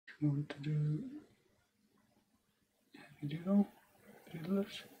You want to do Heavy Doodle?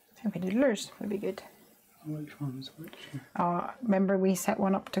 Doodlers? Heavy Doodlers would be good. Which one's which? Remember we set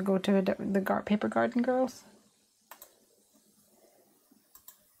one up to go to the Paper Garden Girls?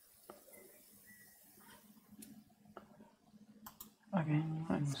 Okay,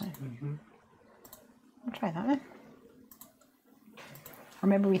 that's fine. I'll try that then.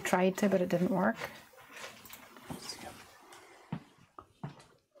 Remember we tried to, but it didn't work.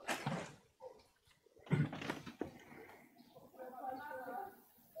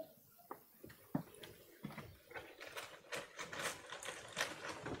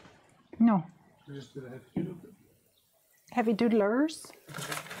 No. Just do the Heavy Doodle. Heavy Doodlers.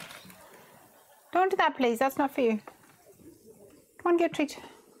 Don't do that, please. That's not for you. Come on, get a treat.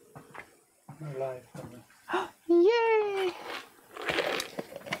 We're live, aren't we? Yay!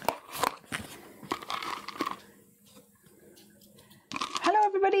 Hello,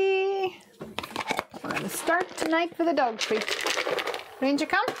 everybody. We're going to start tonight with a dog treat. Ranger,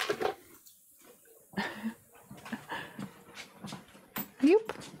 come.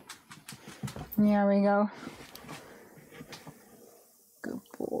 Yoop. There we go. Good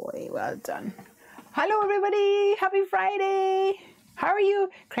boy. Well done. Hello, everybody. Happy Friday. How are you?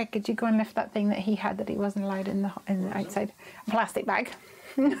 Craig, could you go and lift that thing that he had that he wasn't allowed in the outside? A plastic bag.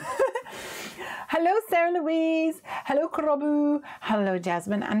 Hello, Sarah Louise. Hello, Korobu. Hello,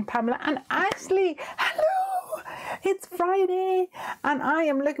 Jasmine and Pamela and Ashley. Hello. It's Friday and I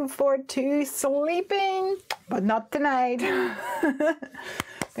am looking forward to sleeping, but not tonight.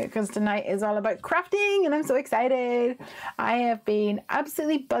 Because tonight is all about crafting and I'm so excited. I have been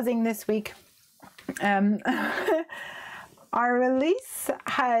absolutely buzzing this week. Our release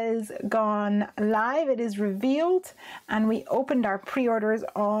has gone live. It is revealed and we opened our pre-orders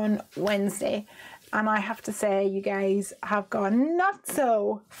on Wednesday. And I have to say, you guys have gone nuts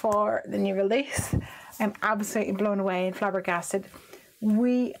for the new release. I'm absolutely blown away and flabbergasted.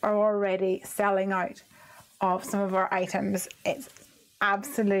 We are already selling out of some of our items. It's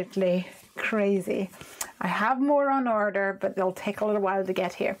absolutely crazy. I have more on order, but they'll take a little while to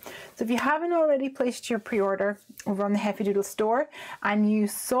get here. So if you haven't already placed your pre-order over on the Heffy Doodle store and you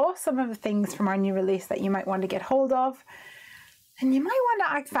saw some of the things from our new release that you might want to get hold of, then you might want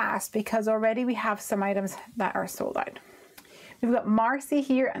to act fast because already we have some items that are sold out. We've got Marcy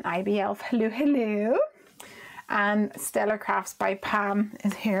here and IB Elf. Hello. And Stellar Crafts by Pam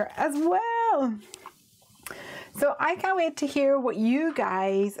is here as well. So I can't wait to hear what you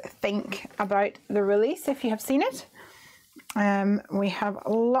guys think about the release if you have seen it. We have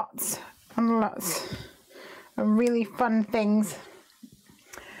lots and lots of really fun things.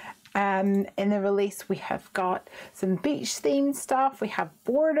 In the release we have got some beach themed stuff, we have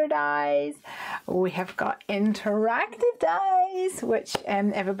border dies, we have got interactive dies which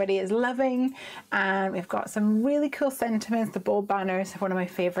everybody is loving, and we've got some really cool sentiments. The bold banners, one of my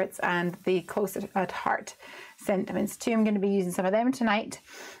favorites, and the close at heart sentiments too. I'm going to be using some of them tonight.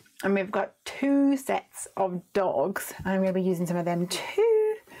 And we've got 2 sets of dogs and I'm going to be using some of them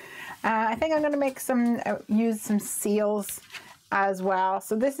too. I think I'm going to make some use some seals as well.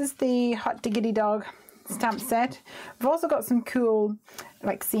 So this is the Hot Diggity Dog stamp set. We've also got some cool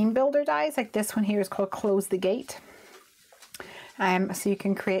like scene builder dies, like this one here is called Close the Gate. So you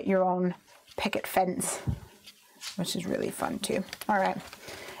can create your own picket fence, which is really fun too. All right.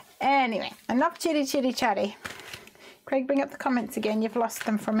 Anyway, enough chitty chatty. Craig, bring up the comments again. You've lost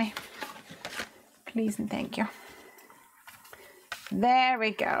them for me. Please and thank you. There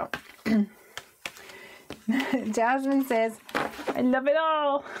we go. Jasmine says, I love it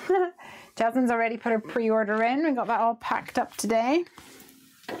all. Jasmine's already put her pre-order in. We got that all packed up today.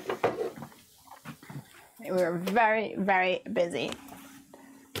 We were very, very busy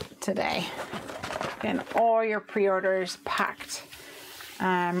today. Getting all your pre-orders packed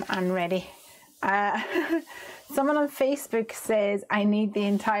and ready. Someone on Facebook says, I need the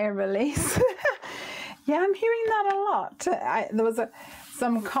entire release. Yeah, I'm hearing that a lot. There was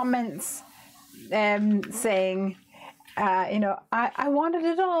some comments saying, you know, I wanted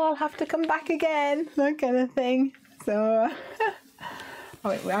it all, I'll have to come back again, that kind of thing. So,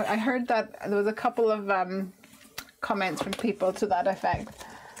 I heard that there was a couple of comments from people to that effect.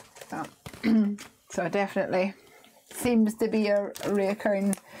 So definitely seems to be a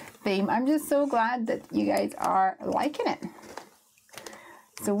reoccurring theme. I'm just so glad that you guys are liking it.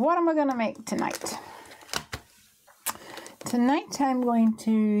 So what am I going to make tonight? Tonight I'm going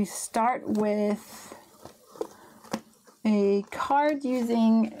to start with a card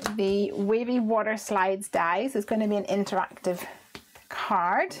using the Wavy Water Slides dies. It's going to be an interactive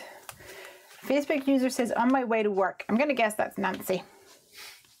card. Facebook user says, on my way to work. I'm going to guess that's Nancy.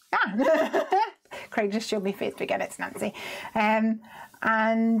 Ah, Craig just showed me Facebook and it's Nancy. And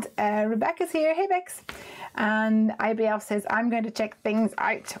Rebecca's here. Hey, Bex. And IBL says, I'm going to check things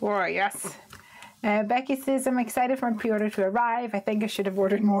out. Oh, yes. Becky says, I'm excited for my pre-order to arrive. I think I should have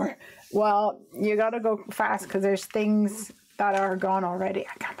ordered more. Well, you got to go fast because there's things that are gone already.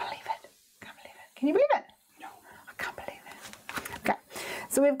 I can't believe it. Can't believe it. Can you believe it? No, I can't believe it. Okay.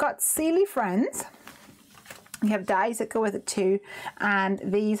 So we've got Sealy Friends. We have dies that go with it too. And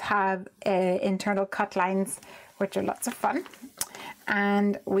these have internal cut lines, which are lots of fun.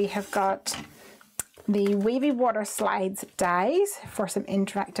 And we have got the wavy water slides dies for some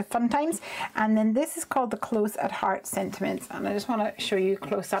interactive fun times. And then this is called the Close at Heart Sentiments. And I just want to show you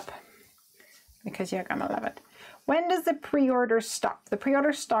close up because you're going to love it. When does the pre-order stop? The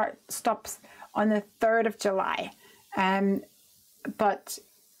pre-order stops on the 3rd of July. But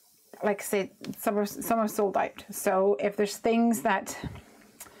like I said, some are sold out. So if there's things that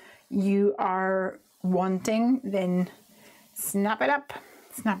you are wanting, then snap it up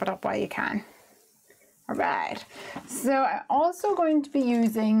while you can. All right, so I'm also going to be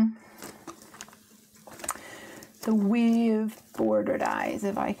using the wave border dies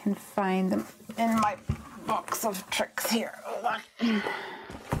if I can find them in my box of tricks here. Hold on.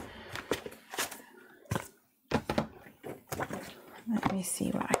 Let me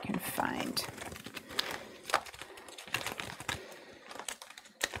see what I can find.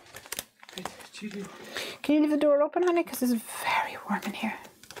 Can you leave the door open, honey? Because it's very warm in here.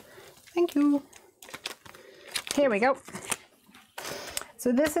 Thank you. Here we go.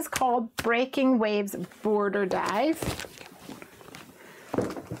 So this is called Breaking Waves Border Dies.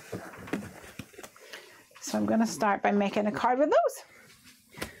 So I'm going to start by making a card with those.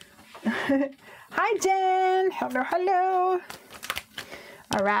 Hi, Jen. Hello, hello.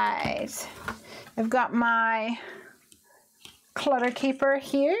 All right. I've got my clutter keeper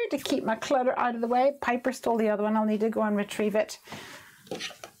here to keep my clutter out of the way. Piper stole the other one. I'll need to go and retrieve it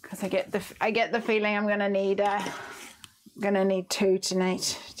because I get the feeling I'm gonna need two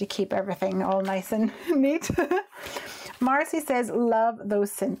tonight to keep everything all nice and neat. Marcy says, love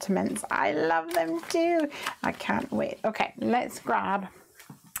those sentiments. I love them too. I can't wait. Okay, let's grab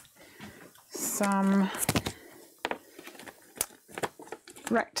some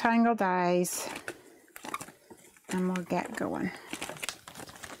rectangle dies and we'll get going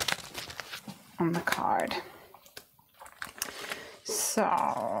on the card.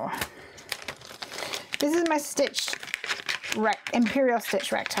 So this is my stitched Imperial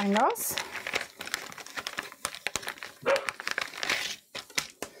Stitch rectangles,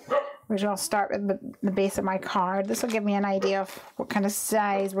 which I'll start with the base of my card. This will give me an idea of what kind of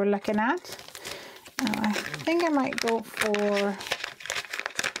size we're looking at. I think I might go for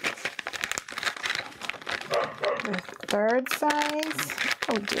the third size.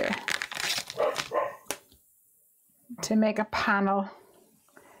 Oh dear. To make a panel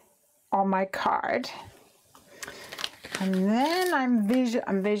on my card. And then I'm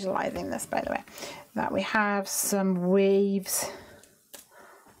visualizing this, by the way, that we have some waves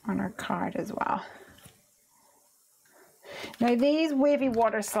on our card as well. Now these wavy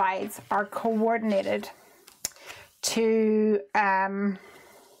water slides are coordinated to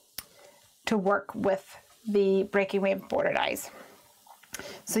work with the Breaking Wave border dies.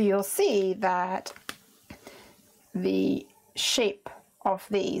 So you'll see that the shape of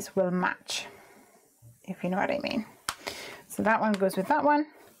these will match, if you know what I mean. So that one goes with that one.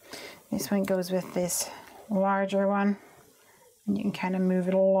 This one goes with this larger one. And you can kind of move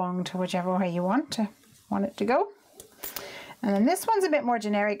it along to whichever way you want it to go. And then this one's a bit more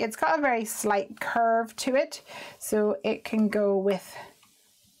generic. It's got a very slight curve to it. So it can go with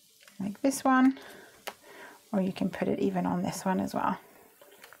like this one, or you can put it even on this one as well.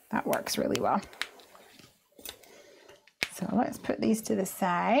 That works really well. So let's put these to the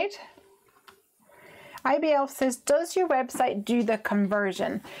side. IBL says, does your website do the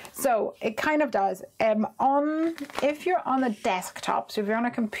conversion? So it kind of does. If you're on a desktop, so if you're on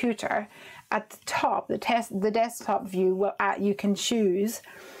a computer, at the top, the desktop view, you can choose,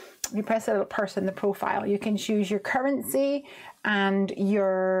 you press a little person in the profile, you can choose your currency and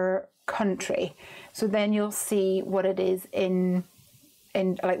your country. So then you'll see what it is in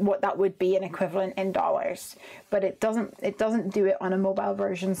like what that would be an equivalent in dollars. But it doesn't do it on a mobile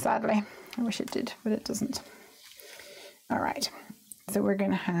version, sadly. I wish it did, but it doesn't. All right, so we're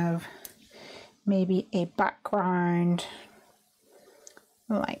gonna have maybe a background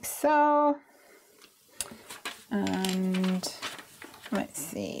like so, and let's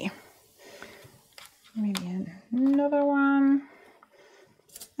see, maybe another one.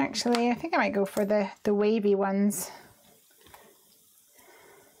 Actually, I think I might go for the wavy ones.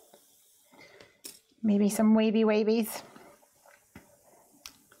 maybe some wavy wavies.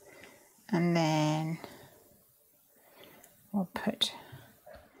 And then we'll put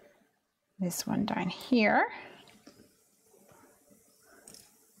this one down here.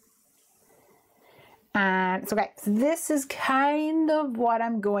 And so, okay, so this is kind of what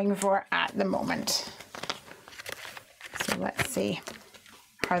I'm going for at the moment. So let's see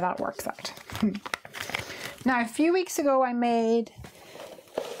how that works out. Now, a few weeks ago, I made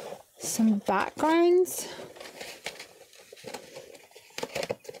some backgrounds.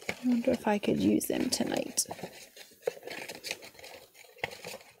 I wonder if I could use them tonight.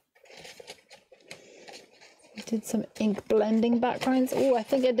 I did some ink blending backgrounds. Oh, I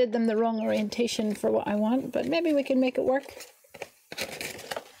think I did them the wrong orientation for what I want, but maybe we can make it work.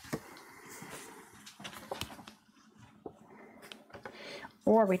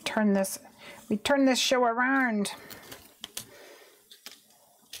 Or we turn this show around.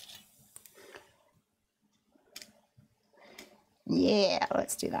 Yeah,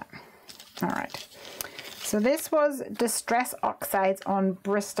 let's do that. All right. So this was Distress Oxides on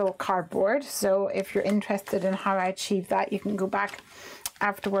Bristol cardboard. So if you're interested in how I achieved that, you can go back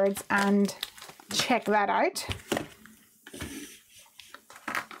afterwards and check that out.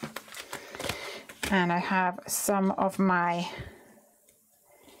 And I have some of my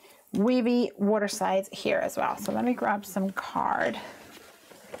wavy water slides here as well. So let me grab some card.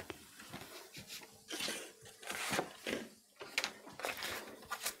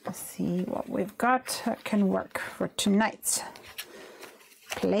 See what we've got that can work for tonight's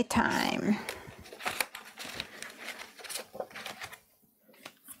playtime.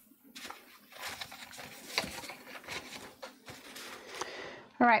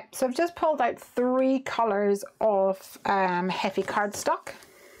 All right, so I've just pulled out 3 colors of Heffy cardstock.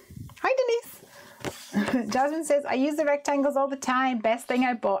 Hi, Denise. Jasmine says, I use the rectangles all the time. Best thing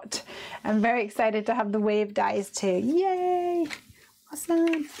I bought. I'm very excited to have the wave dies too. Yay.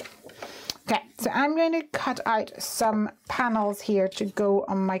 Awesome. Okay, so I'm going to cut out some panels here to go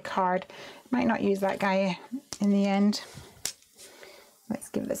on my card. Might not use that guy in the end. Let's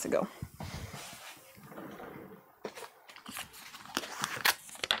give this a go.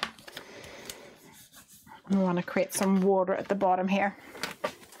 I want to create some water at the bottom here.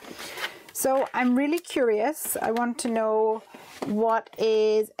 So I'm really curious. I want to know what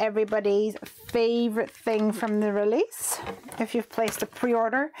is everybody's favorite thing from the release. If you've placed a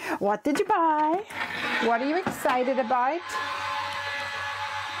pre-order, what did you buy? What are you excited about?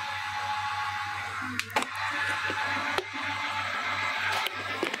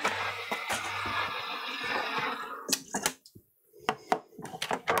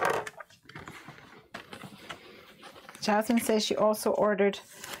 Jasmine says she also ordered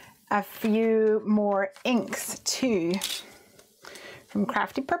a few more inks too from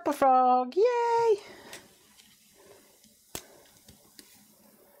Crafty Purple Frog. Yay!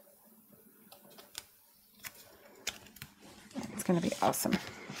 It's going to be awesome.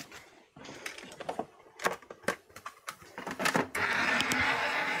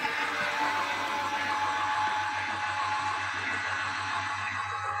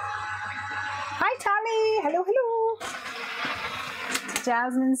 Hi Tommy! Hello, hello!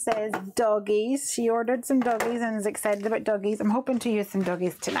 Jasmine says doggies. She ordered some doggies and is excited about doggies. I'm hoping to use some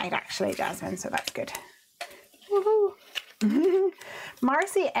doggies tonight actually, Jasmine, so that's good. Woohoo!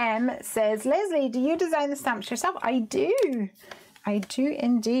 Marcy M says, Leslie, do you design the stamps yourself? I do. I do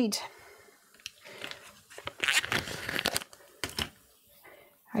indeed.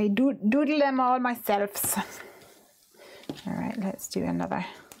 I do doodle them all myself. All right, let's do another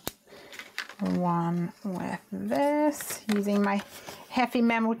one with this, using my Heffy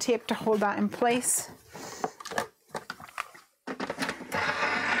memo tape to hold that in place.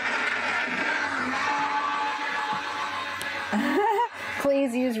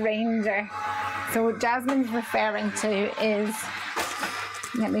 Please use Ranger. So what Jasmine's referring to is,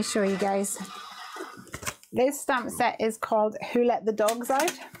 let me show you guys. This stamp set is called Who Let the Dogs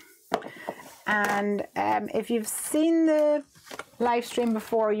Out? And if you've seen the live stream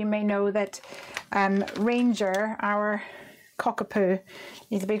before, you may know that Ranger, our cockapoo,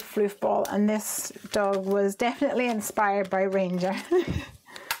 is a big floof ball, and this dog was definitely inspired by Ranger.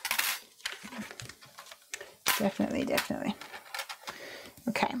 Definitely.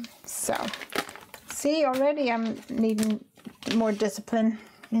 Okay, so see, already I'm needing more discipline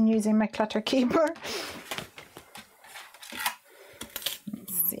in using my clutter keeper.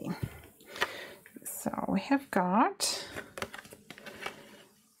 Let's see. So we have got,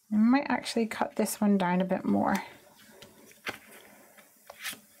 I might actually cut this one down a bit more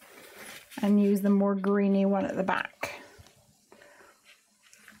and use the more greeny one at the back.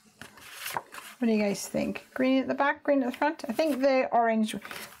 What do you guys think? Green at the back, green at the front? I think the orange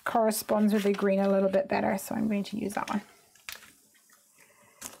corresponds with the green a little bit better, so I'm going to use that one.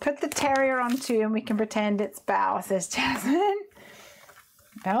 Put the terrier on too and we can pretend it's Belle, says Jasmine.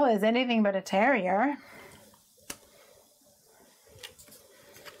 Belle is anything but a terrier.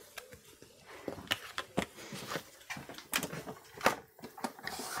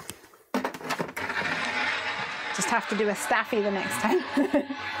 Just have to do a staffy the next time.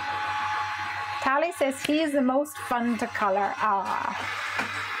 Tally says he is the most fun to colour. Ah.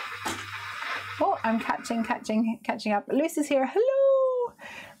 Oh, I'm catching up. Lucy's here. Hello.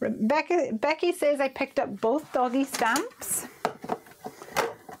 Becky says I picked up both doggy stamps.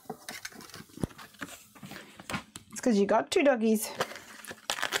 It's because you got 2 doggies.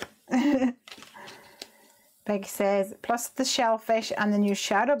 Becky says, plus the shellfish and the new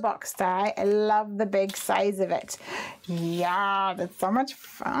shadow box die. I love the big size of it. Yeah, that's so much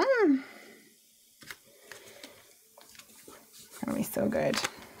fun. It's gonna be so good.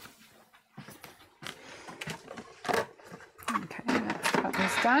 Okay, let's put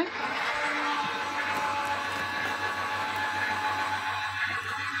this down.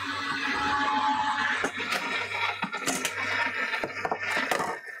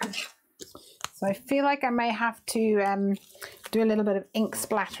 So I feel like I may have to do a little bit of ink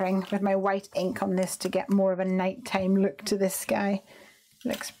splattering with my white ink on this to get more of a nighttime look to this sky.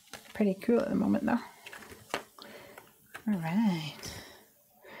 Looks pretty cool at the moment though. All right.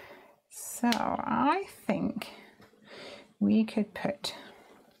 So I think we could put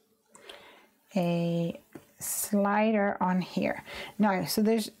a slider on here. Now, so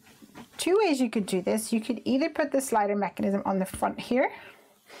there's 2 ways you could do this. You could either put the slider mechanism on the front here,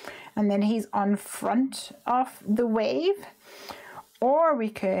 and then he's on front of the wave, or we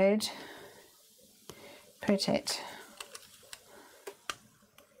could put it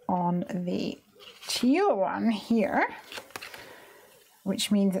on the teal one here,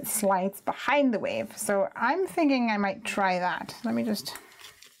 which means it slides behind the wave. So I'm thinking I might try that. Let me just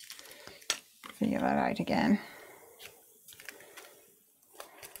figure that out again.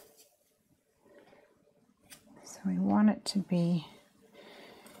 So we want it to be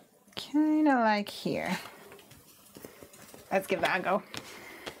kind of like here. Let's give that a go.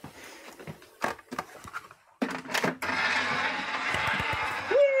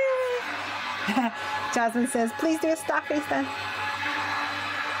 Jasmine says, please do a stop face then.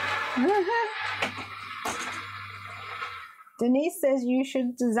 Denise says you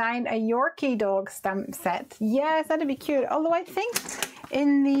should design a Yorkie dog stamp set. Yes, that'd be cute. Although I think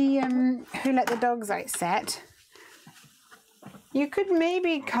in the Who Let the Dogs Out set, you could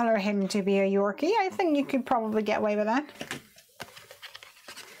maybe colour him to be a Yorkie. I think you could probably get away with that.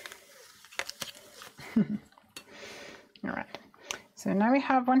 All right. So now we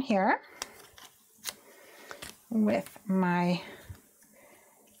have one here with my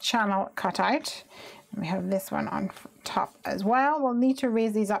channel cut out. We have this one on top as well. We'll need to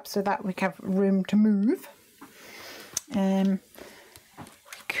raise these up so that we have room to move. We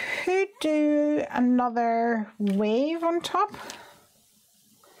could do another wave on top,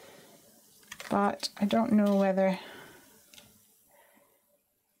 but I don't know whether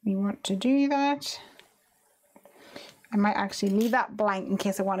we want to do that. I might actually leave that blank in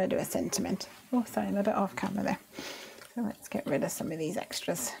case I want to do a sentiment. Oh, sorry, I'm a bit off camera there. So let's get rid of some of these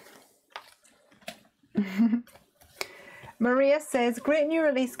extras. Maria says, great new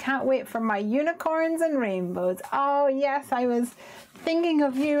release, can't wait for my unicorns and rainbows. Oh yes, I was thinking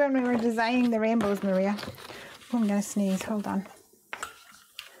of you when we were designing the rainbows, Maria. Oh, I'm gonna sneeze, hold on.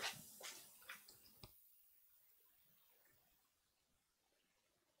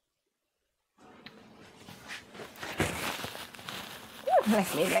 Ooh,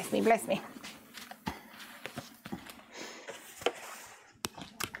 bless me, bless me, bless me.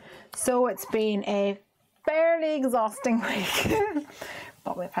 So it's been a fairly exhausting week,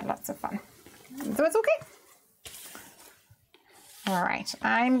 but we've had lots of fun, so it's okay. All right,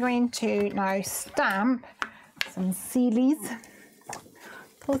 I'm going to now stamp some sealies,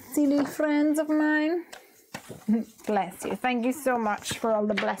 those sealy friends of mine. Bless you. Thank you so much for all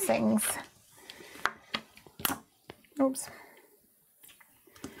the blessings. Oops.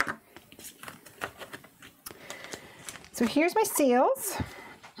 So here's my seals.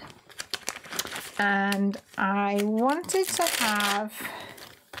 And I wanted to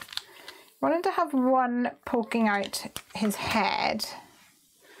have one poking out his head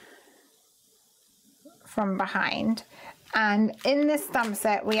from behind. And in this stamp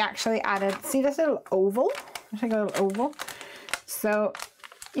set, we actually added, see this little oval? It's like a little oval. So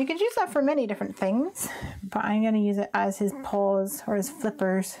you could use that for many different things, but I'm going to use it as his paws or his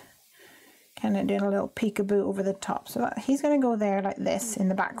flippers. kind of doing a little peekaboo over the top. So he's going to go there like this in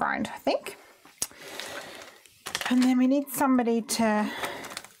the background, I think. And then we need somebody to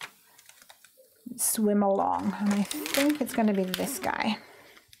swim along, and I think it's going to be this guy.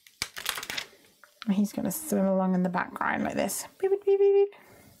 He's going to swim along in the background like this. Beep, beep, beep, beep, beep.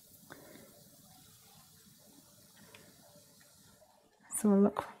 So we'll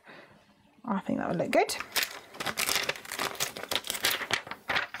look, I think that would look good.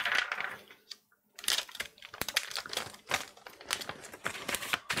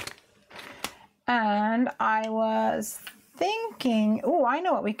 And I was thinking, oh, I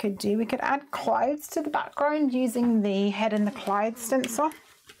know what we could do. We could add clouds to the background using the head in the cloud stencil.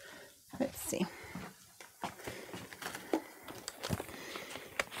 Let's see.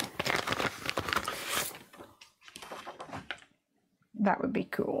 That would be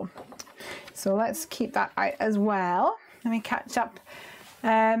cool. So let's keep that out as well. Let me catch up.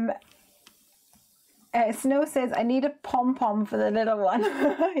 Snow says, I need a pom-pom for the little one.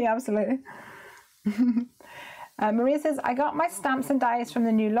 Yeah, absolutely. Maria says, I got my stamps and dies from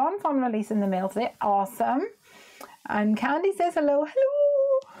the new Lawn Fawn release in the mail today. Awesome. And Candy says, hello.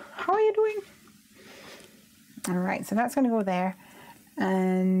 Hello. How are you doing? All right, so that's going to go there.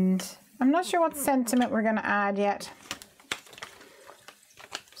 And I'm not sure what sentiment we're going to add yet.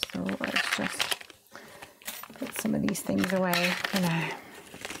 So let's just put some of these things away for now.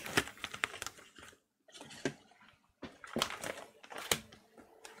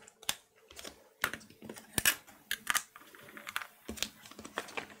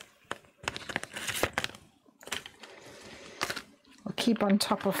 We'll keep on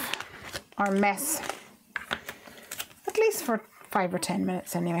top of our mess, at least for 5 or 10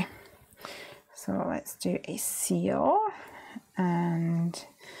 minutes anyway. So let's do a seal and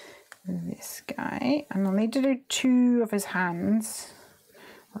this guy, and I'll need to do 2 of his hands,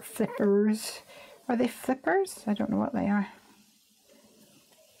 or flippers. Are they flippers? I don't know what they are.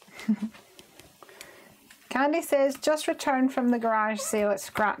 Candy says, just returned from the garage sale at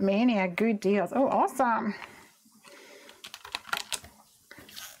Scrap Mania. Good deals. Oh, awesome.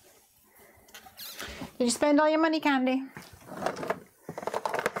 Did you spend all your money, Candy?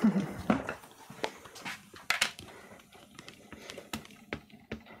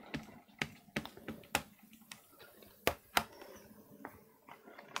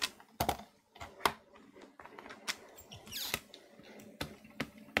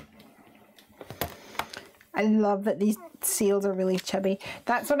 I love that these seals are really chubby.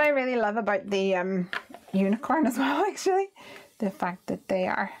 That's what I really love about the unicorn as well, actually. The fact that they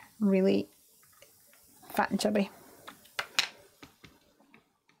are really fat and chubby.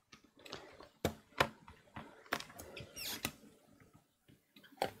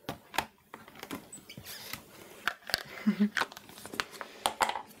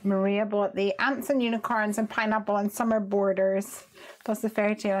 Maria bought the ants and unicorns and pineapple and summer borders, plus the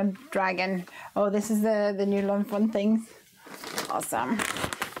fairy tale and dragon. Oh, this is the new Lawn Fawn things. Awesome.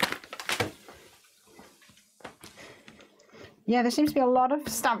 Yeah, there seems to be a lot of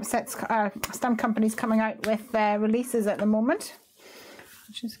stamp sets, stamp companies coming out with releases at the moment,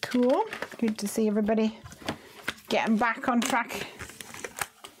 which is cool. Good to see everybody getting back on track.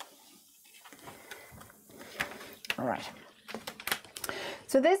 All right.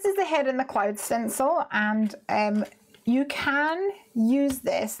 So this is the head in the cloud stencil, and you can use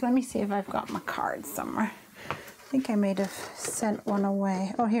this. Let me see if I've got my card somewhere. I think I might have sent one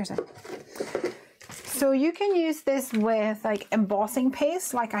away. Oh, here's it. So you can use this with like embossing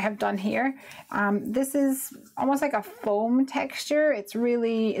paste, like I have done here. This is almost like a foam texture. It's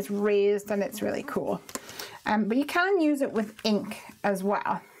raised and it's really cool. But you can use it with ink as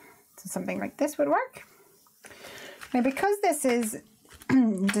well. So something like this would work. Now, because this is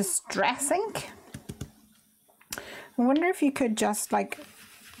distress ink, I wonder if you could just like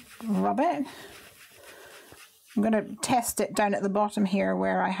rub it. I'm going to test it down at the bottom here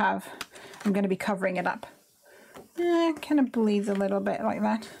where I'm going to be covering it up. It kind of bleeds a little bit like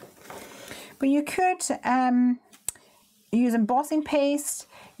that. But you could use embossing paste.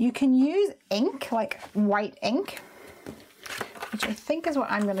 You can use ink, like white ink, which I think is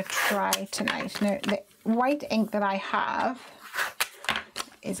what I'm going to try tonight. Now, the white ink that I have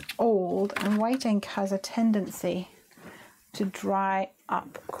is old, and white ink has a tendency to dry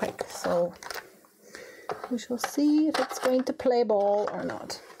up quick. So we shall see if it's going to play ball or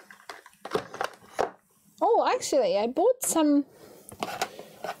not. Oh, actually, I bought some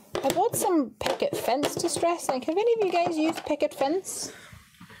picket fence distress ink. Have any of you guys used picket fence?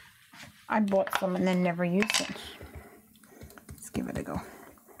 I bought some and then never used it. Let's give it a go.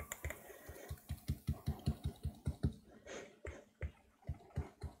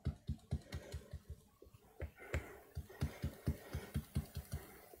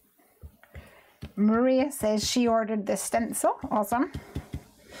 Maria says she ordered this stencil. Awesome.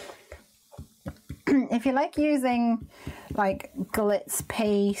 If you like using like glitz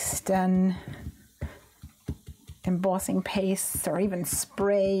paste and embossing pastes or even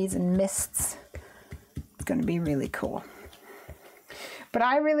sprays and mists, it's going to be really cool. But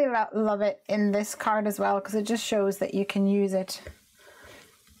I really love it in this card as well, because it just shows that you can use it.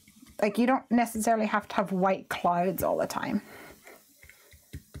 Like, you don't necessarily have to have white clouds all the time.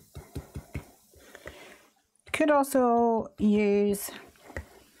 You could also use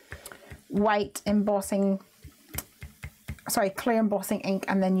white embossing, sorry, clear embossing ink,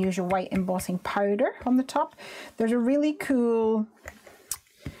 and then use your white embossing powder on the top. There's a really cool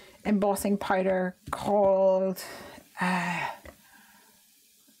embossing powder called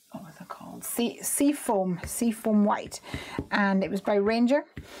what was it called? Seafoam White, and it was by Ranger,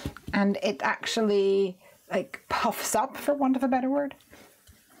 and it actually like puffs up, for want of a better word.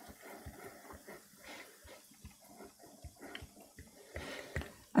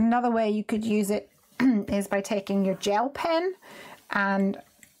 Another way you could use it is by taking your gel pen and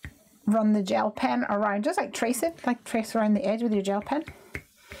run the gel pen around, just like trace around the edge with your gel pen.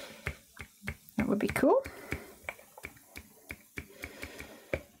 That would be cool.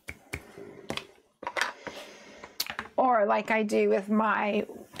 Or like I do with my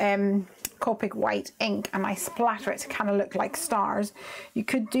Copic white ink, and I splatter it to kind of look like stars. You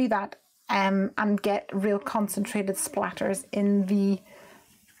could do that and get real concentrated splatters in the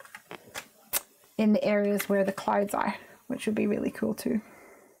areas where the clouds are, which would be really cool too.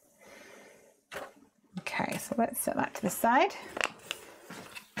 Okay, so let's set that to the side.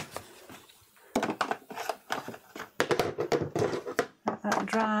 Let that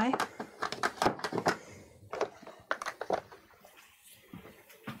dry.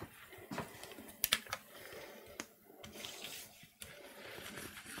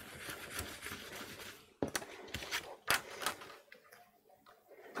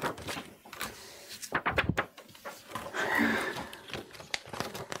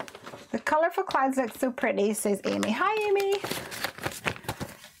 Colourful clouds look so pretty, says Amy. Hi, Amy.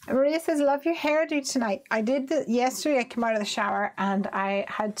 Maria says, love your hairdo tonight. I did yesterday. I came out of the shower and I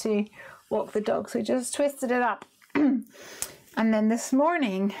had to walk the dog, so I just twisted it up. And then this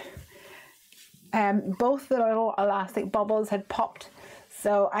morning, both the little elastic bubbles had popped.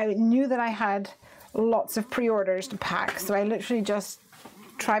 So I knew that I had lots of pre-orders to pack. So I literally just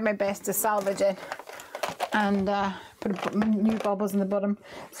tried my best to salvage it and put new bubbles in the bottom.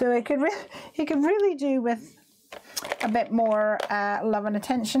 So it could really do with a bit more love and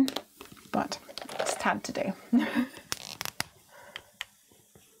attention, but just had to do.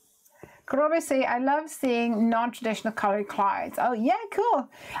 Kurobe say, I love seeing non-traditional colored clouds. Oh yeah, cool.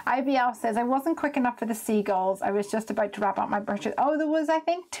 IBL says, I wasn't quick enough for the seagulls. I was just about to wrap up my purchase. Oh, there was, I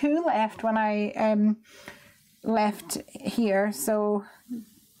think, 2 left when I left here. So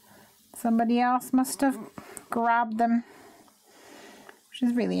somebody else must have grabbed them, which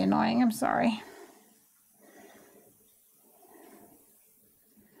is really annoying. I'm sorry.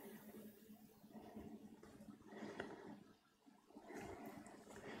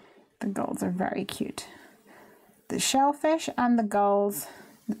 The gulls are very cute. The shellfish and the gulls.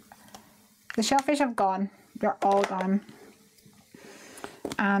 The shellfish have gone. They're all gone.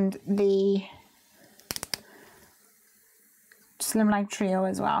 And the Slimline Trio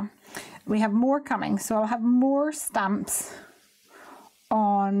as well. We have more coming, so I'll have more stamps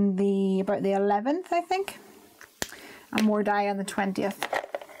on about the 11th, I think, and more dye on the 20th.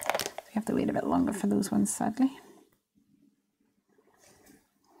 We have to wait a bit longer for those ones, sadly.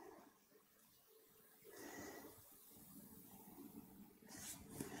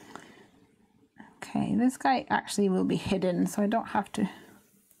 Okay, this guy actually will be hidden, so I don't have to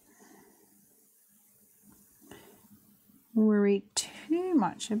worry too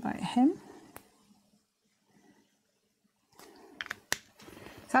much about him.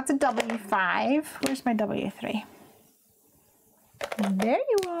 So that's a W5. Where's my W3? There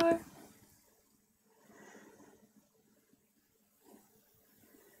you are.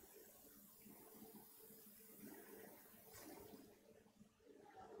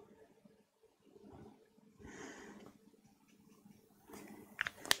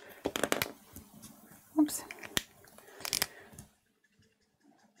 Oops.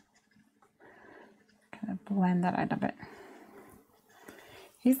 Gonna blend that out a bit.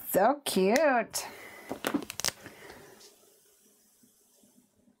 He's so cute.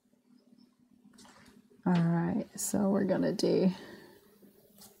 All right, so we're gonna do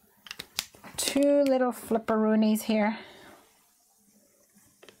 2 little flipperoonies here.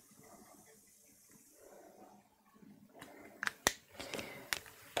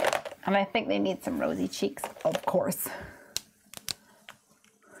 And I think they need some rosy cheeks, of course.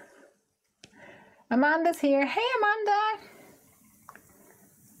 Amanda's here. Hey, Amanda.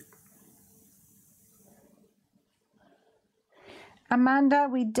 Amanda,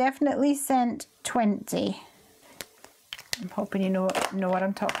 we definitely sent 20. I'm hoping you know what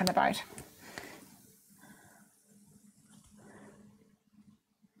I'm talking about.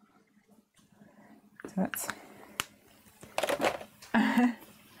 So that's...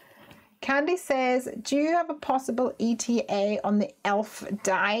 Candy says, do you have a possible ETA on the elf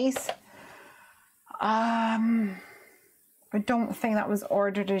dies? I don't think that was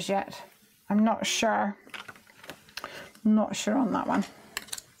ordered as yet. I'm not sure. I'm not sure on that one.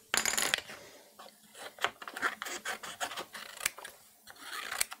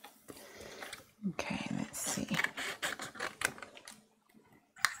 Okay, let's see.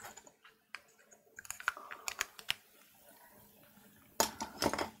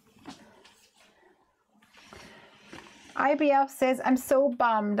 IBF says, I'm so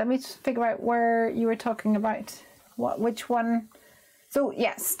bummed. Let me just figure out where you were talking about. Which one? So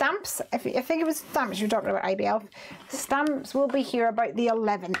yeah, stamps. I think it was stamps you're talking about, IBF. Stamps will be here about the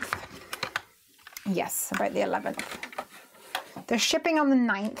 11th. Yes, about the 11th. They're shipping on the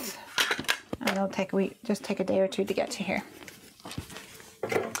 9th. And it'll take just take a day or two to get to here.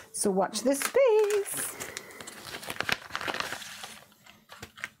 So watch this space.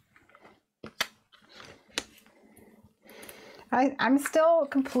 I'm still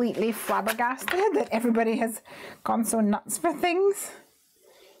completely flabbergasted that everybody has gone so nuts for things.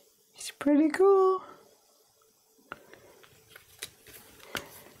 It's pretty cool.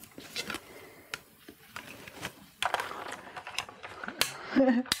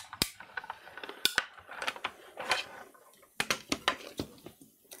 There's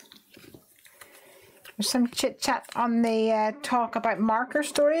some chit chat on the talk about marker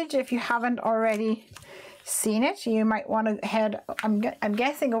storage. If you haven't already seen it, you might want to head, I'm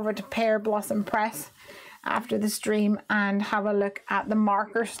guessing, over to Pear Blossom Press after the stream and have a look at the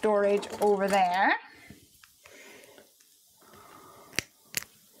marker storage over there.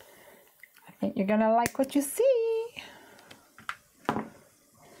 I think you're gonna like what you see.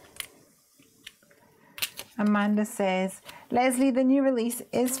 Amanda says, Lesley, the new release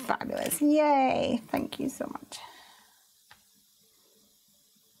is fabulous. Yay! Thank you so much.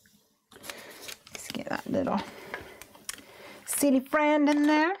 Let's get that little silly friend in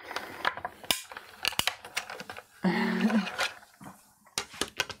there.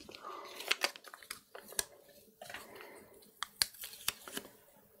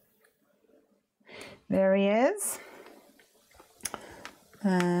 There he is.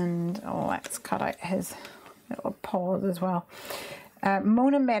 And let's cut out his little paws as well.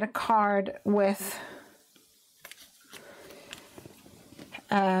 Mona made a card with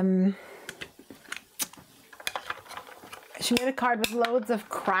she made a card with loads of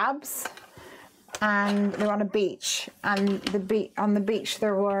crabs, and they're on a beach, and on the beach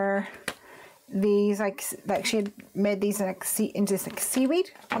there were these like she had made these into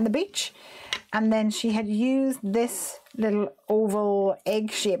seaweed on the beach, and then she had used this little oval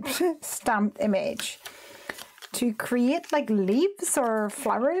egg-shaped stamped image to create like leaves or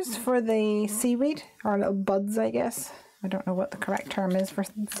flowers for the seaweed, or little buds, I guess. I don't know what the correct term is for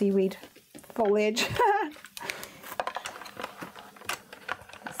seaweed foliage.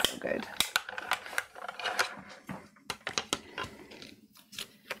 That's so good.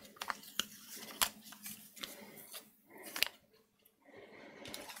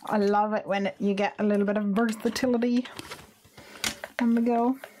 I love it when you get a little bit of versatility on the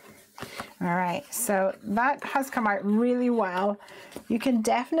go. All right, so that has come out really well. You can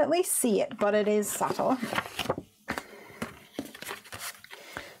definitely see it, but it is subtle.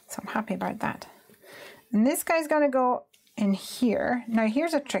 So I'm happy about that. And this guy's gonna go in here. Now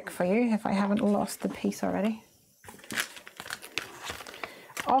here's a trick for you if I haven't lost the piece already.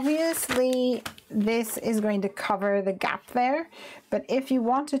 Obviously, this is going to cover the gap there, but if you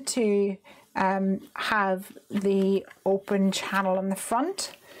wanted to have the open channel on the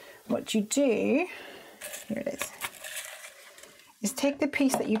front, what you do, here it is take the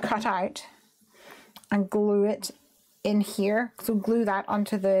piece that you cut out and glue it in here. So glue that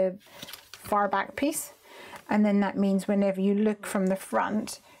onto the far back piece, and then that means whenever you look from the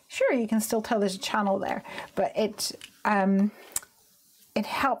front, sure, you can still tell there's a channel there, but it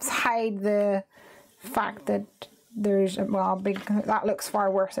helps hide the fact that there's, well, that looks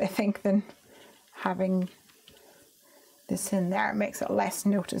far worse, I think, than having this in there. It makes it less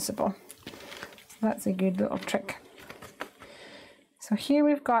noticeable. So that's a good little trick. So here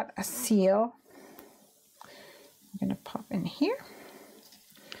we've got a seal. I'm going to pop in here.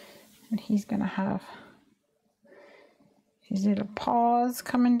 And he's going to have his little paws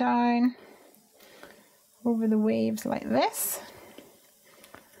coming down over the waves like this.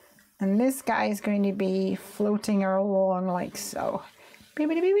 And this guy is going to be floating along like so. Beep,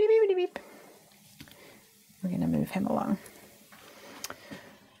 beep, beep, beep, beep, beep. We're going to move him along.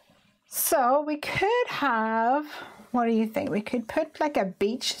 So we could have, what do you think? We could put like a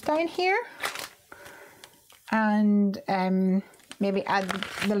beach down here and maybe add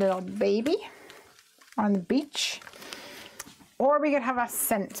the little baby on the beach. Or we could have a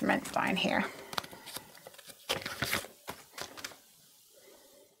sentiment down here.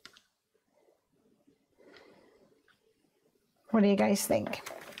 What do you guys think?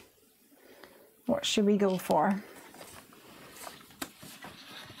 What should we go for?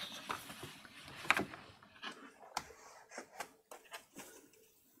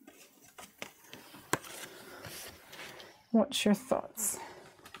 What's your thoughts?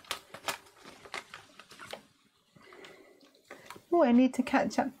 Oh, I need to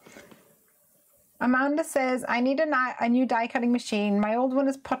catch up. Amanda says, I need a new die cutting machine. My old one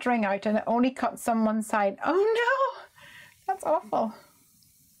is puttering out and it only cuts on one side. Oh no, that's awful.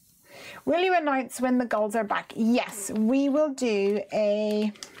 Will you announce when the gulls are back? Yes, we will do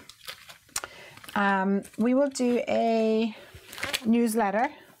a newsletter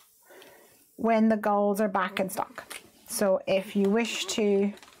when the gulls are back in stock. So if you wish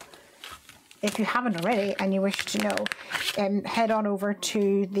to, if you haven't already and you wish to know, head on over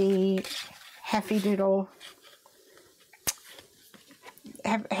to the Heffy Doodle,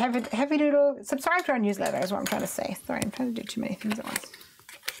 subscribe to our newsletter is what I'm trying to say. Sorry, I'm trying to do too many things at once.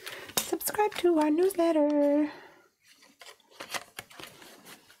 Subscribe to our newsletter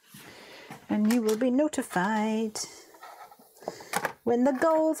and you will be notified when the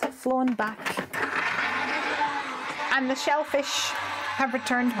gulls have flown back and the shellfish have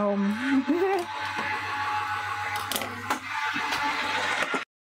returned home.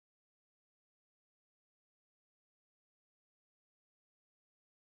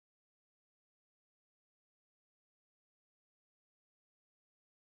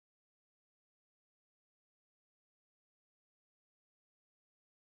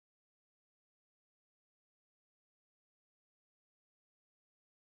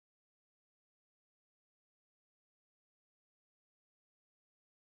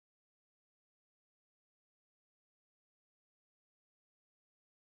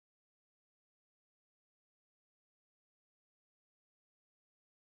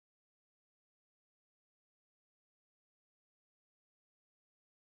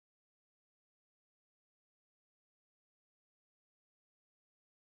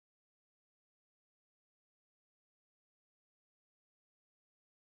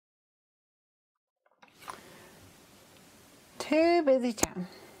 Too busy chatting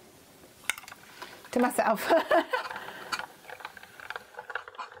to myself.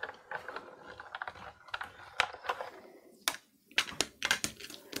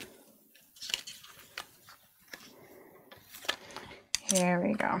 Here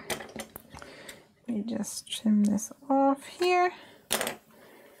we go. Let me just trim this off here.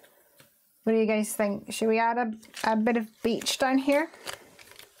 What do you guys think? Should we add a bit of beach down here?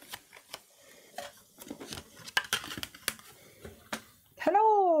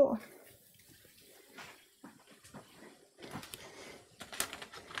 Hello!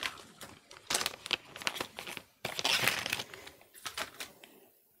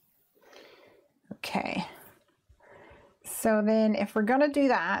 Okay. So then if we're going to do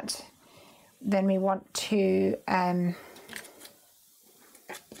that, then we want to have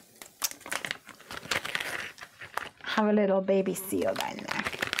a little baby seal down there.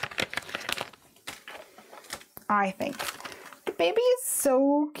 I think. The baby is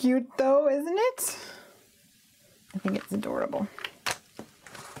so cute though, isn't it? I think it's adorable.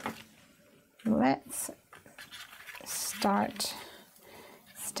 Let's start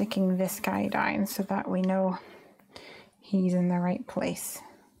sticking this guy down so that we know he's in the right place.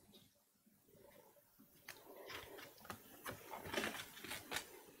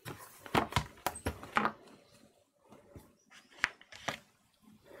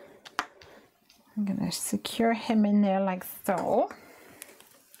 I'm going to secure him in there like so.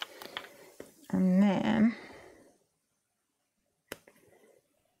 And then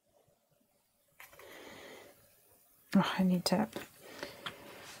I need to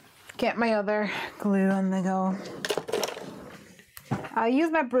get my other glue on the go. I'll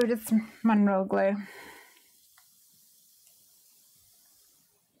use my Brutus Monroe glue.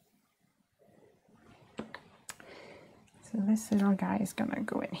 So this little guy is going to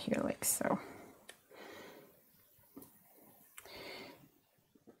go in here like so.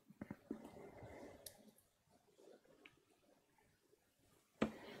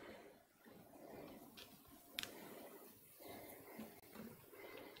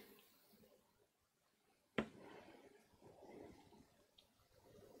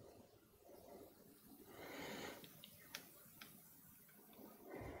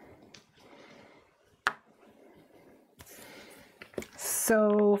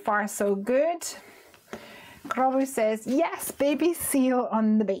 So far, so good. Grobu says, yes, baby seal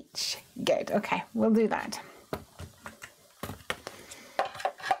on the beach. Good. Okay, we'll do that.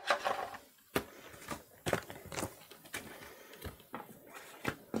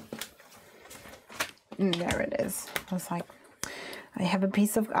 There it is. I was like, I have a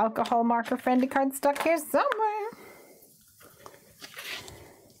piece of alcohol marker friendly card stuck here somewhere.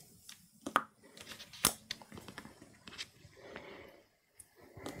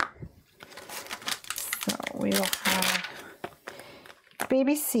 So we will have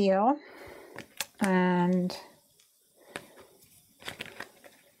baby seal, and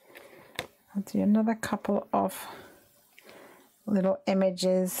I'll do another couple of little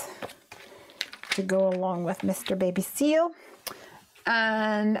images to go along with Mr. Baby Seal.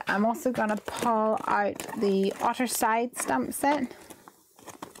 And I'm also going to pull out the Otter Side stamp set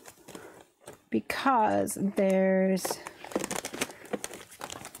because there's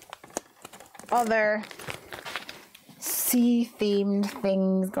other sea themed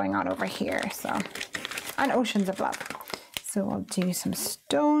things going on over here, so, and oceans of love. So I'll do some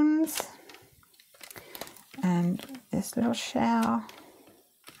stones and this little shell.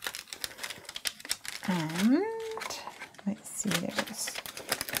 And let's see, there's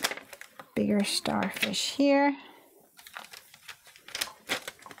bigger starfish here.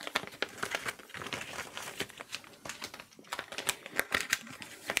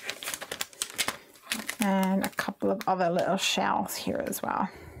 And a couple of other little shells here as well.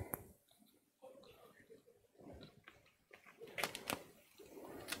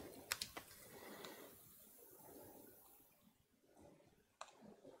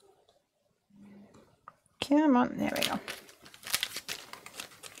 Come on, there we go.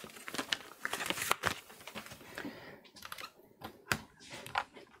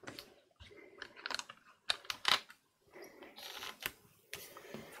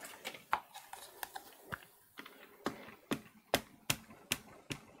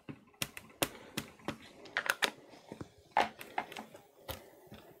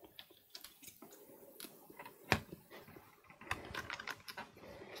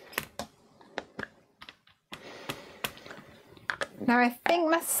 Now I think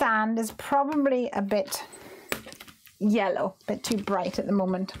my sand is probably a bit yellow, a bit too bright at the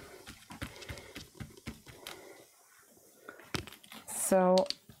moment. So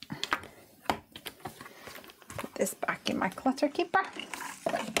put this back in my clutter keeper.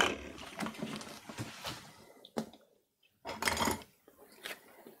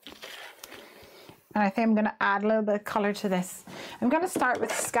 And I think I'm going to add a little bit of colour to this. I'm going to start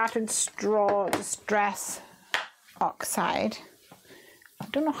with Scattered Straw Distress Oxide. I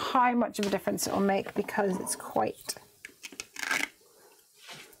don't know how much of a difference it will make because it's quite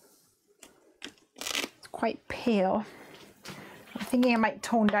pale. I'm thinking I might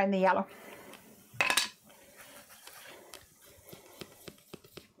tone down the yellow.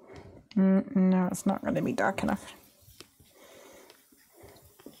 No, it's not going to be dark enough.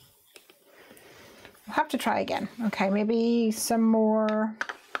 I'll have to try again. Okay, maybe some more,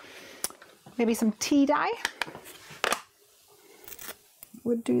 maybe some tea dye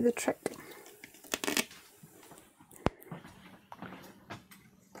would do the trick.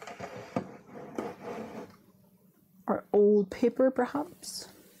 Or old paper perhaps.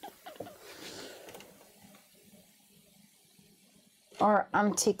 Or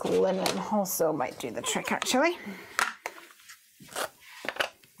antique linen also might do the trick actually.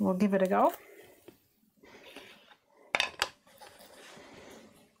 We'll give it a go.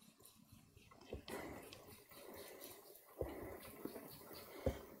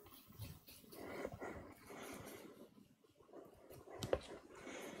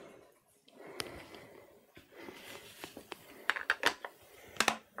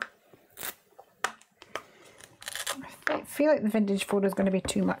 I feel like the vintage photo is going to be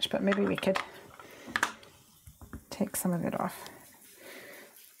too much, but maybe we could take some of it off.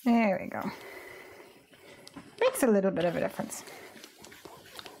 There we go. Makes a little bit of a difference.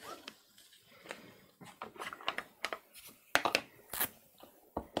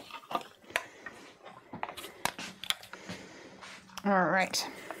 All right.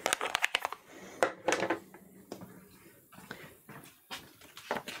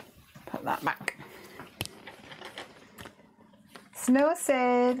 Put that back. Snow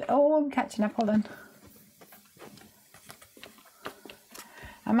said, oh, I'm catching up, hold on.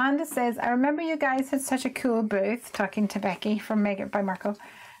 Amanda says, I remember you guys had such a cool booth, talking to Becky from Make It by Marco.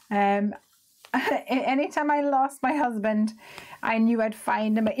 Anytime I lost my husband, I knew I'd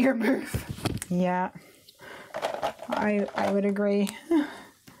find him at your booth. Yeah, I would agree.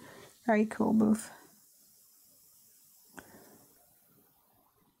 Very cool booth.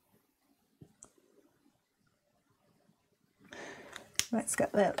 Let's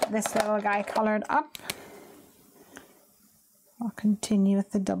get this little guy colored up. I'll continue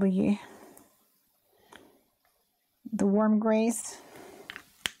with the W. The warm grays.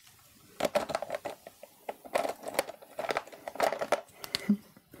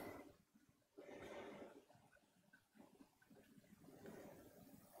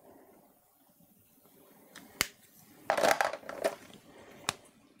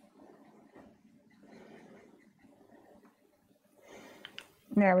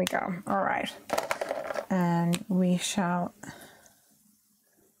 There we go. All right. And we shall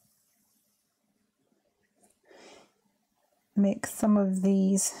make some of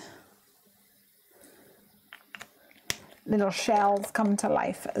these little shells come to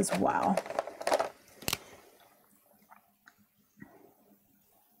life as well.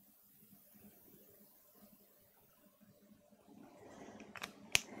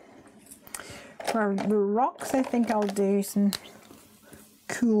 For the rocks, I think I'll do some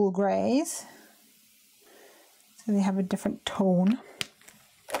cool grays so they have a different tone.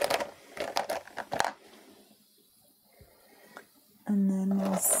 And then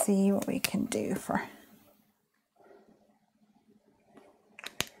we'll see what we can do for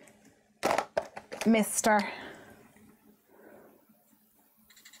Mr.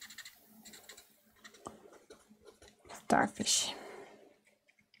 Starfish.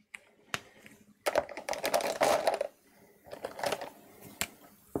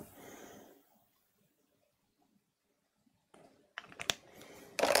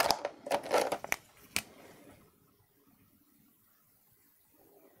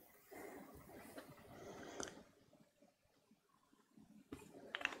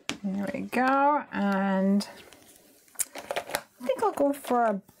 There we go, and I think I'll go for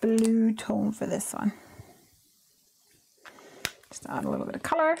a blue tone for this one. Just add a little bit of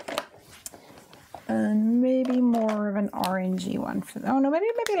color, and maybe more of an orangey one for. Oh no,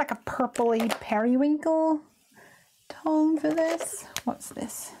 maybe like a purpley periwinkle tone for this. What's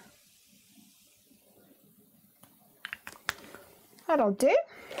this? That'll do.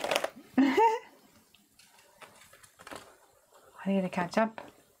 I need to catch up.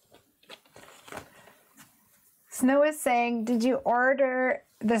 Snow is saying, did you order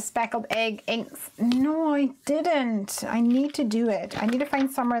the speckled egg inks? No, I didn't. I need to do it. I need to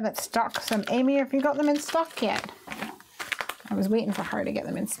find somewhere that stocks them. Amy, have you got them in stock yet? I was waiting for her to get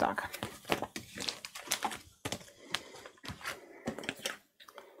them in stock.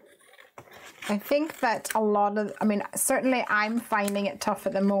 I think that a lot of, I mean, certainly I'm finding it tough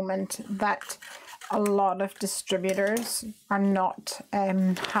at the moment that a lot of distributors are not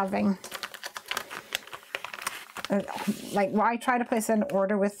having... like I try to place an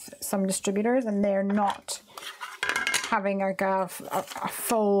order with some distributors and they're not having like a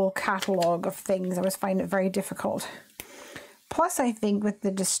full catalog of things. I was finding it very difficult. Plus I think with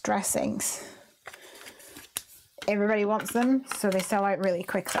the distressings, everybody wants them, so they sell out really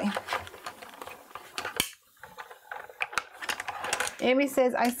quickly. Amy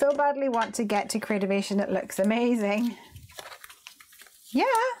says, I so badly want to get to Creativation. It looks amazing. Yeah,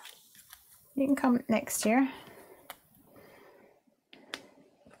 you can come next year.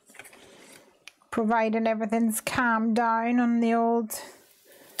 Providing everything's calmed down on the old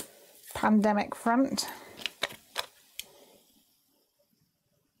pandemic front.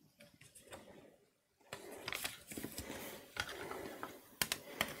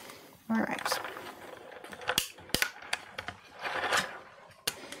 All right.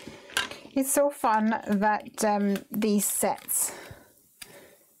 It's so fun that these sets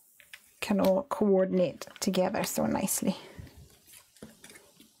can all coordinate together so nicely.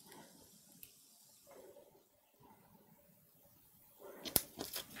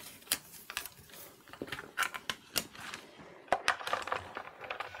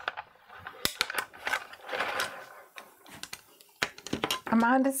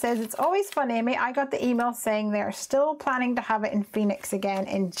 Amanda says, it's always fun, Amy. I got the email saying they're still planning to have it in Phoenix again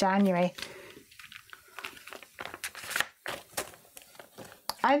in January.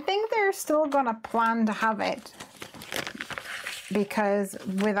 I think they're still going to plan to have it because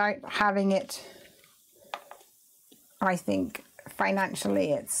without having it, I think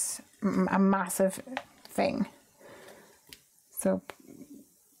financially it's a massive thing. So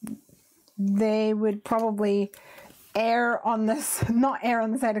they would probably err on this, not err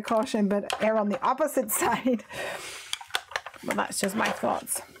on the side of caution, but err on the opposite side. But that's just my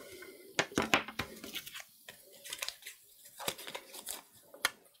thoughts.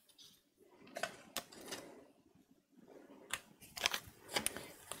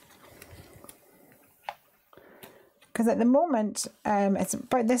 because at the moment it's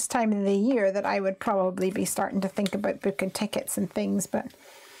about this time of the year that I would probably be starting to think about booking tickets and things, but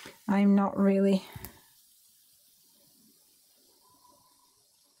I'm not really.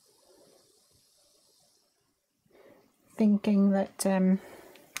 Thinking that I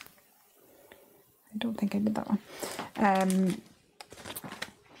don't think I did that one.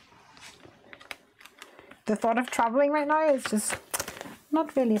 The thought of traveling right now is just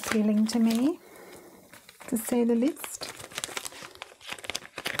not really appealing to me, to say the least.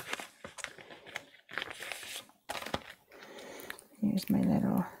 Here's my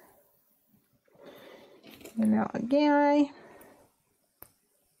little guy.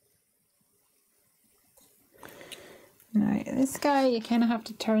 Now, this guy, you kind of have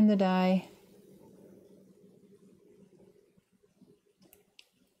to turn the die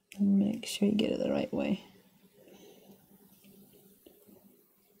and make sure you get it the right way.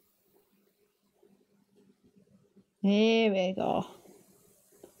 There we go.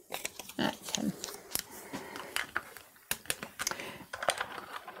 That's him.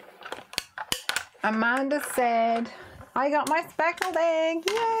 Amanda said, I got my speckled egg.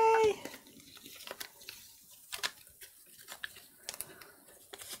 Yay!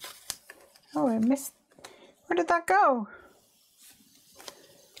 Oh, I missed. Where did that go?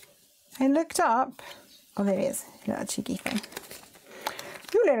 I looked up. Oh, there it is. Little cheeky thing.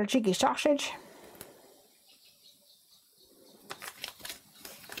 You little cheeky sausage.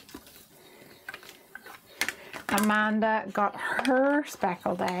 Amanda got her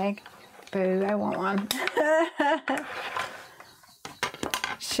speckled egg. Boo, I want one.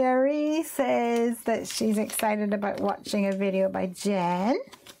 Sherry says that she's excited about watching a video by Jen.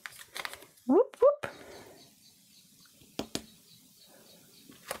 Whoop, whoop.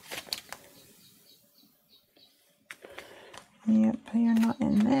 Yep, you're not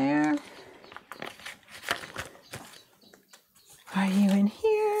in there. Are you in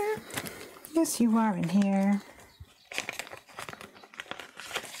here? Yes, you are in here.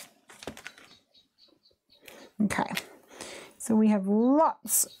 Okay, so we have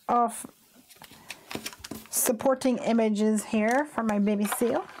lots of supporting images here for my baby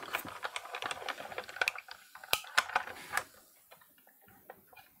seal.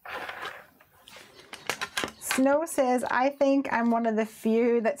 Snow says, I think I'm one of the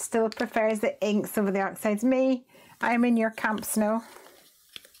few that still prefers the inks over the oxides. Me, I'm in your camp, Snow.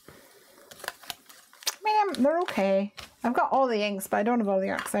 I mean, they're okay. I've got all the inks, but I don't have all the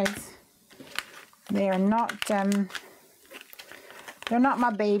oxides. They are not, they're not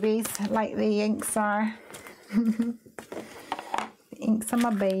my babies like the inks are. The inks are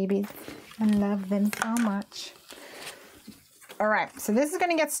my babies. I love them so much. All right, so this is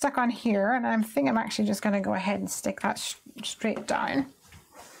going to get stuck on here, and I think I'm actually just going to go ahead and stick that straight down.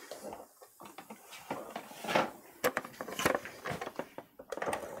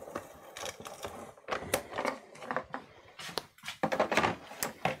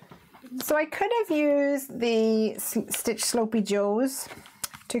 So I could have used the Stitch Slopey Joes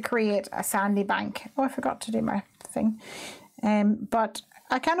to create a sandy bank. Oh, I forgot to do my thing. But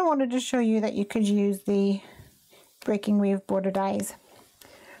I kind of wanted to show you that you could use the Breaking Wave border dies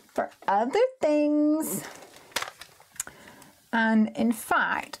for other things. And in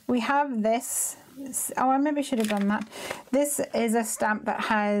fact, we have this. Oh, I maybe should have done that. This is a stamp that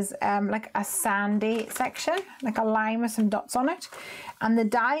has like a sandy section, like a line with some dots on it. And the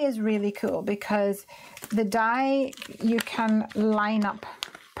die is really cool because the die you can line up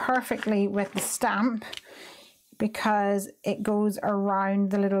perfectly with the stamp because it goes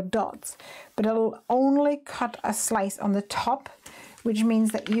around the little dots. But it'll only cut a slice on the top, which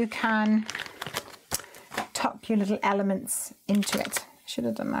means that you can tuck your little elements into it. Should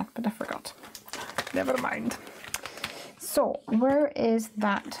have done that, but I forgot. Never mind. So where is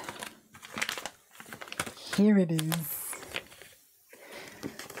that? Here it is.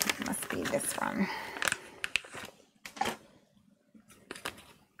 It must be this one.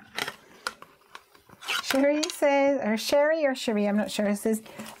 Sherry says, or Sherry or Sherry, I'm not sure, says,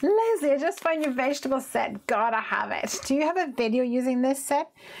 Lesley, I just found your vegetable set. Gotta have it. Do you have a video using this set?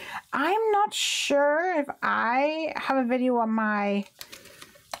 I'm not sure if I have a video on my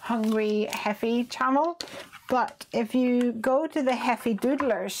Hungry Heffy channel, but if you go to the Heffy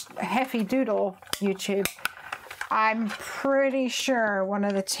Doodle YouTube, I'm pretty sure one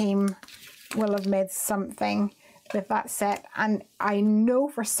of the team will have made something with that set, and I know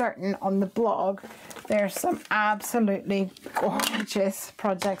for certain on the blog there's some absolutely gorgeous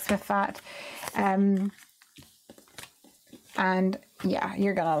projects with that, and yeah,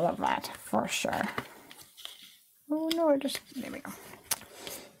 you're gonna love that for sure. Oh no, there we go.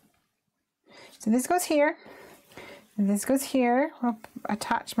 So this goes here. And this goes here. I'll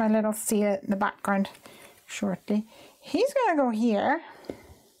attach my little seal in the background shortly. He's going to go here.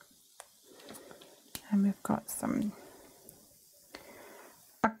 And we've got some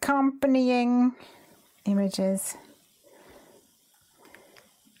accompanying images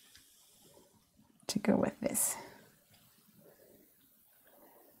to go with this.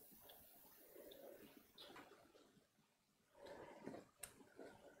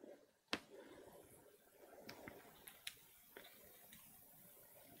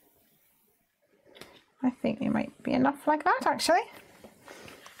 I think they might be enough like that actually.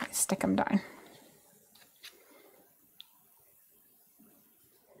 Let's stick them down.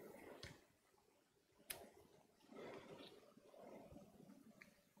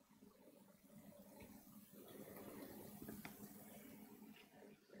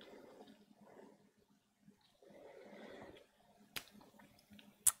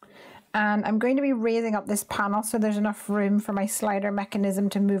 And I'm going to be raising up this panel so there's enough room for my slider mechanism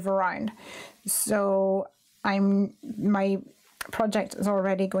to move around. So my project is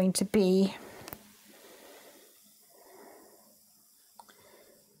already going to be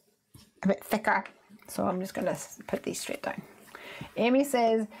a bit thicker. So I'm just going to put these straight down. Amy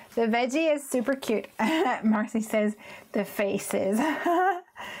says, the veggie is super cute. Marcy says, the faces.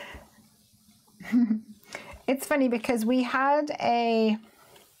 It's funny because we had a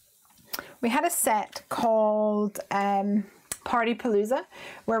set called Party Palooza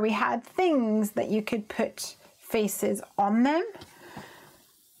where we had things that you could put faces on them,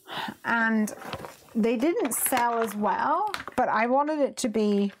 and they didn't sell as well, but I wanted it to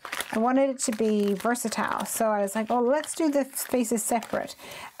be versatile. So I was like, oh, let's do the faces separate.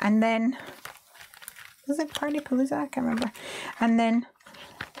 And then, was it Party Palooza? I can't remember. And then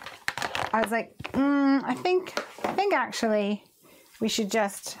I was like, I think actually we should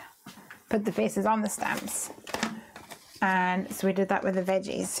just put the faces on the stamps. And so we did that with the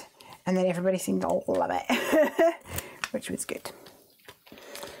veggies, and then everybody seemed to love it, which was good.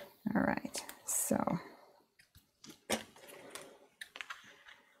 All right, so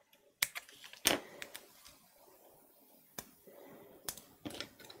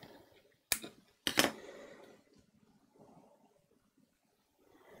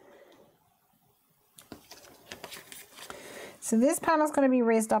this panel is going to be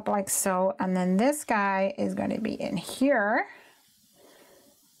raised up like so, and then this guy is going to be in here,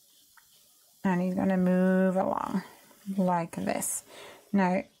 and he's going to move along like this.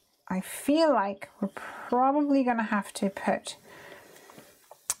 Now, I feel like we're probably going to have to put,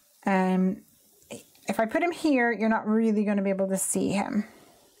 if I put him here, you're not really going to be able to see him.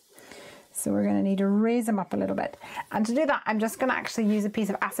 So we're going to need to raise him up a little bit. And to do that, I'm just going to actually use a piece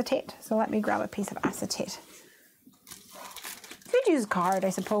of acetate. So let me grab a piece of acetate. Could use a card, I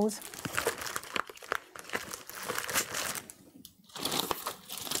suppose.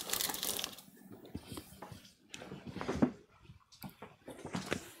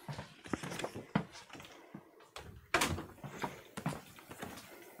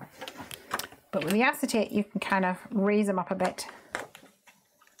 But with the acetate, you can kind of raise them up a bit.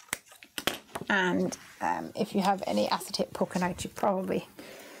 And if you have any acetate poking out, you won't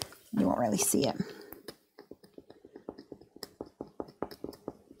really see it.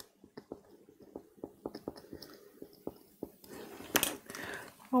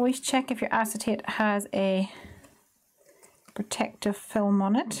 Always check if your acetate has a protective film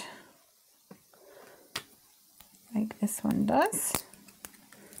on it, like this one does.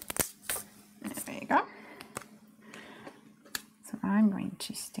 There you go. So I'm going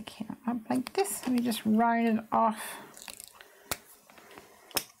to stick him up like this. Let me just round it off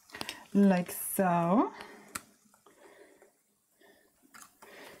like so.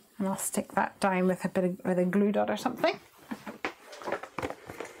 And I'll stick that down with a glue dot or something.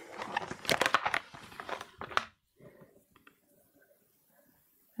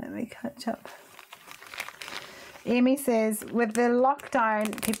 Catch up. Amy says, with the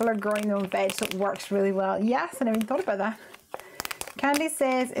lockdown, people are growing their own veg, so it works really well. Yes, I never even thought about that. Candy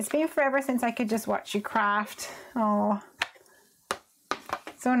says, it's been forever since I could just watch you craft. Oh,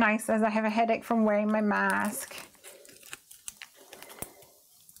 so nice, as I have a headache from wearing my mask.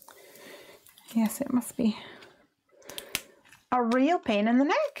 Yes, it must be a real pain in the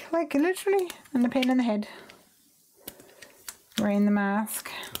neck, like literally, and a pain in the head wearing the mask.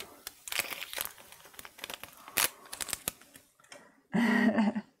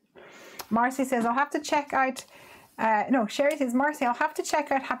 Marcy says, I'll have to check out, no, Sherry says, Marcy, I'll have to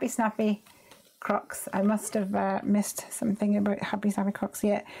check out Happy Snappy Crocs. I must have missed something about Happy Snappy Crocs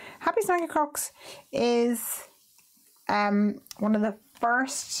yet. Happy Snappy Crocs is one of the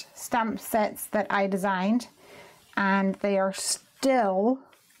first stamp sets that I designed. and they are still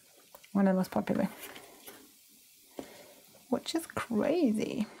one of the most popular, which is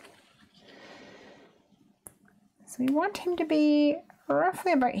crazy. So we want him to be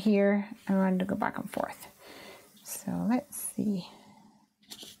roughly about here, and we want to go back and forth. So let's see,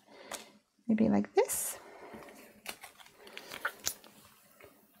 maybe like this.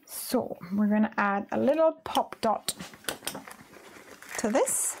 So we're going to add a little pop dot to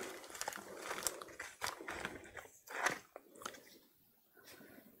this.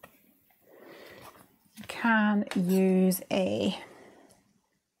 You can use a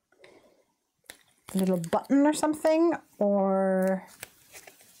little button or something, or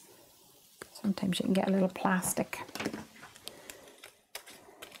sometimes you can get a little plastic.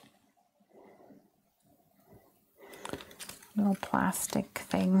 Little plastic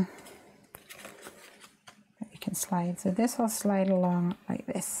thing that you can slide. So this will slide along like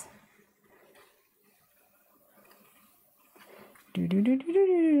this.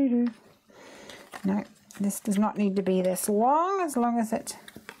 Now, this does not need to be this long as it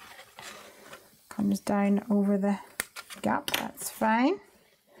comes down over the gap, that's fine.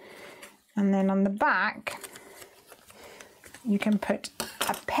 And then on the back, you can put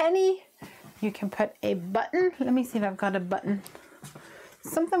a penny, you can put a button. Let me see if I've got a button.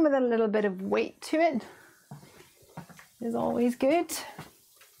 Something with a little bit of weight to it is always good.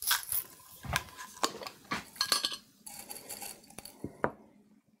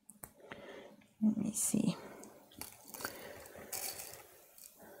 Let me see.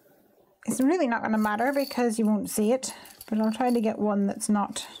 It's really not going to matter because you won't see it, but I'll try to get one that's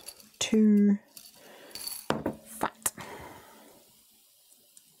not too fat.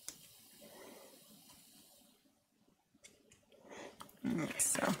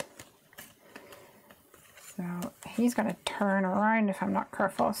 So he's going to turn around if I'm not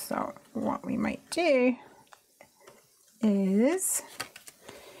careful. So what we might do is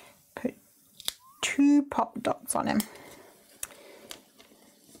put 2 pop dots on him,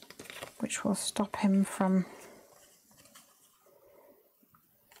 which will stop him from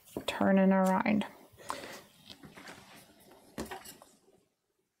turning around.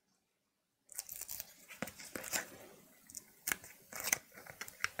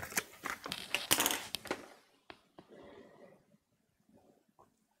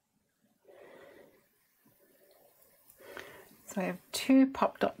 So I have 2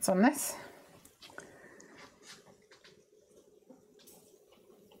 pop dots on this.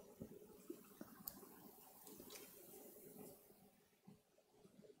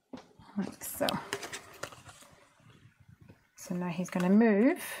 Like so. So now he's going to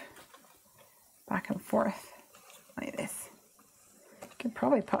move back and forth like this. Could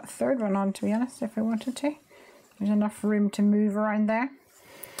probably put a third one on, to be honest, if I wanted to. There's enough room to move around there.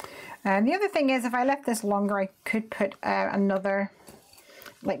 And the other thing is, if I left this longer, I could put another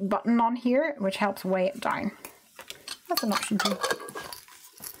like button on here, which helps weigh it down. That's an option too.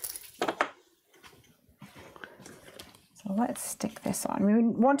 So let's stick this on. We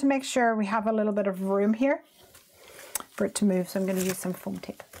want to make sure we have a little bit of room here for it to move, so I'm going to use some foam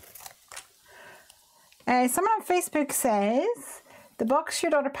tape. Someone on Facebook says, the box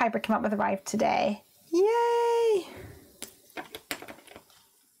your daughter Piper came up with arrived today. Yay!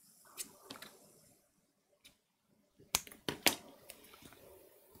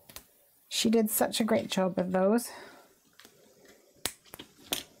 She did such a great job with those.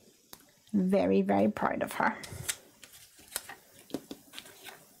 Very, very proud of her.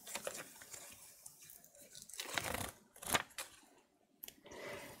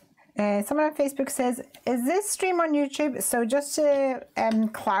 Someone on Facebook says, is this stream on YouTube? So just to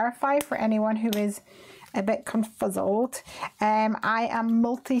clarify for anyone who is a bit confuzzled, I am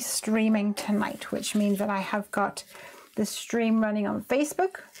multi-streaming tonight, which means that I have got the stream running on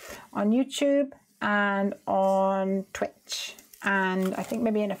Facebook, on YouTube, and on Twitch, and I think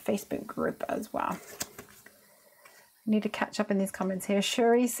maybe in a Facebook group as well. I need to catch up in these comments here.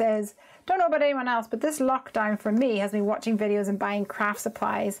 Shuri says, don't know about anyone else, but this lockdown for me has been watching videos and buying craft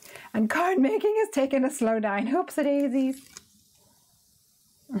supplies, and card making has taken a slowdown. Hopes it daisies.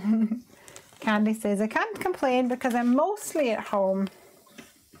 Candy says, I can't complain because I'm mostly at home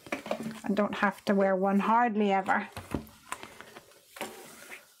and don't have to wear one hardly ever.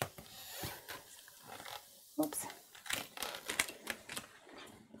 Oops.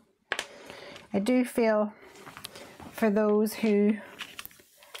 I do feel for those who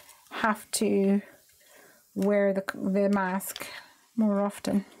have to wear the mask more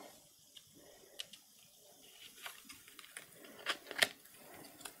often.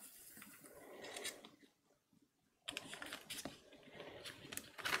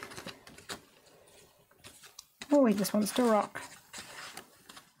 Oh he just wants to rock.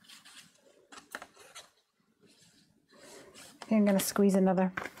 I'm going to squeeze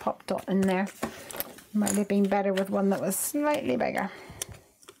another pop dot in there. Might have been better with one that was slightly bigger.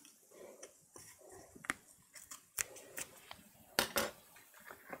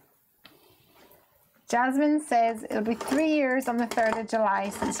 Jasmine says it'll be 3 years on the 3rd of July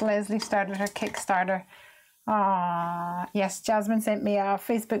since Lesley started her Kickstarter. Ah, yes, Jasmine sent me a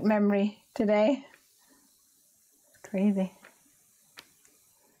Facebook memory today. Crazy.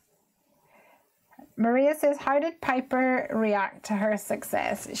 Maria says, how did Piper react to her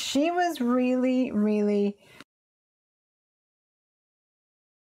success? She was really, really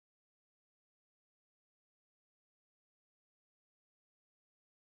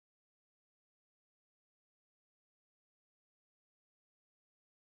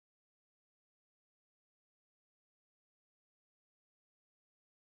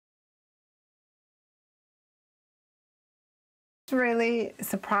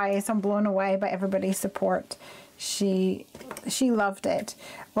surprised and blown away by everybody's support. She loved it,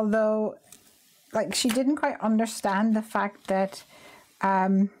 although like she didn't quite understand the fact that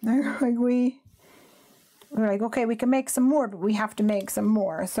like we were like, okay, we can make some more, but we have to make some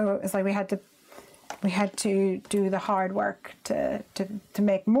more. So it's like we had to do the hard work to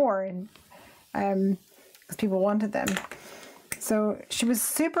make more, and because people wanted them. So she was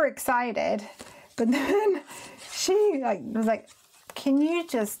super excited, but then she was like, can you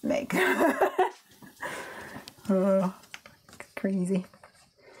just make oh, crazy.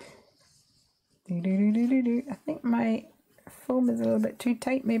 I think my foam is a little bit too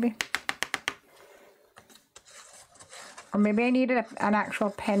tight, maybe. Or maybe I needed an actual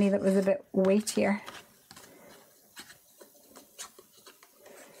penny that was a bit weightier.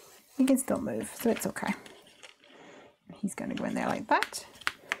 He can still move, so it's okay. He's going to go in there like that.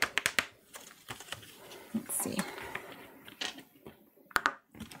 Let's see.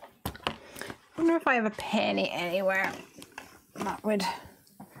 I wonder if I have a penny anywhere that would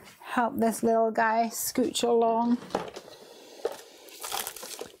help this little guy scooch along.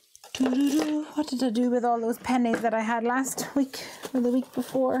 What did I do with all those pennies that I had last week or the week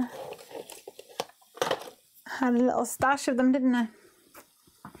before? I had a little stash of them, didn't I?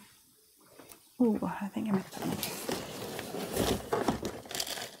 Oh, I think I missed that.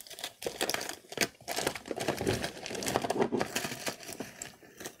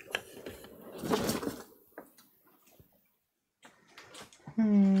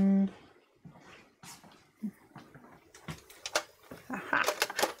 Aha.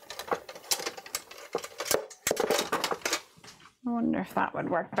 I wonder if that would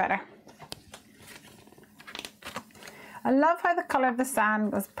work better. I love how the colour of the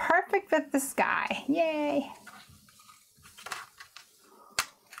sand goes perfect with the sky. Yay!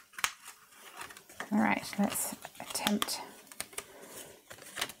 All right, let's attempt.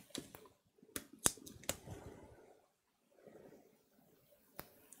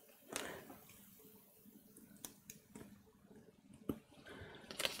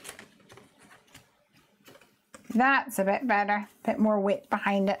 That's a bit better, a bit more weight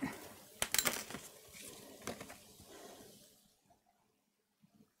behind it.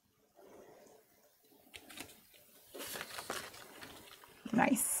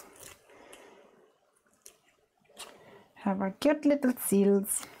 Nice. Have our cute little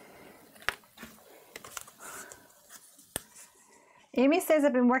seals. Amy says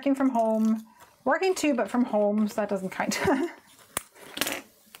I've been working from home. Working too, but from home, so that doesn't count.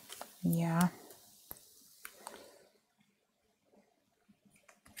 Yeah.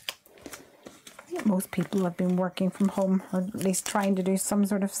 I think most people have been working from home, or at least trying to do some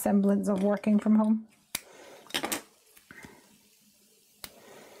sort of semblance of working from home.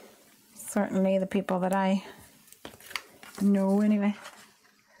 Certainly the people that I know anyway.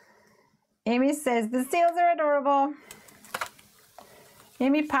 Amy says, the seals are adorable.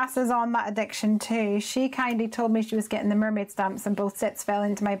 Amy passes on that addiction too. She kindly told me she was getting the mermaid stamps and both sets fell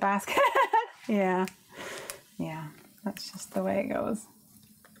into my basket. Yeah, that's just the way it goes.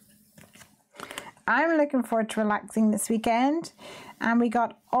 I'm looking forward to relaxing this weekend, and we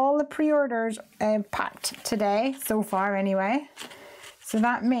got all the pre-orders packed today, so far anyway. So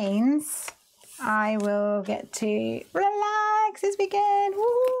that means I will get to relax this weekend.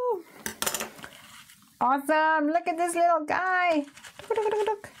 Woo! Awesome! Look at this little guy.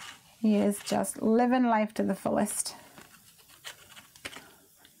 He is just living life to the fullest.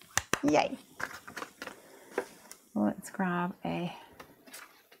 Yay! Let's grab a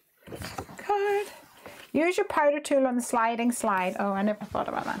card. Use your powder tool on the sliding slide. Oh, I never thought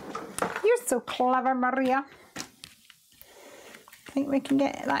about that. You're so clever, Maria. Think we can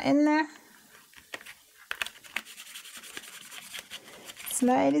get that in there?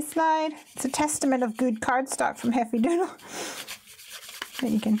 Slidey slide. It's a testament of good cardstock from Heffy Doodle.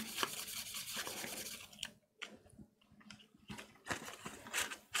 That you can.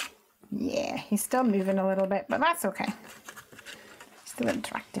 Yeah, he's still moving a little bit, but that's okay. Still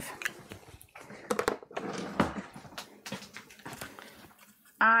interactive.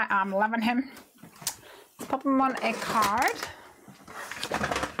 I am loving him. Pop him on a card.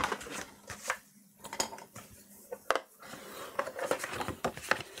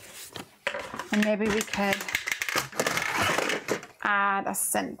 And maybe we could add a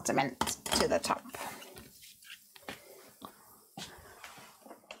sentiment to the top.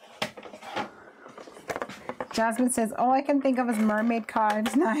 Jasmine says, all I can think of is mermaid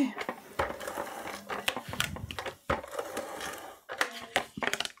cards now.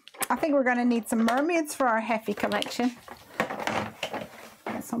 I think we're going to need some mermaids for our Heffy collection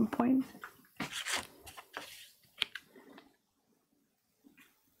at some point.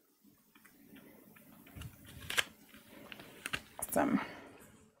 So I'm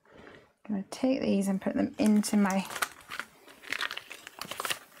going to take these and put them into my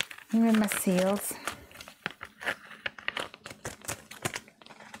seals.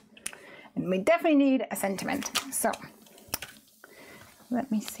 And we definitely need a sentiment. So let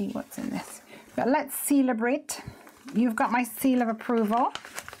me see what's in this. But let's celebrate. You've got my seal of approval.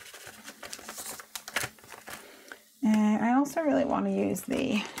 I also really want to use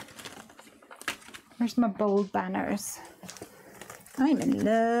where's my bold banners? I'm in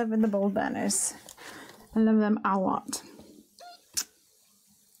love with the bold banners. I love them a lot.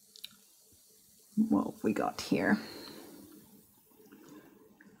 What have we got here?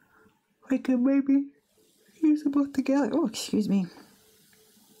 I could maybe use them both together. Oh, excuse me.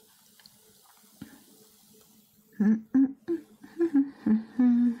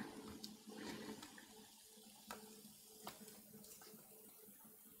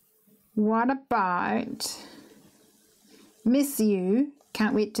 What about miss you,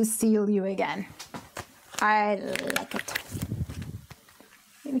 can't wait to seal you again? I like it.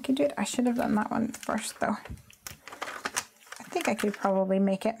 Maybe we could do it. I should have done that one first though. I think I could probably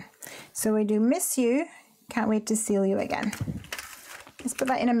make it. So we do miss you, can't wait to seal you again. Let's put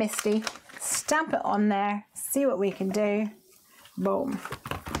that in a misty, stamp it on there, see what we can do. Boom.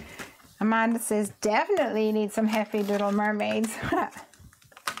 Amanda says, definitely need some Heffy Doodle mermaids.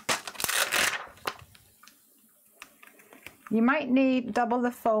 You might need double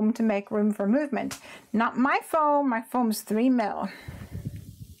the foam to make room for movement. Not my foam's 3 mil.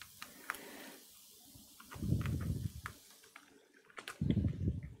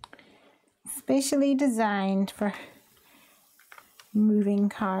 Specially designed for moving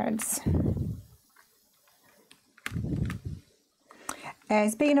cards.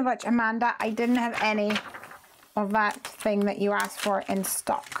 Speaking of which, Amanda, I didn't have any of that thing that you asked for in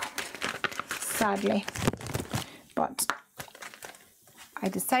stock, sadly. But I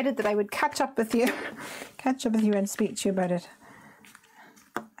decided that I would catch up with you and speak to you about it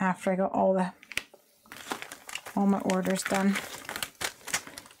after I got all my orders done.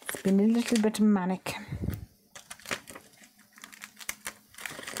 It's been a little bit manic.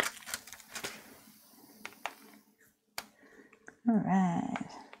 All right,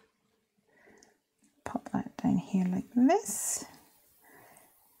 pop that down here like this.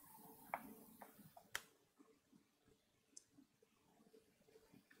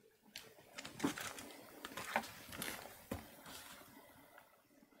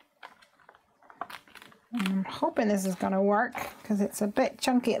 I'm hoping this is going to work because it's a bit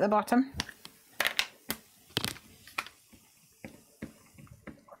chunky at the bottom.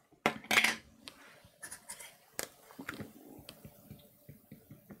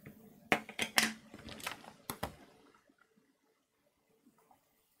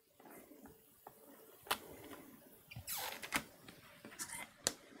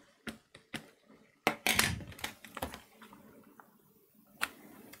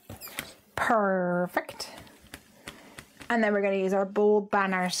 Perfect. And then we're going to use our bold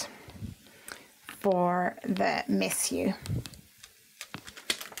banners for the miss you.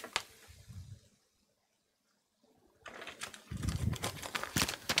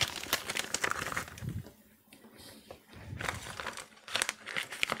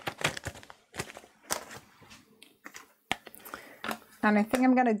 And I think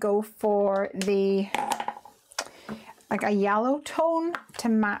I'm going to go for like a yellow tone to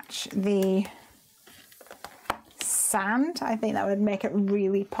match the sand. I think that would make it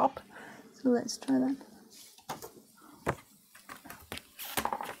really pop. So let's try that.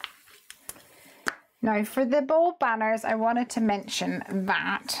 Now for the bold banners, I wanted to mention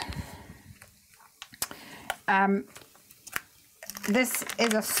that this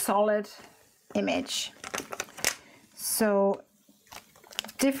is a solid image. So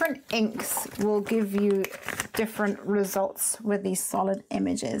different inks will give you different results with these solid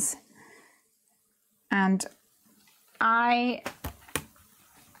images. And I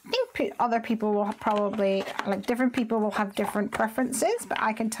think other people will probably, like different people will have different preferences, but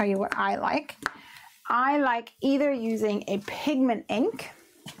I can tell you what I like. I like either using a pigment ink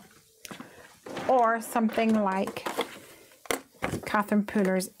or something like Catherine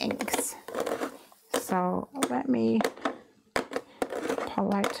Pooler's inks. So let me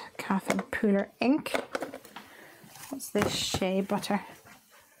pull out Catherine Pooler ink. What's this shea butter?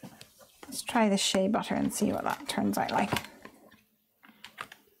 Let's try the shea butter and see what that turns out like.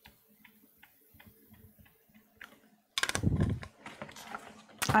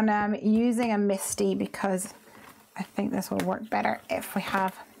 And I'm using a Misty because I think this will work better if we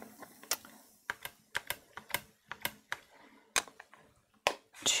have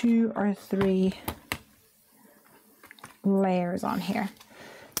two or three layers on here.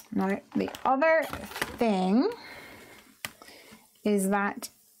 Now the other thing is that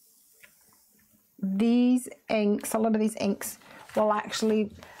these inks, a lot of these inks will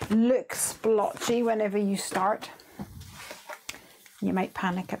actually look splotchy whenever you start. You might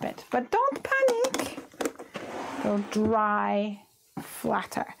panic a bit, but don't panic. They'll dry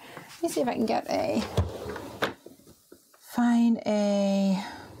flatter. Let me see if I can find a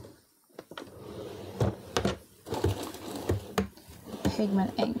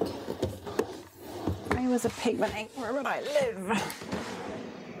pigment ink. If I was a pigment ink, where would I live?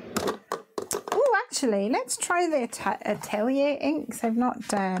 Oh, actually, let's try the Atelier inks. I've not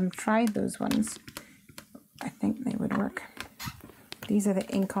tried those ones. I think they would work. These are the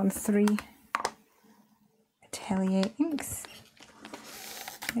Ink on 3 Atelier inks.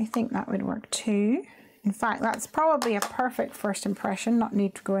 I think that would work too. In fact, that's probably a perfect first impression, not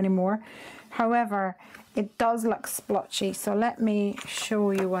need to go anymore. However, it does look splotchy, so let me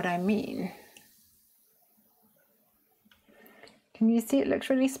show you what I mean. Can you see it looks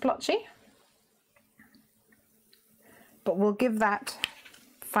really splotchy? But we'll give that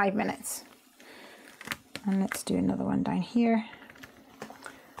 5 minutes. And let's do another one down here.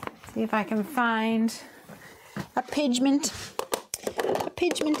 See if I can find a pigment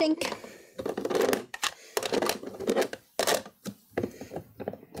ink.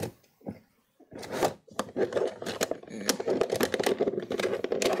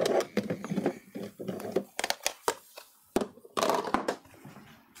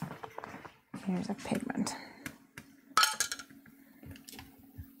 Here's a pigment.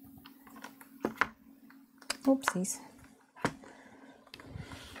 Oopsies.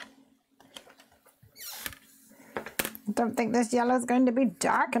 I don't think this yellow is going to be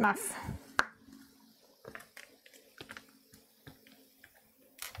dark enough.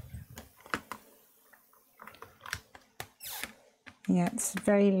 Yeah, it's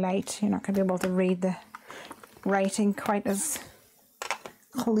very light. You're not going to be able to read the writing quite as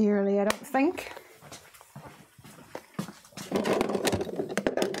clearly, I don't think.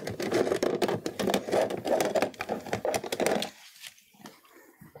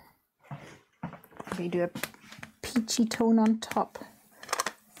 Maybe do a peachy tone on top.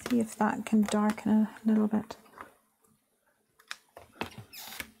 See if that can darken a little bit.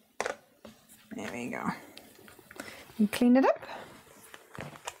 There we go. And clean it up.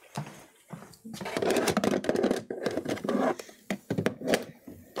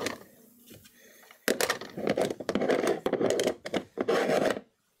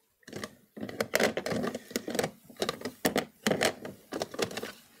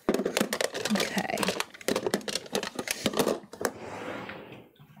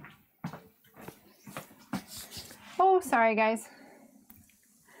 Sorry guys.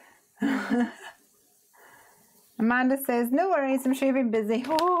 Amanda says, no worries, I'm sure you've been busy.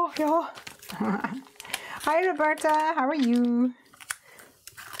 Oh, yeah. Hi Roberta, how are you?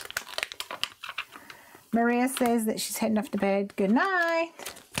 Maria says that she's heading off to bed. Good night.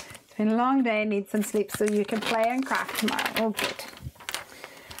 It's been a long day, need some sleep so you can play and craft tomorrow. Oh, good.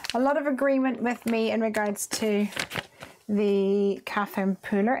 A lot of agreement with me in regards to the Catherine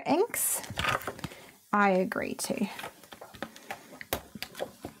Pooler inks. I agree too.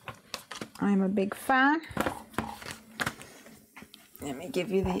 I'm a big fan. Let me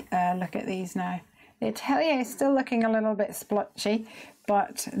give you the look at these now. The Atelier is still looking a little bit splotchy,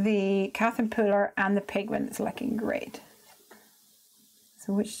 but the Catherine Pooler and the pigment is looking great.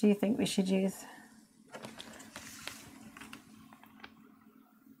 So which do you think we should use?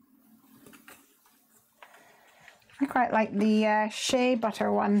 I quite like the shea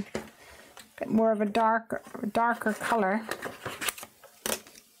butter one, a bit more of a darker color.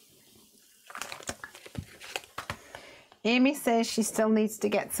 Amy says she still needs to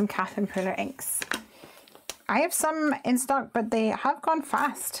get some Catherine Puller inks. I have some in stock, but they have gone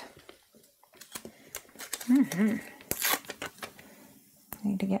fast. I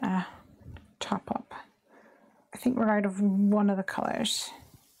need to get a top up. I think we're out of one of the colors.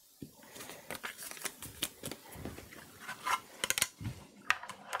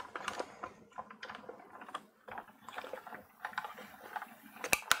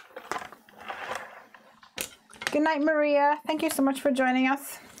 Good night, Maria. Thank you so much for joining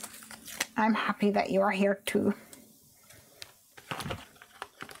us. I'm happy that you are here too.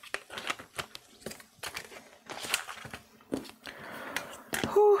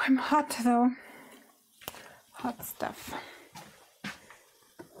 Whew, I'm hot though. Hot stuff.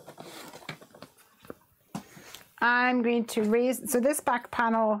 I'm going to raise, so this back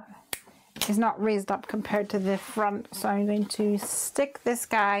panel is not raised up compared to the front, so I'm going to stick this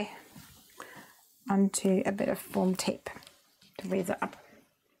guy onto a bit of foam tape to raise it up.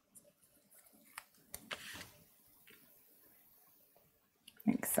 I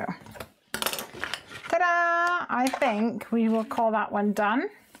think so. Ta-da! I think we will call that one done.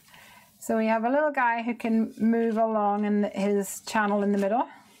 So we have a little guy who can move along in his channel in the middle.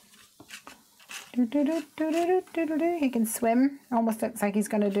 He can swim. Almost looks like he's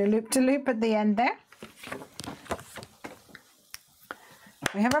going to do loop-to-loop at the end there.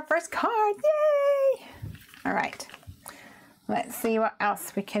 We have our first card. Yay! All right. Let's see what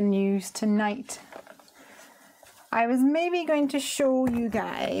else we can use tonight. I was maybe going to show you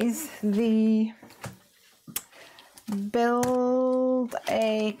guys the build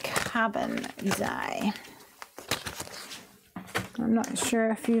a cabin die. I'm not sure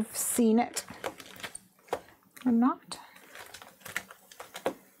if you've seen it or not.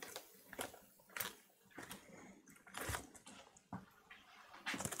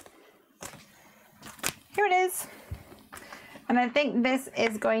 Here it is. And I think this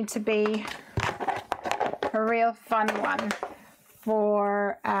is going to be a real fun one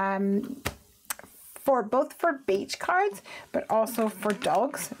for both for beach cards, but also for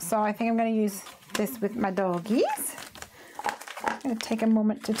dogs. So I think I'm going to use this with my doggies. I'm going to take a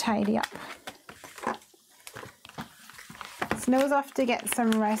moment to tidy up. Snow's off to get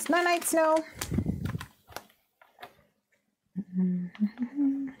some rest. Night night, Snow.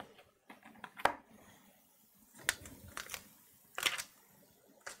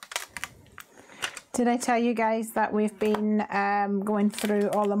 Did I tell you guys that we've been going through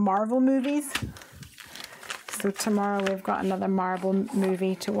all the Marvel movies? So tomorrow we've got another Marvel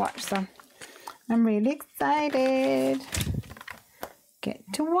movie to watch, so I'm really excited. Get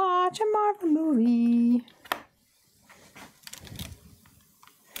to watch a Marvel movie.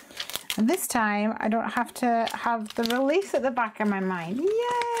 And this time I don't have to have the release at the back of my mind.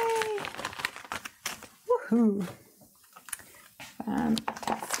 Yay! Woohoo!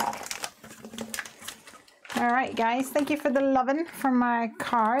 Fantastic. All right, guys, thank you for the loving for my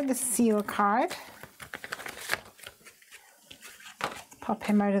card, the seal card. Pop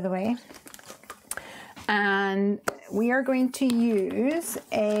him out of the way. And we are going to use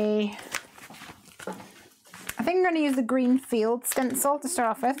I think I'm going to use the green field stencil to start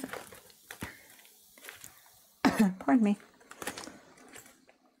off with. Pardon me.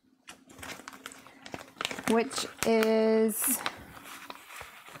 Which is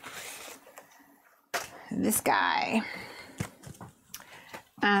this guy.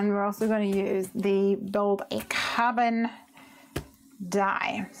 And we're also going to use the build a cabin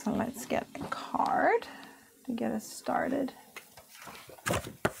die. So let's get a card to get us started.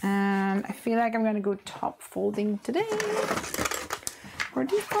 And I feel like I'm going to go top folding today for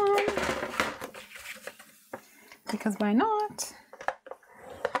defun, because why not?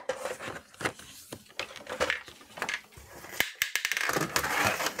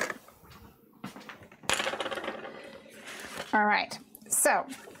 All right, so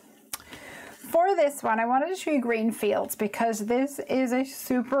for this one, I wanted to show you green fields because this is a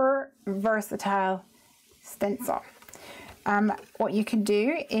super versatile stencil. What you can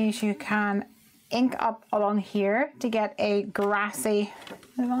do is you can ink up along here to get a grassy,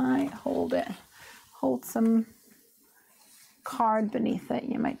 if I hold some card beneath it,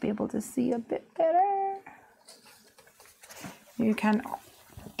 you might be able to see a bit better. You can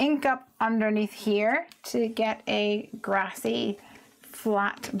ink up underneath here to get a grassy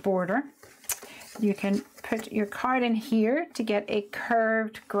flat border. You can put your card in here to get a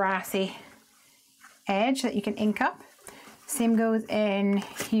curved grassy edge that you can ink up. Same goes in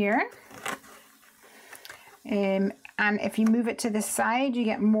here. And if you move it to this side, you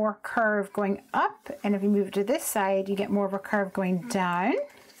get more curve going up. And if you move it to this side, you get more of a curve going down.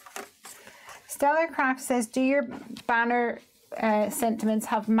 Stellar Craft says, do your banner sentiments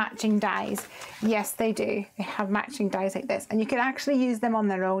have matching dies? Yes, they do. They have matching dies like this, and you can actually use them on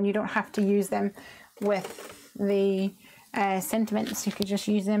their own. You don't have to use them with the sentiments. You could just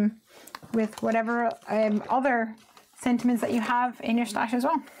use them with whatever other sentiments that you have in your stash as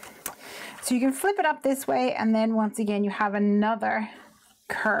well. So you can flip it up this way, and then once again you have another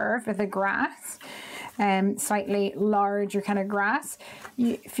curve with the grass, slightly larger kind of grass.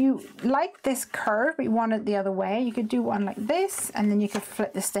 If you like this curve but you want it the other way, you could do one like this, and then you could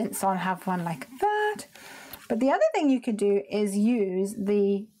flip the stencil and have one like that. But the other thing you could do is use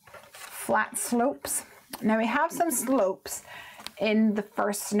the flat slopes. Now we have some slopes in the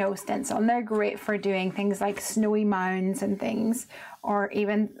first snow stencil, and they're great for doing things like snowy mounds and things, or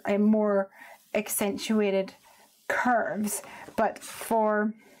even a more accentuated curves. But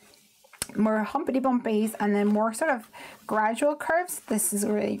for more humpity bumpies and then more sort of gradual curves, this is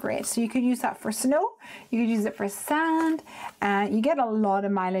really great. So you could use that for snow, you could use it for sand, and you get a lot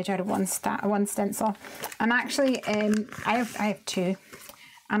of mileage out of one stencil. And actually I have two,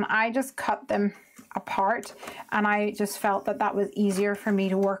 and I just cut them apart, and I just felt that that was easier for me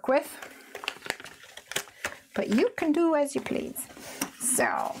to work with. But you can do as you please. So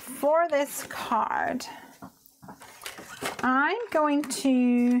for this card, I'm going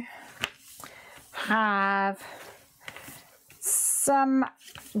to have some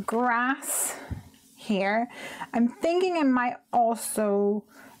grass here. I'm thinking I might also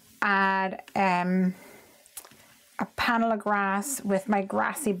add a panel of grass with my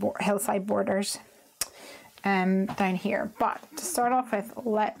grassy hillside borders down here. But to start off with,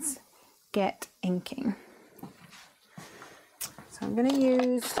 let's get inking. So I'm going to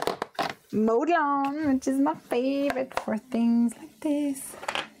use Mowed Lawn, which is my favorite for things like this.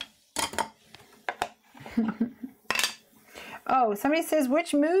 Oh, somebody says,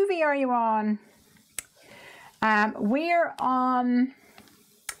 which movie are you on? We're on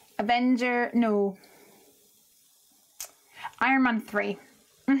Iron Man 3.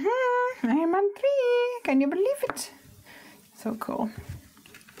 Iron Man 3. Can you believe it? So cool.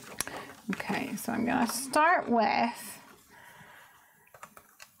 Okay, so I'm going to start with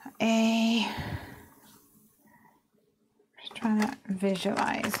just trying to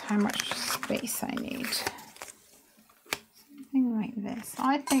visualize how much space I need. Something like this.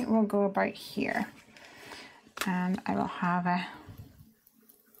 I think we'll go about here, and I will have a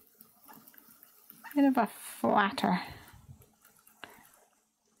bit of a flatter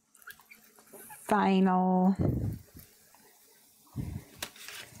final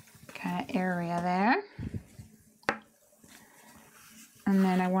kind of area there. And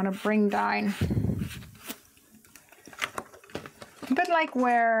then I want to bring down a bit like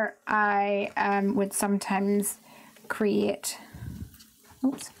where I would sometimes create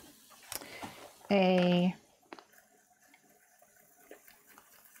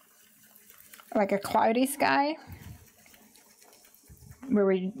like a cloudy sky,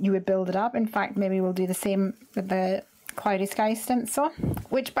 where you would build it up. In fact, maybe we'll do the same with the cloudy sky stencil,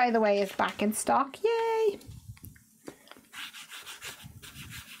 which by the way is back in stock. Yay!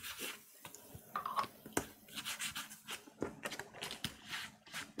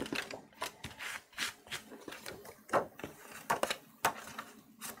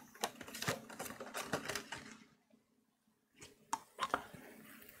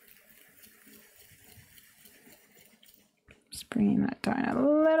 Bringing that down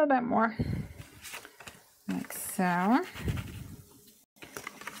a little bit more, like so.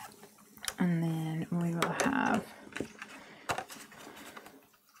 And then we will have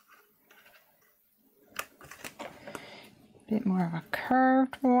a bit more of a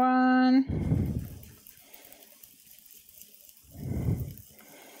curved one.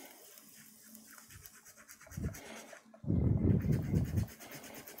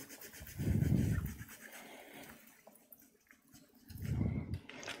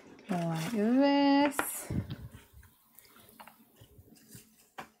 Like this.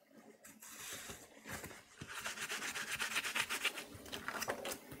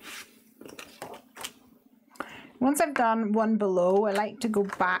 Once I've done one below, I like to go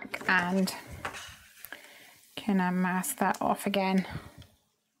back and kind of mask that off again,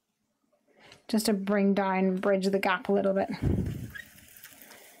 just to bring down, bridge the gap a little bit.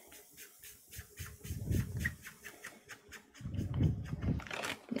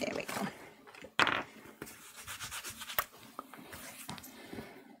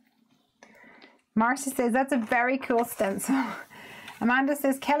 Marcy says, that's a very cool stencil. Amanda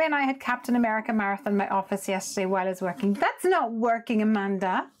says, Kelly and I had Captain America Marathon in my office yesterday while I was working. That's not working,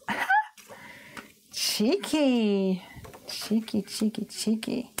 Amanda. Cheeky. Cheeky, cheeky,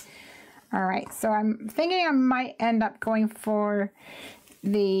 cheeky. All right, so I'm thinking I might end up going for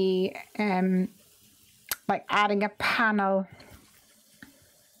the, like adding a panel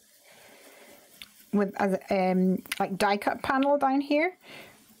with like die cut panel down here,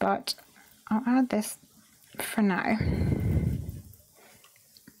 but I'll add this for now.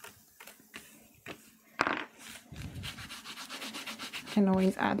 Can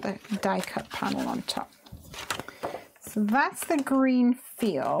always add the die cut panel on top. So that's the green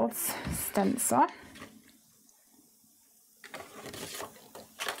fields stencil.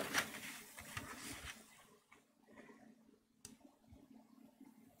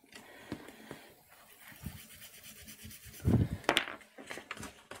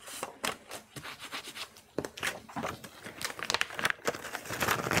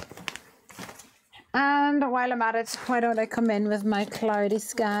 And while I'm at it, why don't I come in with my cloudy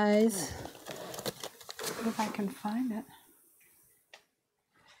skies? If I can find it.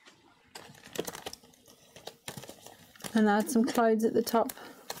 And add some clouds at the top.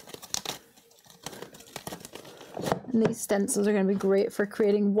 And these stencils are going to be great for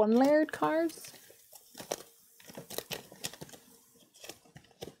creating one-layered cards.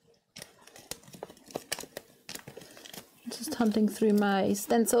 Just hunting through my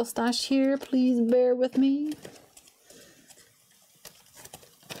stencil stash here, please bear with me.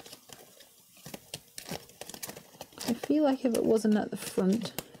 I feel like if it wasn't at the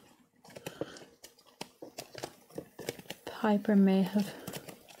front, Piper may have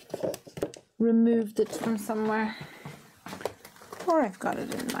removed it from somewhere. Or I've got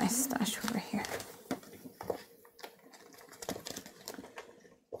it in my stash over here.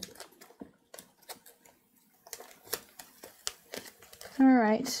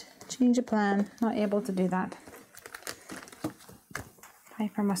 Alright, change of plan. Not able to do that.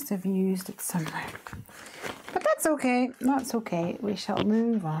 Piper must have used it somewhere. But that's okay. That's okay. We shall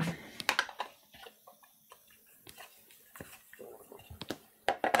move on.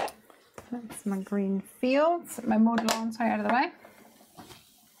 That's my green fields. My mowed lawn, sorry, out of the way.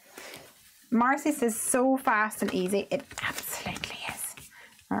 Marcy says so fast and easy. It absolutely is.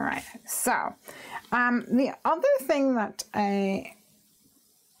 All right. So, the other thing that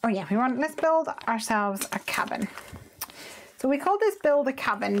oh yeah, let's build ourselves a cabin. So we call this build a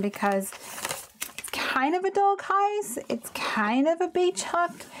cabin because it's kind of a dog house. It's kind of a beach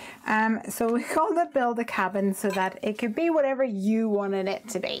hut. So we called it build a cabin so that it could be whatever you wanted it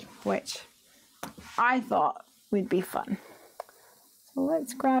to be, which I thought would be fun. So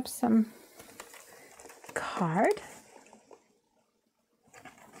let's grab some card.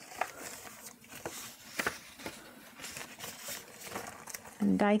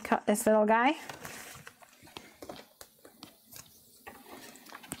 And die cut this little guy.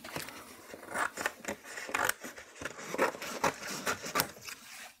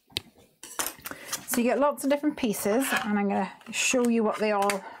 So you get lots of different pieces, and I'm going to show you what they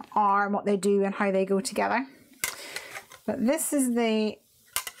all are and what they do and how they go together. But this is the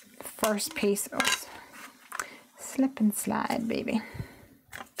first piece. Oh, slip and slide, baby.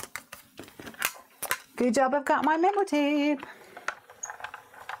 Good job, I've got my memo tape.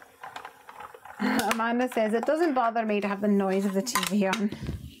 Amanda says, it doesn't bother me to have the noise of the TV on.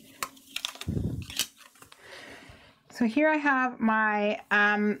 So here I have my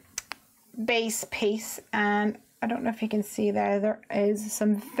base piece, and I don't know if you can see there is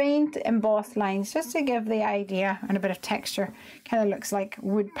some faint embossed lines just to give the idea and a bit of texture. Kind of looks like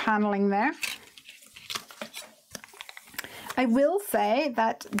wood paneling there. I will say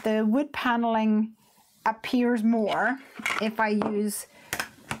that the wood paneling appears more if I use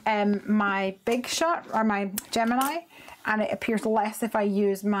my Big Shot or my Gemini, and it appears less if I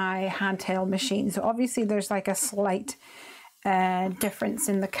use my handheld machine. So obviously there's like a slight difference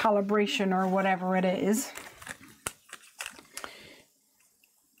in the calibration or whatever it is.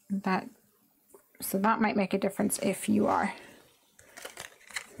 So that might make a difference if you are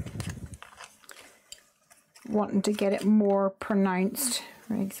wanting to get it more pronounced.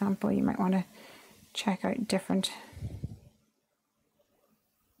 For example, you might want to check out different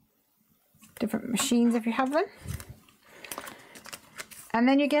machines if you have them. And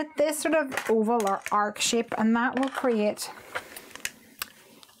then you get this sort of oval or arc shape, and that will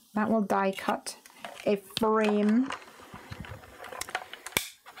die cut a frame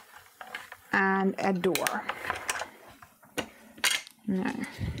and a door. Now,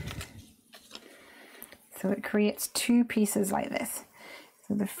 so it creates two pieces like this.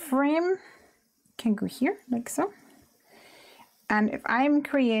 So the frame can go here like so. And if I'm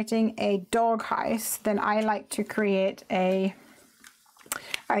creating a dog house, then I like to create I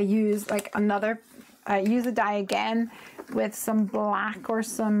use a die again, with some black or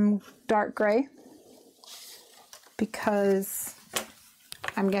some dark grey, because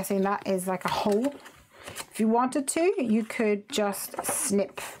I'm guessing that is like a hole. If you wanted to, you could just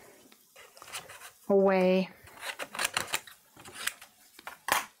snip away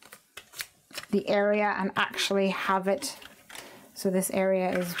the area and actually have it so this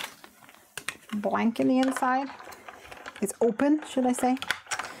area is blank in the inside. It's open, should I say?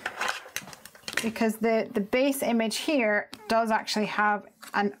 Because the base image here does actually have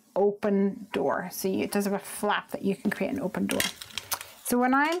an open door. So it does have a flap that you can create an open door. So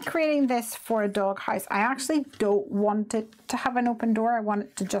when I'm creating this for a dog house, I actually don't want it to have an open door. I want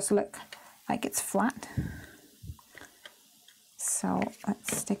it to just look like it's flat. So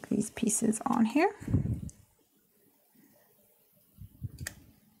let's stick these pieces on here.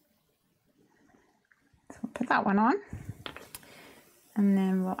 So we'll put that one on. And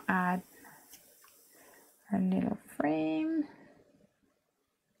then we'll add our little frame.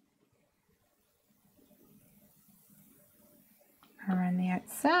 Around the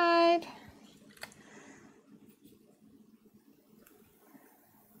outside.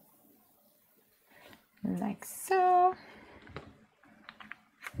 Like so.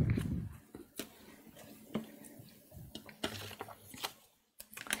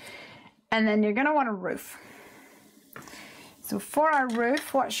 And then you're going to want a roof. So for our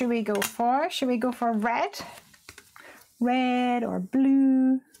roof, what should we go for? Should we go for red? Red or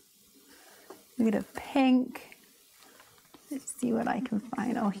blue? A bit of pink. Let's see what I can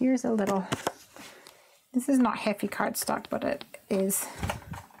find. Oh, here's a little, this is not Heffy cardstock, but it is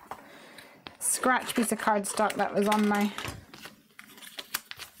a scratch piece of cardstock that was on my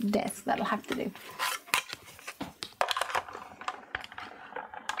desk. That'll have to do.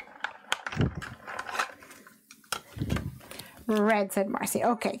 Red, said Marcy.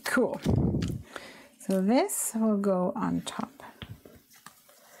 Okay, cool. So this will go on top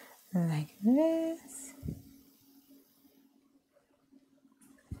like this.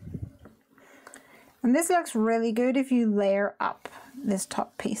 And this looks really good if you layer up this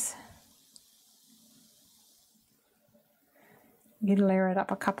top piece. You can layer it up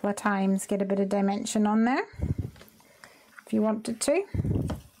a couple of times, get a bit of dimension on there if you wanted to.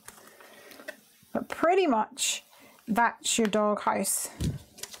 But pretty much that's your dog house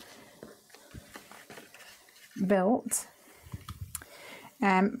built.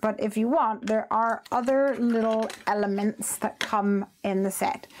 But if you want, there are other little elements that come in the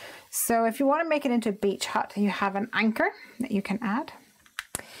set. So if you want to make it into a beach hut, you have an anchor that you can add.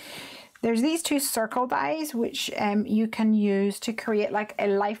 There's these two circle dies which you can use to create like a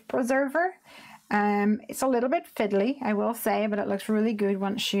life preserver. It's a little bit fiddly, I will say, but it looks really good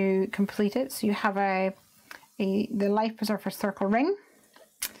once you complete it. So you have the life preserver circle ring.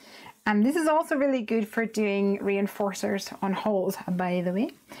 And this is also really good for doing reinforcers on holes, by the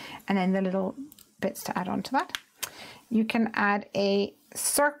way. And then the little bits to add on to that. You can add a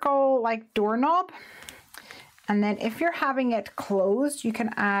circle like doorknob. And then if you're having it closed, you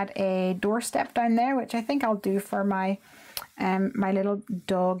can add a doorstep down there, which I think I'll do for my my little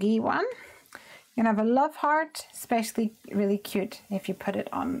doggy one. You can have a love heart, especially really cute if you put it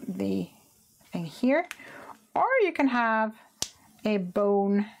on the thing here. Or you can have a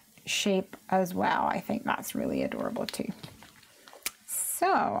bone shape as well. I think that's really adorable too.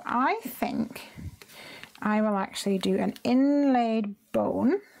 So I think I will actually do an inlaid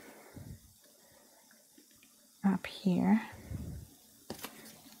bone up here.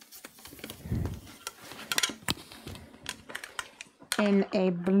 In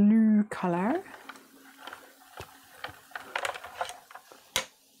a blue color.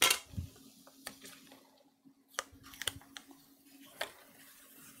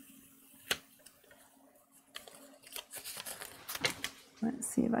 Let's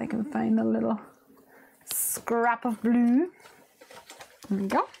see if I can find a little scrap of blue. There we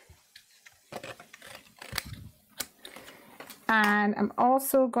go. And I'm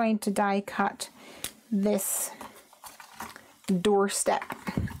also going to die cut this doorstep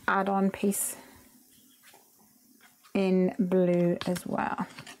add-on piece in blue as well.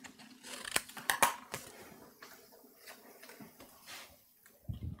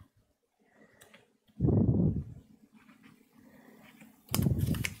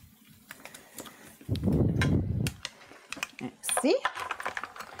 Let's see.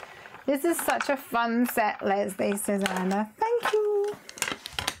 This is such a fun set, Lesley, says Anna. Thank you.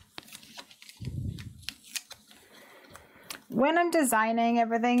 When I'm designing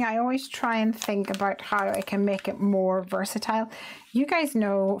everything, I always try and think about how I can make it more versatile. You guys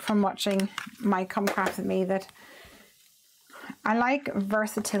know from watching my Come Craft With Me that I like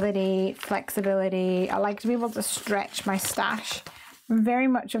versatility, flexibility. I like to be able to stretch my stash. I'm very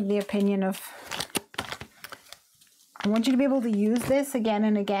much of the opinion of, I want you to be able to use this again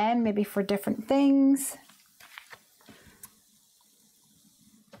and again, maybe for different things.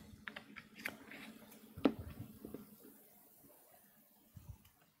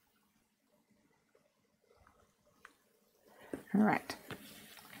 All right.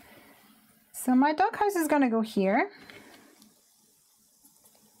 So my doghouse is going to go here.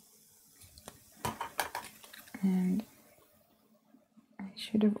 And I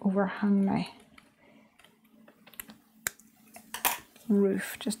should have overhung my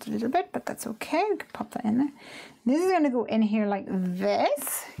roof just a little bit, but that's okay. We can pop that in there. This is going to go in here like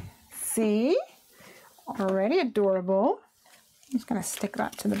this. See? Already adorable. I'm just going to stick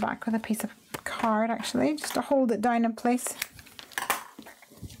that to the back with a piece of card, actually, just to hold it down in place.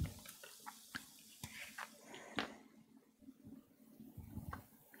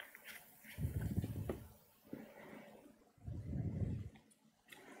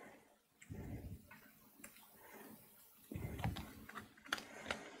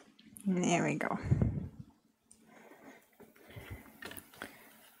 There we go.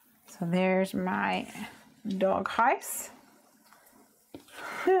 So there's my dog house.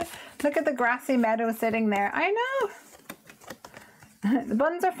 Look at the grassy meadow sitting there. I know. The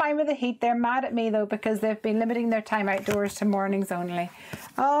buns are fine with the heat. They're mad at me though because they've been limiting their time outdoors to mornings only.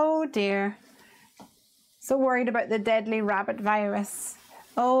 Oh dear. So worried about the deadly rabbit virus.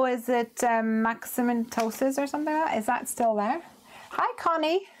 Oh, is it maximatosis or something like that? Is that still there? Hi,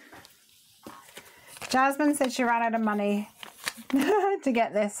 Connie. Jasmine said she ran out of money to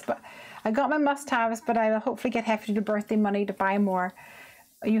get this, but I got my must-haves, but I will hopefully get Heffy to birthday money to buy more.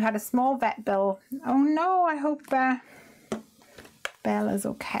 You had a small vet bill. Oh no, I hope Bella's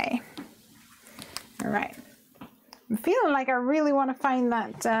okay. All right. I'm feeling like I really want to find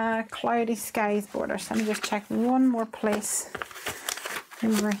that cloudy skies border, so let me just check one more place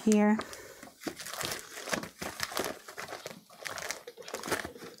over here.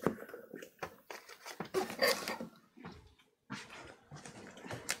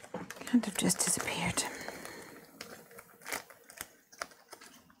 Kind of just disappeared.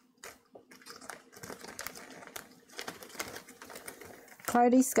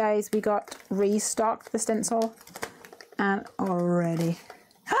 Cloudy skies, we got restocked the stencil and already.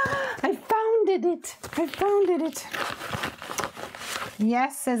 I found it! I found it!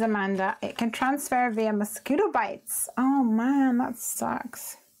 Yes, says Amanda, it can transfer via mosquito bites. Oh man, that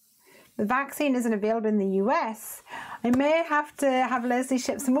sucks. The vaccine isn't available in the US. I may have to have Lesley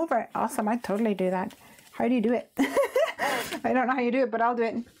ship some over. Awesome, I'd totally do that. How do you do it? I don't know how you do it, but I'll do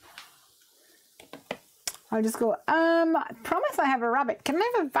it. I'll just go, I promise I have a rabbit. Can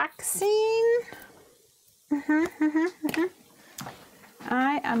I have a vaccine?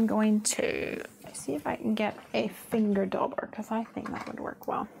 I am going to see if I can get a finger dauber, because I think that would work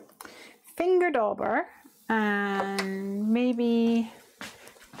well. Finger dauber and maybe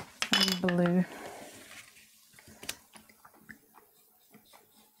blue.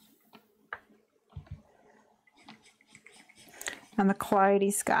 And the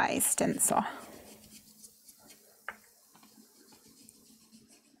cloudy sky stencil.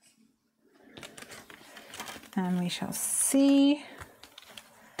 And we shall see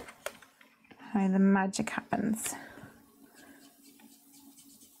how the magic happens.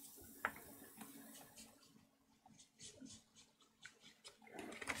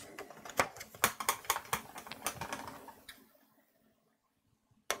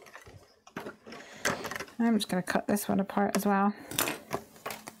 I'm just going to cut this one apart as well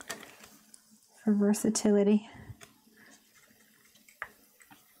for versatility.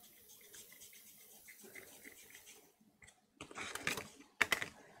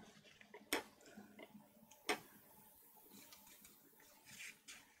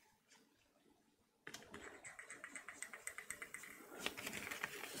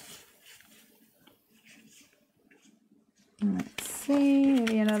 Let's see,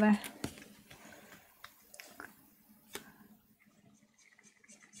 maybe another.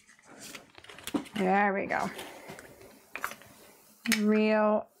 There we go.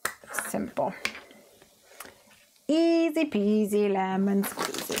 Real simple. Easy peasy lemon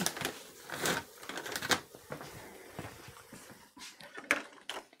squeezy.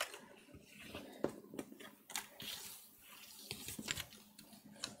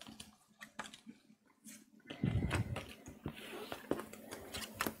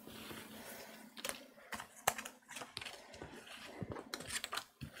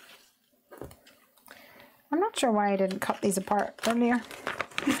 I'm not sure why I didn't cut these apart earlier.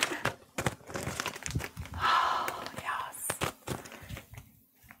 Oh, yes.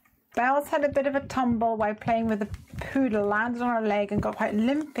 Belle's had a bit of a tumble while playing with the poodle, landed on her leg and got quite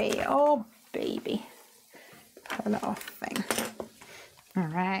limpy. Oh, baby. Have a little thing. All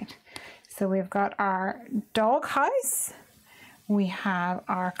right. So we've got our dog house. We have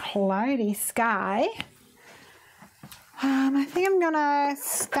our cloudy sky. I think I'm gonna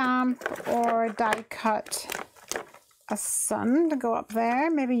stamp or die cut a sun to go up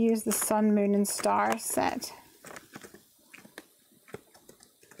there. Maybe use the sun, moon and star set.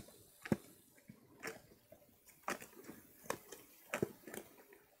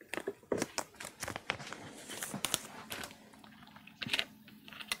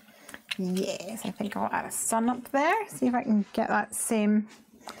 Yes, I think I'll add a sun up there. See if I can get that same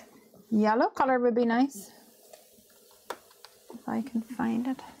yellow color would be nice. If I can find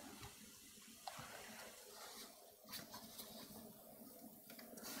it.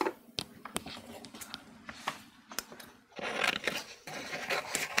 I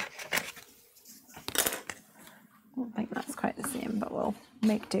don't think that's quite the same, but we'll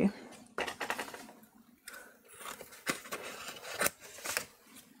make do.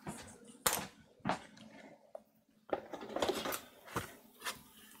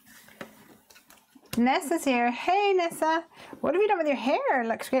 Nessa's here. Hey Nessa, what have you done with your hair? It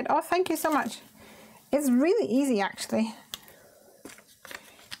looks great. Oh, thank you so much. It's really easy actually.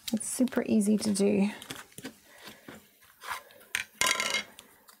 It's super easy to do.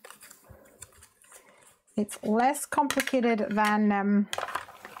 It's less complicated than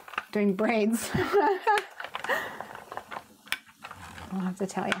doing braids. I'll have to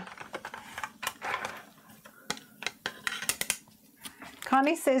tell you.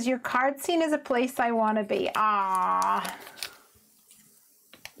 Connie says, your card scene is a place I want to be. Ah.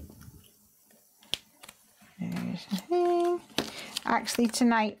 There's the thing. Actually,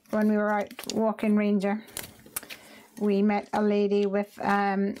 tonight when we were out walking Ranger, we met a lady with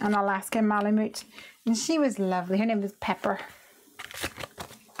an Alaskan Malamute, and she was lovely. Her name was Pepper.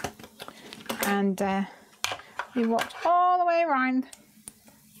 And we walked all the way around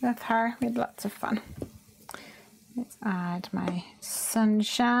with her. We had lots of fun. Let's add my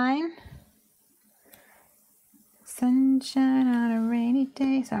sunshine. Sunshine on a rainy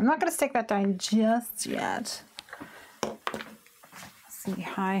day. So I'm not going to stick that down just yet. See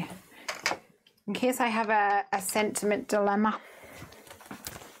how, in case I have a sentiment dilemma,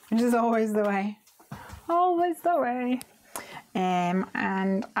 which is always the way. Always the way.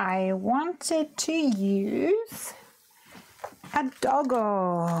 And I wanted to use a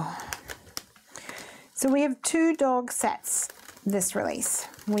doggo. So we have two dog sets this release.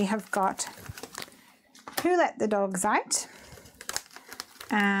 We have got Who Let the Dogs Out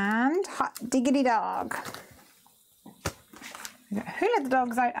and Hot Diggity Dog. We got Who Let the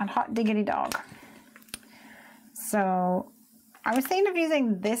Dogs Out and Hot Diggity Dog. So I was thinking of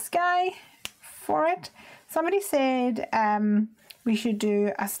using this guy for it. Somebody said we should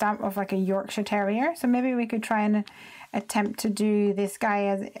do a stamp of like a Yorkshire Terrier. So maybe we could try and attempt to do this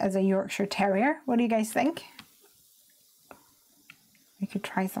guy as a Yorkshire Terrier. What do you guys think? We could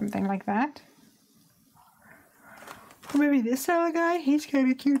try something like that. Or maybe this other guy, he's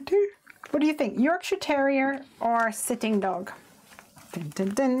kind of cute too. What do you think? Yorkshire Terrier or sitting dog? Dun, dun,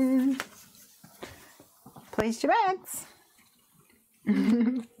 dun. Place your bets.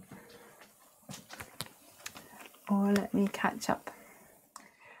 Oh, let me catch up.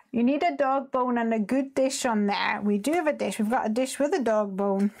 You need a dog bone and a good dish on there. We do have a dish. We've got a dish with a dog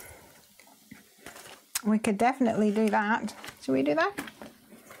bone. We could definitely do that. Should we do that?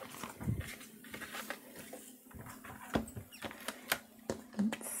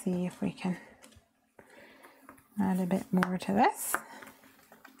 Let's see if we can add a bit more to this.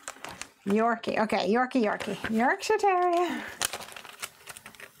 Yorkie. Okay, Yorkie, Yorkie. Yorkshire Terrier.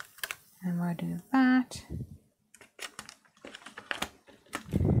 And we'll do that.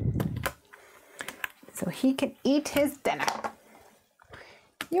 So he can eat his dinner.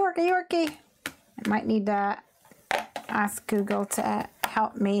 Yorkie, Yorkie. I might need to ask Google to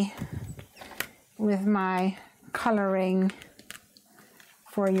help me with my colouring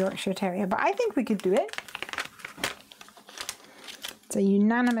for Yorkshire Terrier, but I think we could do it. It's a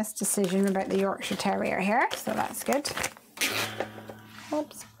unanimous decision about the Yorkshire Terrier here, so that's good.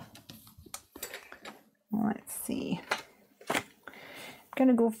 Oops. Let's see. I'm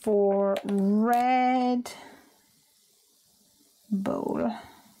gonna go for red bowl.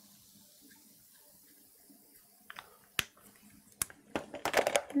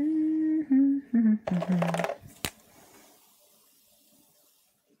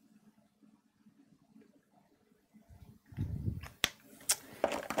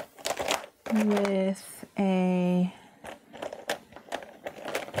 With a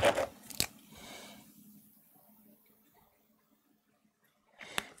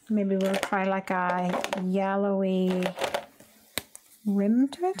Maybe we'll try like a yellowy rim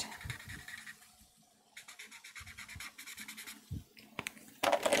to it.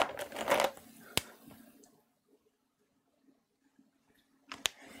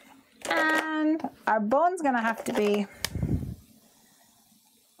 And our bone's gonna have to be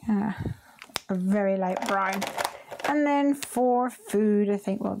a very light brown. And then for food, I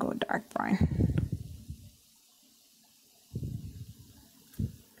think we'll go dark brown.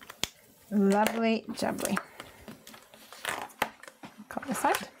 Lovely jubbly. Cut this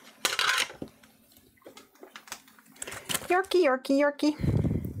out. Yorkie, Yorkie, Yorkie.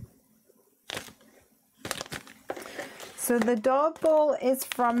 So the dog bowl is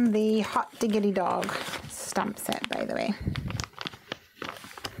from the Hot Diggity Dog stamp set, by the way.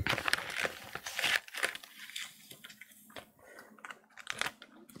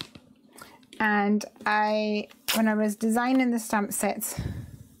 And when I was designing the stamp sets,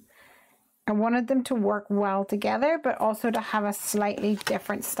 I wanted them to work well together, but also to have a slightly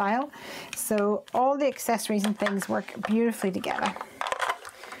different style. So all the accessories and things work beautifully together. And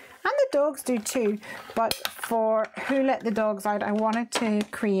the dogs do too, but for Who Let the Dogs Out, I wanted to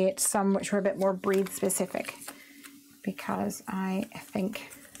create some which were a bit more breed specific, because I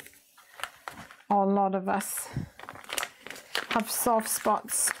think a lot of us have soft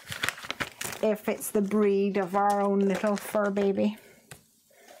spots if it's the breed of our own little fur baby.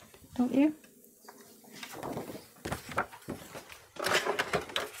 Don't you?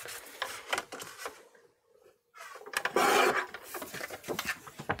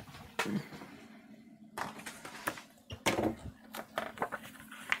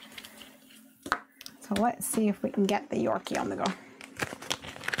 So let's see if we can get the Yorkie on the go.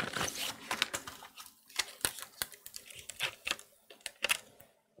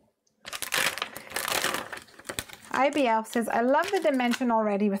 IBL says, I love the dimension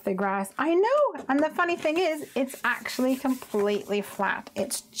already with the grass. I know, and the funny thing is, it's actually completely flat.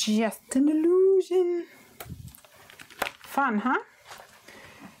 It's just an illusion. Fun, huh?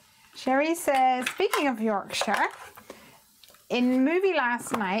 Sherry says, speaking of Yorkshire, in movie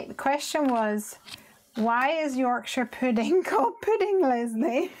last night, the question was, why is Yorkshire pudding called pudding,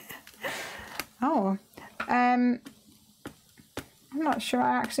 Lesley? Oh, I'm not sure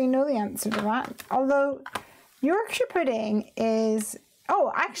I actually know the answer to that. Although Yorkshire pudding is,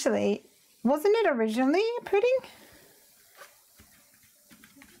 oh, actually, wasn't it originally pudding?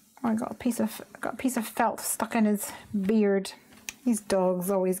 Oh, I got a piece of felt stuck in his beard. These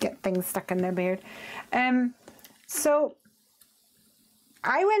dogs always get things stuck in their beard. So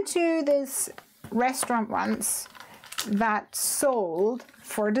I went to this restaurant once that sold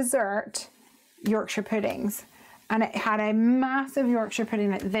for dessert Yorkshire puddings, and it had a massive Yorkshire pudding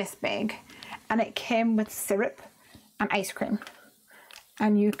like this big, and it came with syrup and ice cream,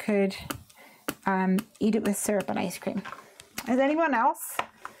 and you could eat it with syrup and ice cream. Has anyone else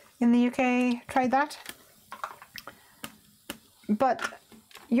in the UK tried that? But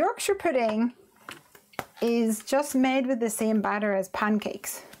Yorkshire pudding is just made with the same batter as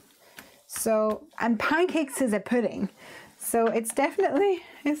pancakes. So, and pancakes is a pudding. So it's definitely,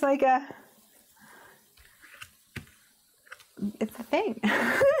 it's like a, it's a thing.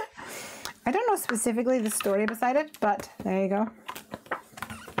 I don't know specifically the story beside it, but there you go.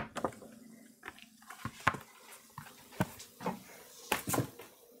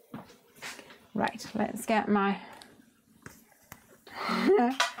 Right, let's get my...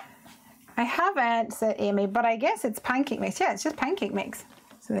 I haven't, said Amy, but I guess it's pancake mix. Yeah, it's just pancake mix.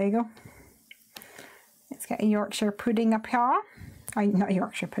 So there you go. Let's get a Yorkshire pudding up here. Not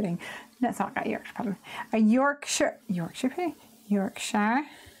Yorkshire pudding. That's not got Yorkshire pudding. A Yorkshire pudding? Yorkshire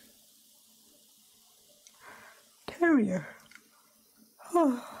Terrier.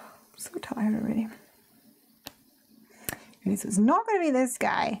 Oh, I'm so tired already. Okay, so it's not going to be this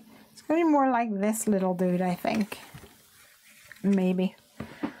guy. It's going to be more like this little dude, I think. Maybe.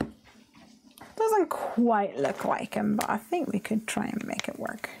 Doesn't quite look like him, but I think we could try and make it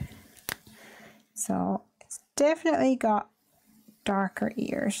work. So it's definitely got darker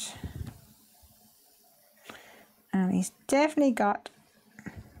ears. And he's definitely got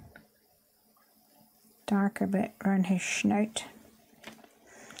darker bit around his snout.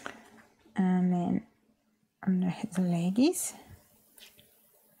 And then under his leggies.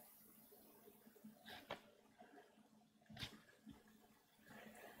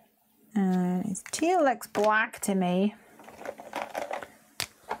 And his tail looks black to me.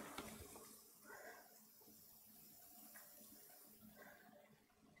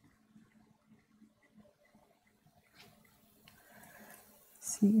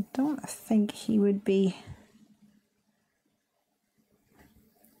 So you don't think he would be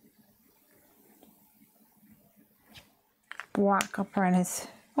black up around his...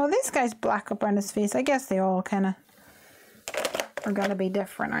 Well, this guy's black up around his face. I guess they all kind of are going to be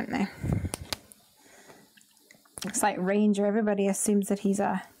different, aren't they? It's like Ranger. Everybody assumes that he's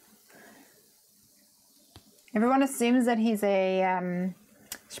a... Everyone assumes that he's a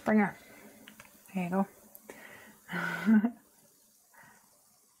Springer. There you go.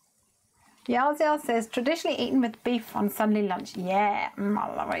 Yalzel says, traditionally eaten with beef on Sunday lunch. Yeah, I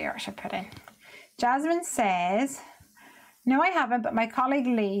love a Yorkshire pudding. Jasmine says, no, I haven't, but my colleague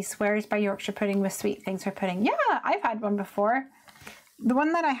Lee swears by Yorkshire pudding with sweet things for pudding. Yeah, I've had one before. The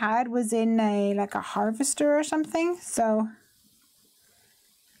one that I had was in like a harvester or something, so...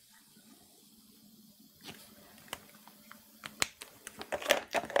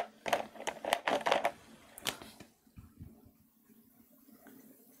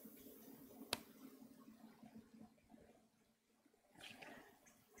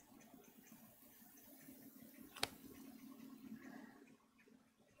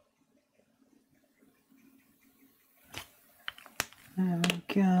 There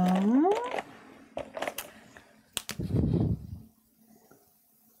we go.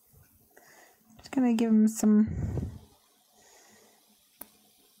 Just gonna give him some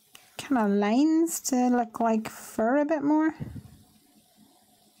kind of lines to look like fur a bit more.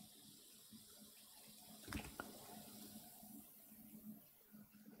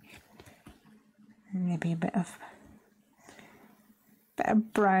 Maybe a bit of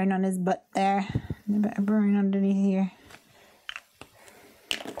brown on his butt there, and a bit of brown underneath here.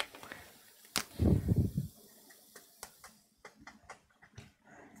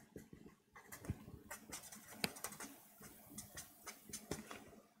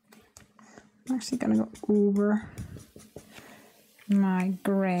 I'm actually going to go over my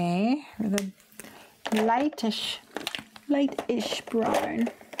grey with a lightish brown,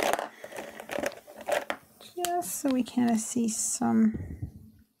 just so we kind of see some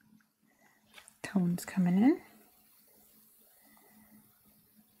tones coming in.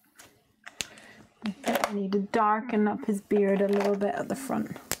 I think I need to darken up his beard a little bit at the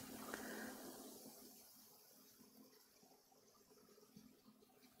front.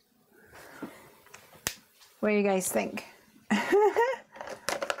 What do you guys think?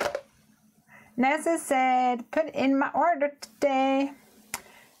 Nessa said, put in my order today.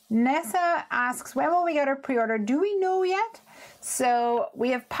 Nessa asks, when will we get our pre-order? Do we know yet? So we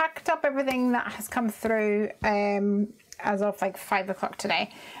have packed up everything that has come through as of like 5 o'clock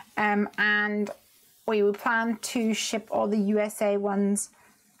today. And we will plan to ship all the USA ones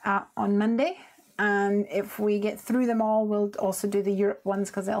on Monday. And if we get through them all, we'll also do the Europe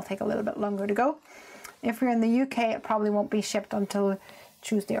ones because they'll take a little bit longer to go. If you're in the UK, it probably won't be shipped until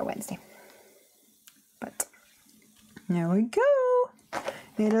Tuesday or Wednesday. But there we go.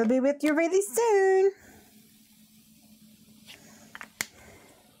 It'll be with you really soon.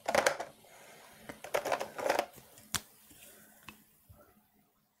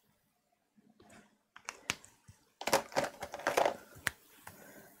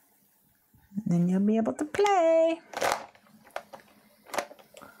 And then you'll be able to play.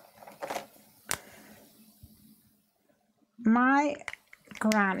 My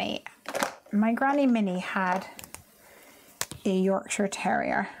granny Minnie had a Yorkshire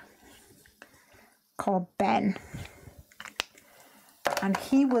Terrier called Ben, and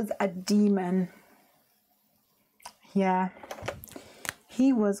he was a demon. Yeah,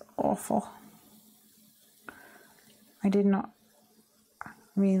 he was awful. I did not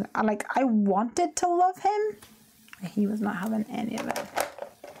really, I wanted to love him, but he was not having any of it.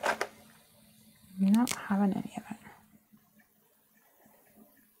 Not having any of it.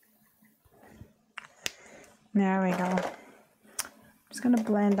 There we go. I'm just going to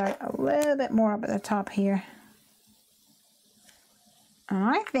blend out a little bit more up at the top here.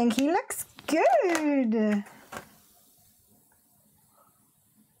 I think he looks good.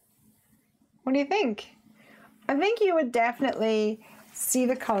 What do you think? I think you would definitely see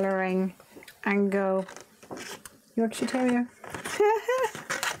the colouring and go, Yorkshire Terrier.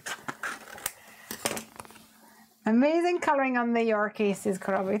 Amazing colouring on the Yorkie, says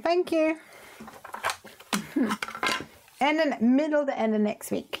Karobi. Thank you. And then middle to end of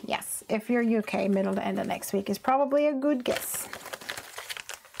next week. Yes, if you're UK, middle to end of next week is probably a good guess.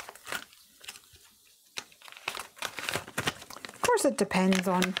 Of course, it depends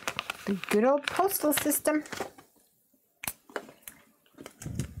on the good old postal system.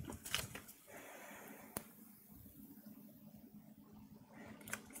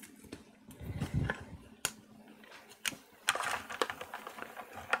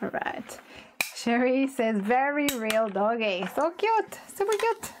 All right. Sherry says, very real doggy. So cute. Super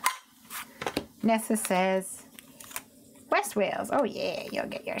cute. Nessa says, West Wales. Oh yeah, you'll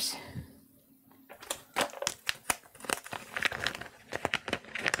get yours.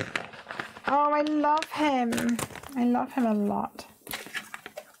 Oh, I love him. I love him a lot.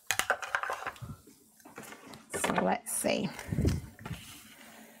 So let's see.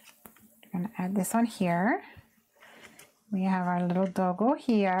 I'm gonna add this on here. We have our little doggo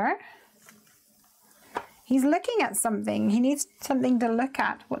here. He's looking at something. He needs something to look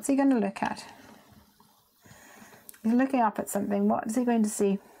at. What's he going to look at? He's looking up at something. What is he going to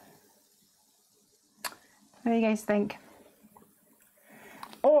see? What do you guys think?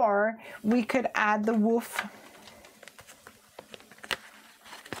 Or we could add the wolf.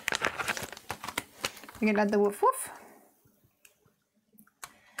 We can add the woof woof.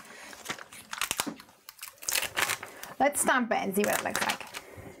 Let's stamp it and see what it looks like.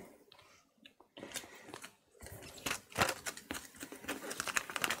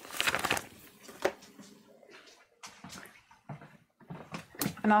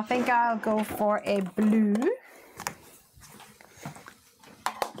 And I think I'll go for a blue.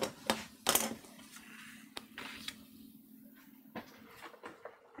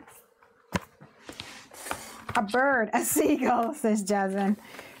 A bird, a seagull, says Jasmine.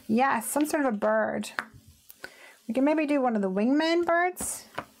 Yes, some sort of a bird. We can maybe do one of the wingman birds,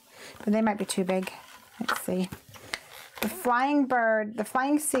 but they might be too big. Let's see. The flying bird, the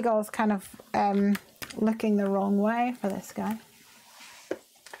flying seagull is kind of looking the wrong way for this guy.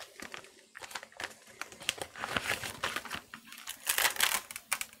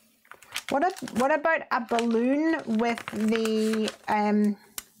 What about a balloon with the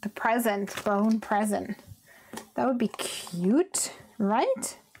balloon present? That would be cute,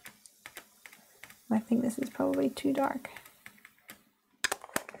 right? I think this is probably too dark.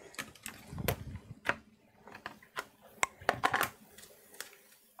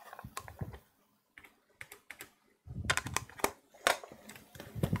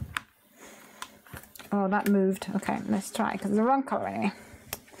 Oh, that moved. Okay, let's try, because it's the wrong color anyway.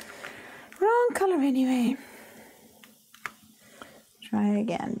 Wrong color anyway. Try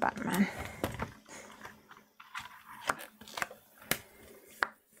again, Batman.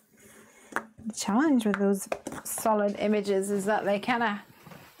 The challenge with those solid images is that they kind of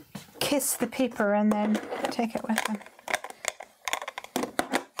kiss the paper and then take it with them.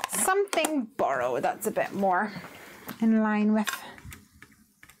 Something borrowed that's a bit more in line with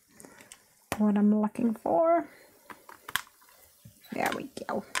what I'm looking for. There we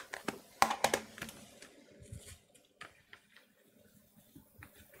go.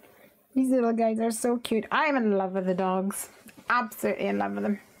 These little guys are so cute. I'm in love with the dogs. Absolutely in love with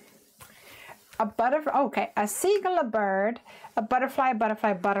them. A butterfly, okay, a seagull, a bird, a butterfly, a butterfly,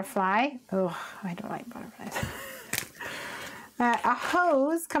 a butterfly. Oh, I don't like butterflies. A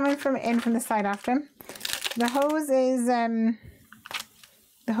hose coming in from the side after him. The hose is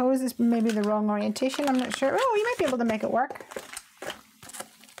maybe the wrong orientation. I'm not sure. Oh, you might be able to make it work.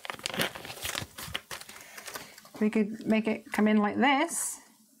 We could make it come in like this.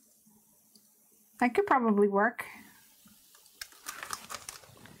 That could probably work.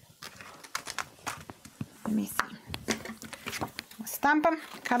 Let me see. We'll stamp them,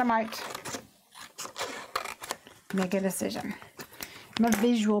 cut them out, make a decision. I'm a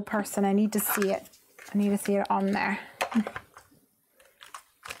visual person. I need to see it. I need to see it on there.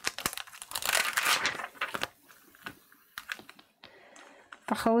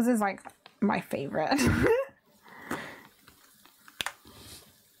 The hose is like my favorite.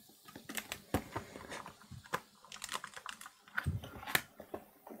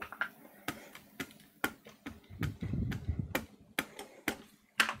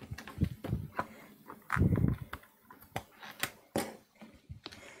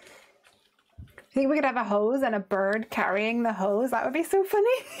 I think we could have a hose and a bird carrying the hose. That would be so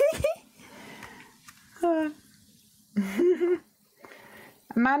funny.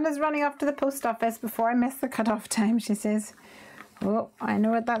 Amanda's running off to the post office before I miss the cutoff time, she says. Oh, I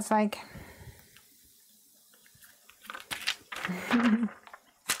know what that's like.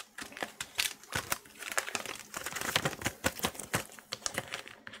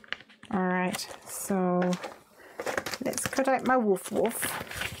 All right, so let's cut out my woof woof.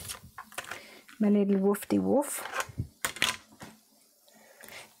 My little woofy woof.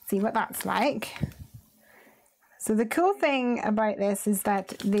 See what that's like. So the cool thing about this is that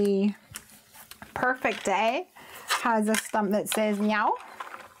the Perfect Day has a stump that says meow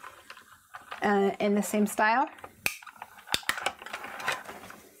in the same style.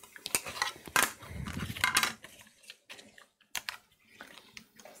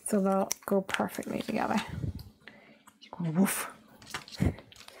 So they'll go perfectly together. Woof.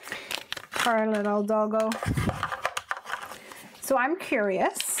 Poor little doggo. So I'm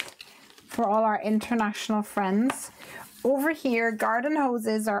curious, for all our international friends, over here, garden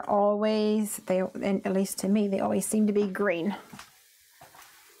hoses are always, at least to me, they always seem to be green.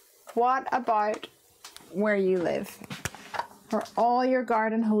 What about where you live? Are all your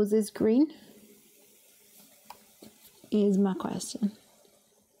garden hoses green? Is my question.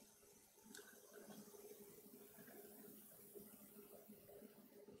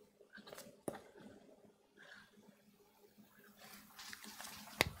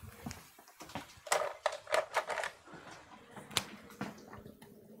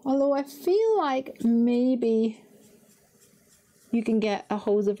 Although I feel like maybe you can get a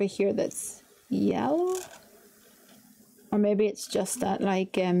hose over here that's yellow. Or maybe it's just at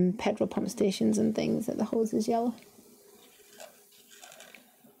like petrol pump stations and things that the hose is yellow.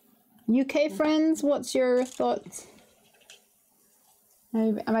 UK friends, what's your thoughts?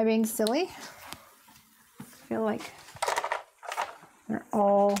 Am I being silly? I feel like they're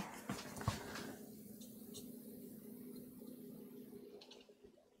all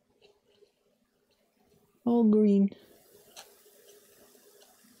green.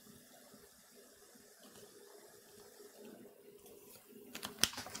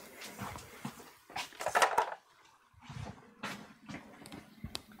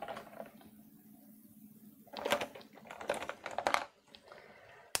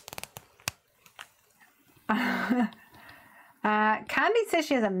 Candy says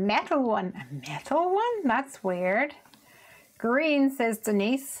she has a metal one. A metal one? That's weird. Green, says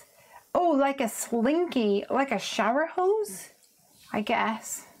Denise. Oh, like a slinky, like a shower hose, I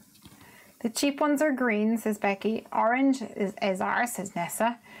guess. The cheap ones are green, says Becky. Orange is ours, says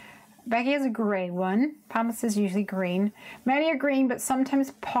Nessa. Becky has a grey one. Pamela says usually green. Many are green, but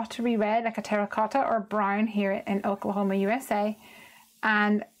sometimes pottery red, like a terracotta, or brown here in Oklahoma, USA.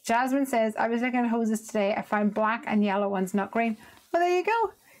 And Jasmine says, I was looking at hoses today. I found black and yellow ones, not green. Well, there you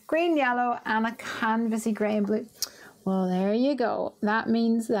go. Green, yellow, and a canvasy grey and blue. Well, there you go. That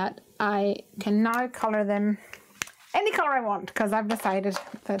means that I can now colour them any colour I want, because I've decided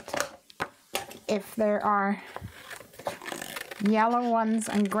that if there are yellow ones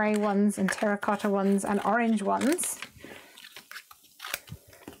and grey ones and terracotta ones and orange ones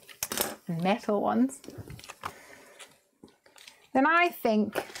and metal ones, then I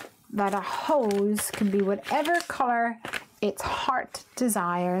think that a hose can be whatever colour its heart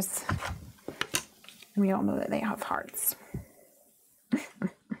desires. We all know that they have hearts.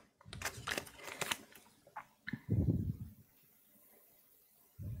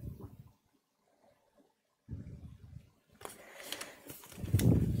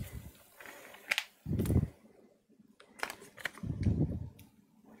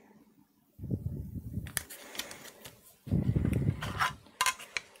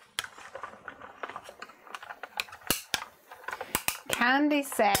 Candy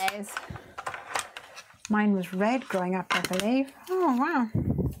says, mine was red growing up, I believe. Oh, wow.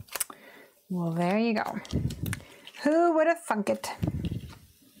 Well, there you go. Who would have thunk it?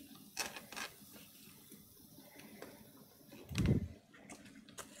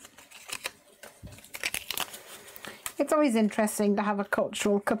 It's always interesting to have a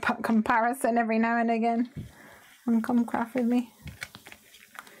cultural comparison every now and again on Come Craft With Me.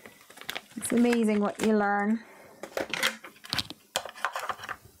 It's amazing what you learn.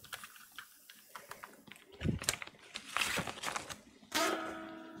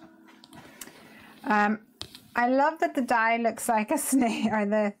 I love that the die looks like a snake, or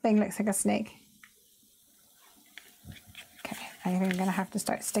the thing looks like a snake. Okay, I think I'm gonna have to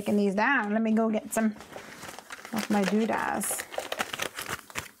start sticking these down. Let me go get some of my doodads.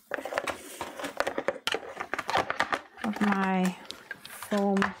 Of my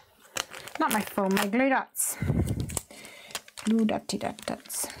foam, not my foam, my glue dots. Glue dotty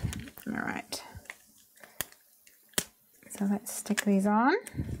dots. All right. So let's stick these on.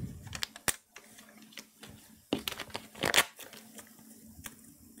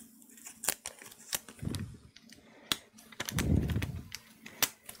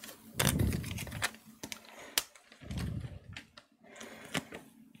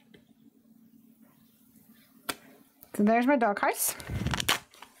 So there's my doghouse,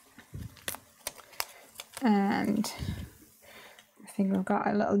 and I think we've got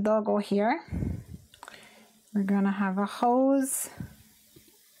a little doggo here. We're gonna have a hose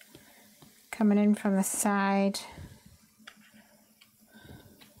coming in from the side,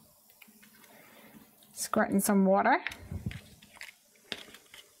 squirting some water.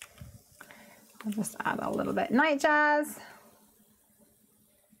 I'll just add a little bit night jazz.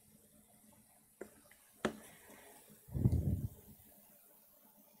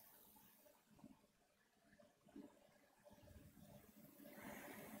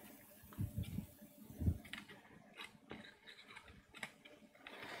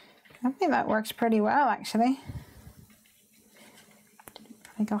 I think that works pretty well, actually.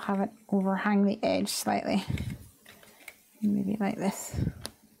 I think I'll have it overhang the edge slightly. Maybe like this.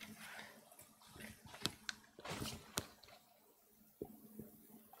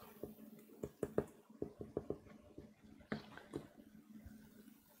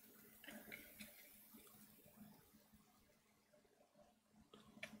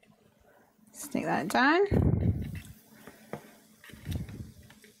 Stick that down.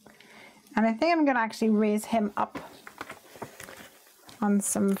 And I think I'm going to actually raise him up on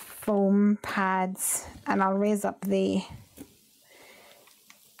some foam pads, and I'll raise up the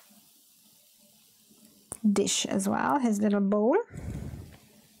dish as well, his little bowl.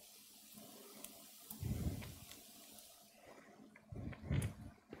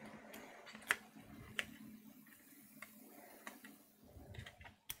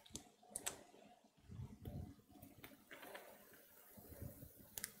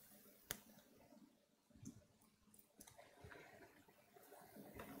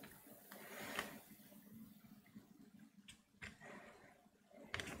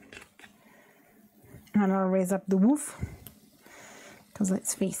 And I'll raise up the woof, because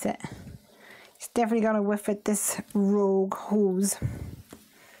let's face it, he's definitely got a whiff at this rogue hose.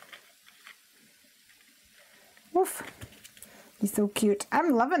 Woof. He's so cute.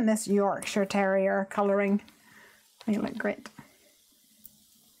 I'm loving this Yorkshire Terrier colouring. They look great.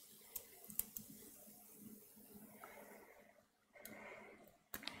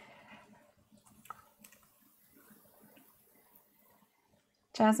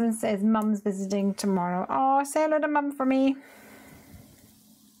 Jasmine says Mum's visiting tomorrow. Oh, say hello to Mum for me.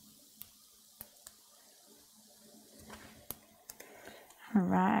 All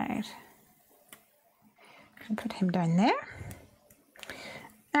right. I'll put him down there.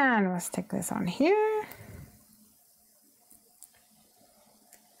 And we'll stick this on here.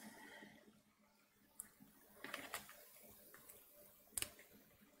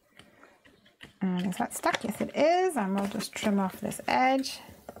 And is that stuck? Yes, it is. And we'll just trim off this edge.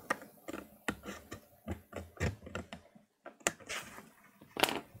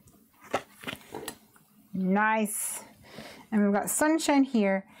 Nice. And we've got sunshine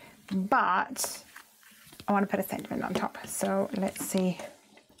here, but I want to put a sentiment on top. So let's see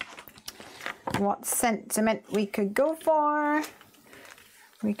what sentiment we could go for.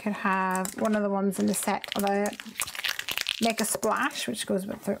 We could have one of the ones in the set of a Make a Splash, which goes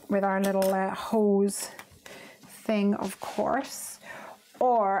with our little hose thing, of course.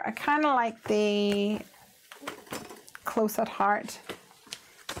 Or I kind of like the Close at Heart.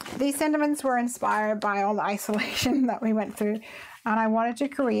 These sentiments were inspired by all the isolation that we went through, and I wanted to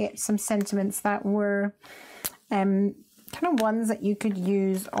create some sentiments that were kind of ones that you could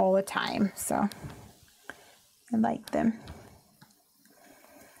use all the time. So I like them.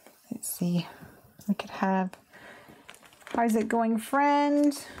 Let's see. We could have, how's it going,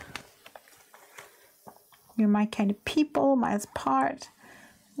 friend? You're my kind of people, miles apart.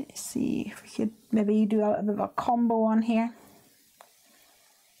 Let's see if we could maybe do a bit of a combo on here.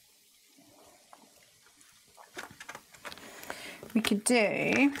 We could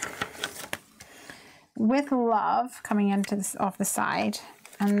do With Love coming into this off the side,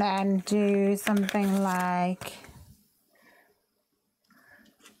 and then do something like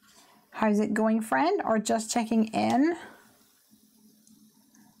How's it going, friend? Or Just checking in.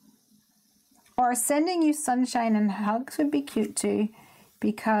 Or Sending you sunshine and hugs would be cute too,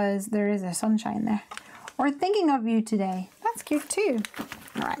 because there is a sunshine there. Or Thinking of you today. That's cute too.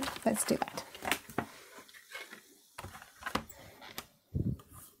 All right, let's do that.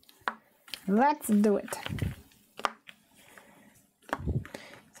 Let's do it.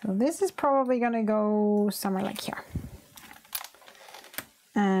 So this is probably going to go somewhere like here.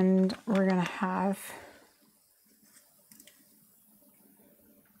 And we're going to have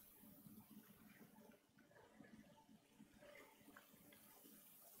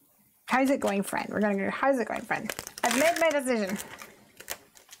How's it going, friend? We're going to go How's it going, friend? I've made my decision.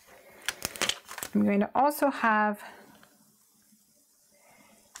 I'm going to also have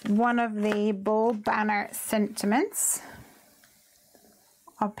one of the bold banner sentiments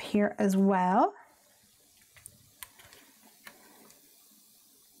up here as well.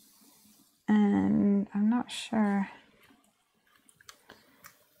 And I'm not sure.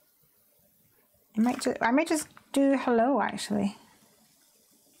 I might just do hello, actually.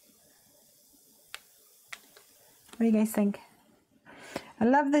 What do you guys think? I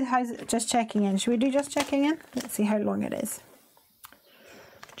love the how's it, just checking in. Should we do just checking in? Let's see how long it is.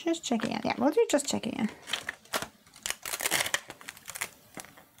 Just checking in. Yeah, we'll do just checking in.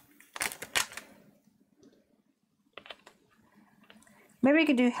 Maybe we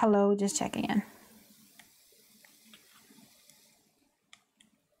could do hello, just checking in.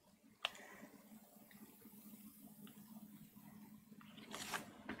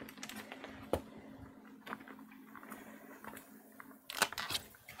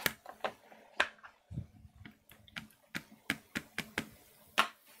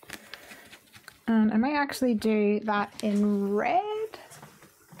 And I might actually do that in red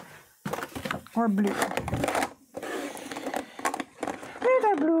or blue. Red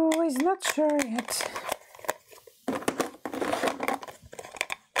or blue, he's not sure yet.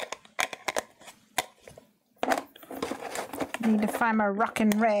 Need to find my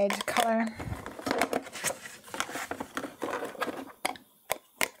rockin' red color.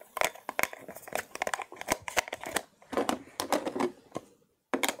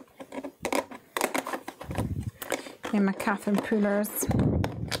 In my Catherine Poolers.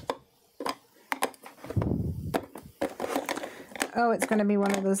 Oh, it's going to be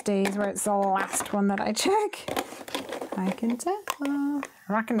one of those days where it's the last one that I check. I can tell.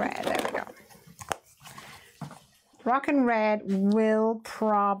 Rockin' red, there we go. Rockin' red will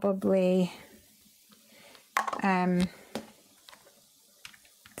probably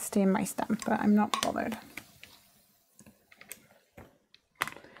stay in my stamp, but I'm not bothered.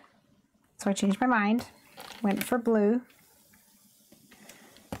 So I changed my mind. Went for blue,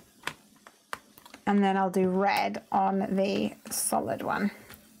 and then I'll do red on the solid one.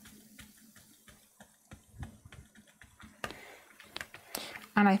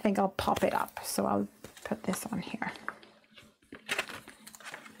 And I think I'll pop it up, so I'll put this on here.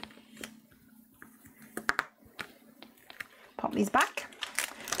 Pop these back.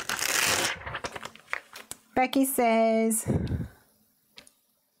 Becky says,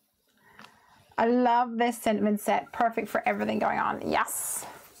 I love this cinnamon set, perfect for everything going on. Yes.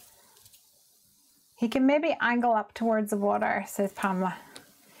 He can maybe angle up towards the water, says Pamela.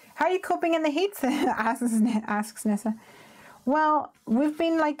 How are you coping in the heat? asks Nissa. Well, we've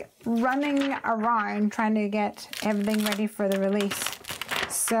been like running around trying to get everything ready for the release.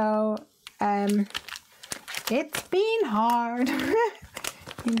 So, it's been hard.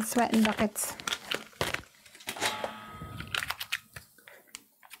 In sweating buckets.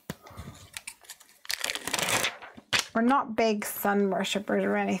 We're not big sun worshippers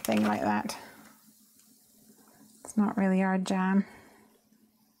or anything like that. It's not really our jam.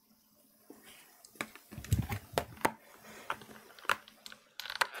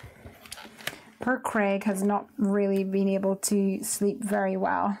 Poor Craig has not really been able to sleep very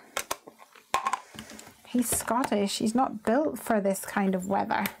well. He's Scottish. He's not built for this kind of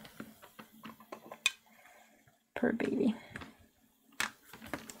weather. Poor baby.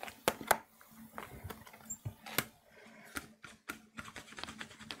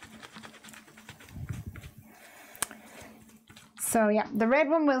 So yeah, the red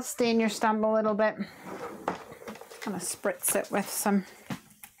one will stain your stamp a little bit. I'm gonna spritz it with some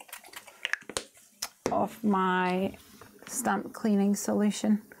of my stamp cleaning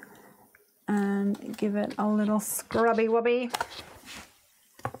solution and give it a little scrubby wubby.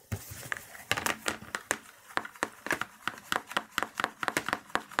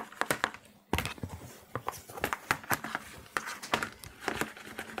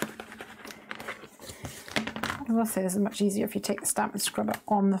 I will say this is much easier if you take the stamp and scrub it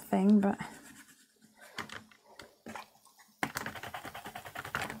on the thing, but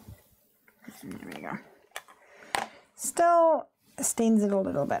there we go. Still stains it a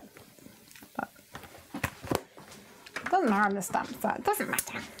little bit, but it doesn't harm the stamp, so it doesn't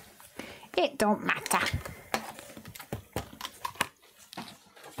matter. It don't matter.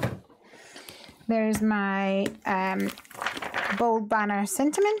 There's my bold banner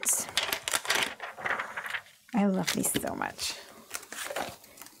sentiments. I love these so much.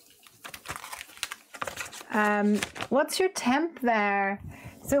 What's your temp there?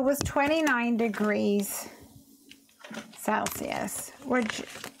 So it was 29 degrees Celsius. Do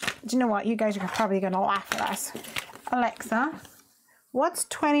you know what? You guys are probably going to laugh at us. Alexa, what's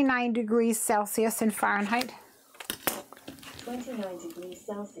 29 degrees Celsius in Fahrenheit? 29 degrees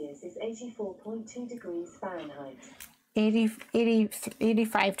Celsius is 84.2 degrees Fahrenheit.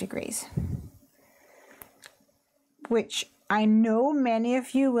 85 degrees. Which I know many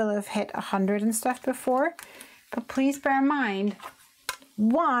of you will have hit 100 and stuff before, but please bear in mind,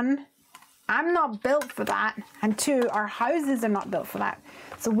 one, I'm not built for that, and two, our houses are not built for that,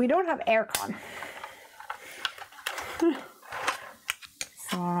 so we don't have aircon.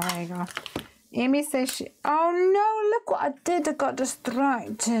 So there you go. Amy says she, oh no, look what I did, I got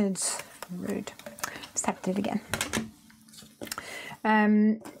distracted. Rude. Just have to do it again.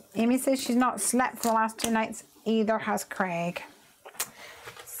 Amy says she's not slept for the last 2 nights. Either has Craig.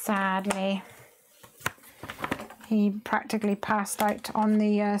 sadly. He practically passed out on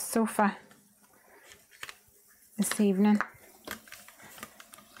the sofa this evening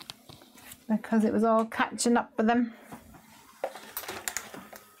because it was all catching up with him.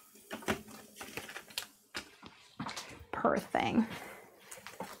 Poor thing.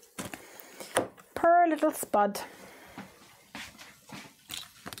 Poor little spud.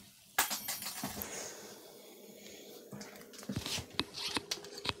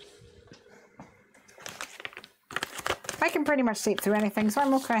 I can pretty much sleep through anything, so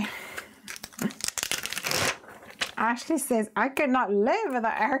I'm okay. Ashley says, I could not live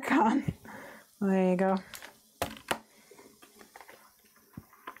without aircon. Well, there you go.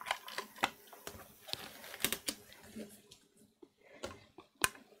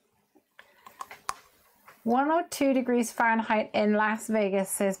 (102°F in Las Vegas,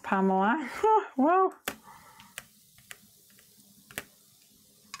 says Pamela. Whoa.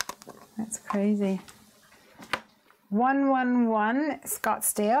 That's crazy. 111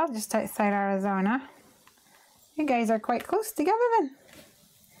 Scottsdale, just outside Arizona. You guys are quite close together then.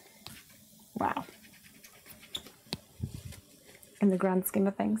 Wow. In the grand scheme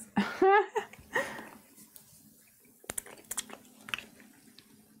of things.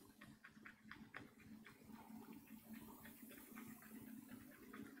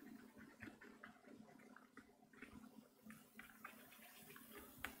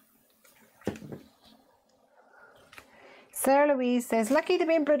 Sarah Louise says, lucky to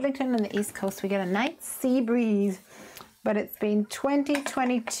be in Bridlington on the East Coast. We get a nice sea breeze, but it's been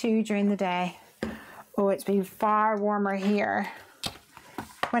 22 during the day. Oh, it's been far warmer here.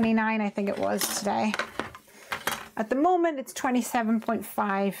 29, I think it was today. At the moment, it's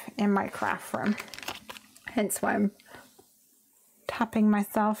 27.5 in my craft room. Hence why I'm tapping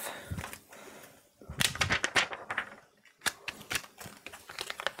myself.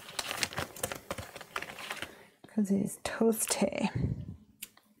 Because it is toasty.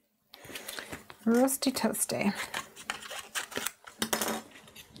 Roasty toasty.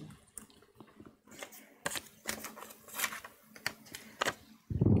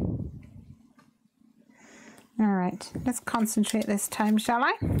 All right, let's concentrate this time, shall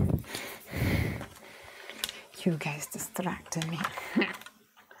I? You guys distracted me.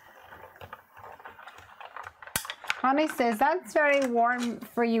 Honey says, that's very warm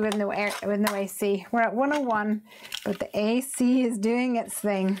for you with no AC. We're at 101, but the AC is doing its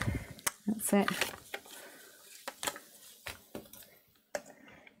thing. That's it.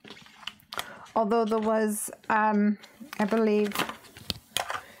 Although there was, I believe,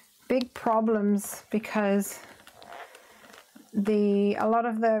 big problems because a lot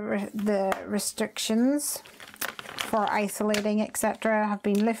of the restrictions for isolating, etc., have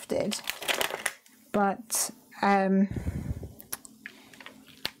been lifted, but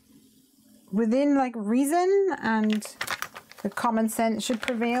within like reason and the common sense should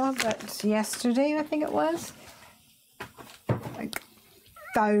prevail. But yesterday, I think it was, like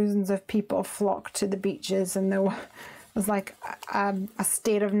thousands of people flocked to the beaches, and there was like a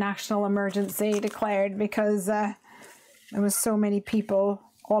state of national emergency declared because there was so many people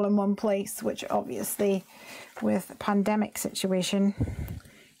all in one place, which obviously with a pandemic situation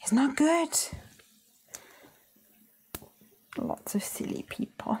is not good. Lots of silly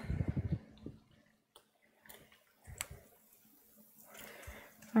people.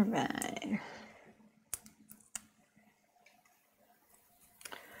 All right.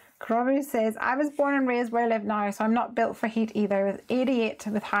 Corroborator says, I was born and raised where I live now, so I'm not built for heat either. With 88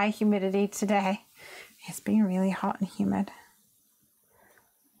 with high humidity today. It's been really hot and humid.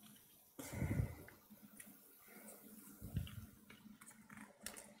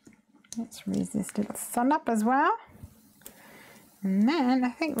 Let's raise this little sun up as well. And then I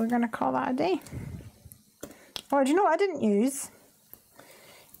think we're going to call that a day. Oh, do you know what I didn't use?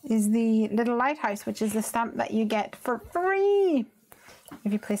 Is the little lighthouse, which is the stamp that you get for free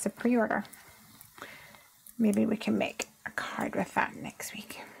if you place a pre-order. Maybe we can make a card with that next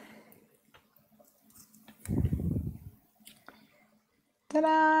week.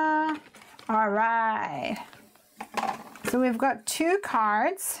 Ta-da! All right. So we've got 2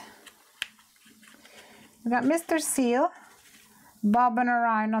 cards. We've got Mr. Seal bobbing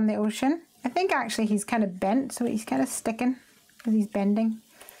around on the ocean. I think actually he's kind of bent, so he's kind of sticking because he's bending.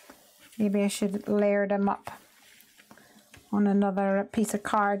 Maybe I should layer them up on another piece of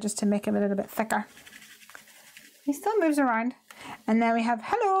card just to make him a little bit thicker. He still moves around. And then we have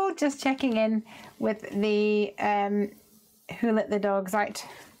hello, just checking in with the Who Let the Dogs Out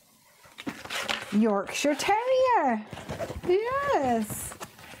Yorkshire Terrier. Yes.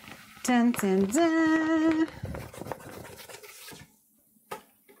 Dun, dun, dun.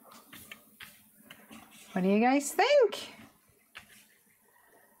 What do you guys think?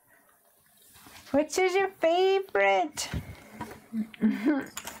 Which is your favorite?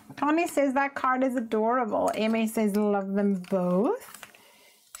 Connie says that card is adorable. Amy says love them both.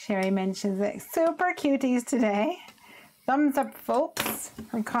 Sherry mentions it. Super cuties today. Thumbs up, folks,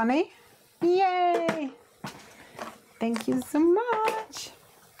 from Connie. Yay! Thank you so much.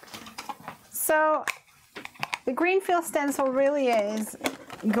 So, the Greenfield stencil really is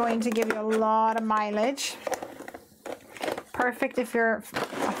going to give you a lot of mileage. Perfect if you're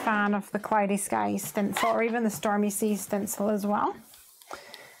a fan of the Cloudy Sky stencil or even the Stormy Sea stencil as well.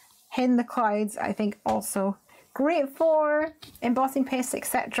 Hidden the Clouds, I think, also great for embossing paste,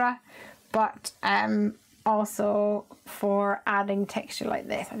 etc. But also for adding texture like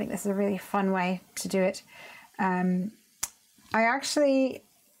this. I think this is a really fun way to do it. I actually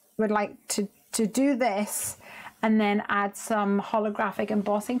would like to do this and then add some holographic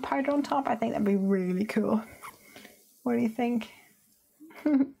embossing powder on top. I think that'd be really cool. What do you think?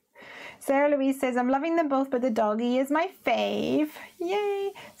 Sarah Louise says, I'm loving them both, but the doggy is my fave.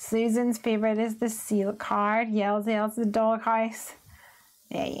 Yay. Susan's favorite is the seal card. Yells the doghouse.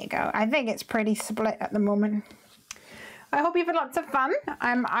 There you go. I think it's pretty split at the moment. I hope you've had lots of fun.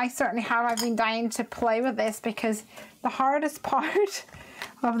 I certainly have. I've been dying to play with this because the hardest part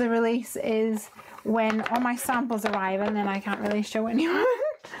of the release is when all my samples arrive and then I can't really show anyone.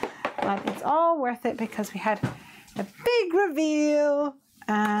 But it's all worth it because we had a big reveal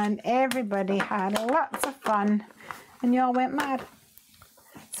and everybody had lots of fun and you all went mad.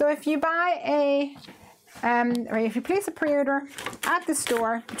 So if you buy a or if you place a pre-order at the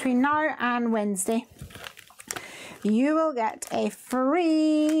store between now and Wednesday, you will get a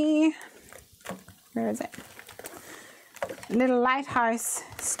free, where is it, little lighthouse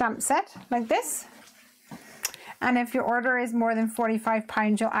stamp set like this. And if your order is more than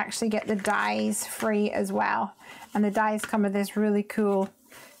 £45, you'll actually get the dies free as well. And the dies come with this really cool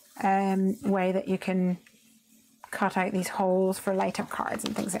way that you can cut out these holes for light up cards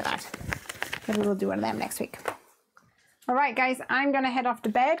and things like that. Maybe we'll do one of them next week. All right, guys, I'm going to head off to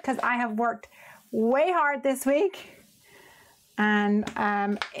bed because I have worked way hard this week. And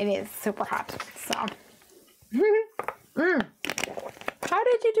it is super hot. So, how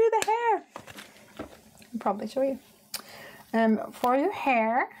did you do the hair? I'll probably show you. For your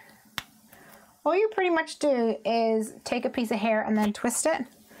hair, all you pretty much do is take a piece of hair and then twist it.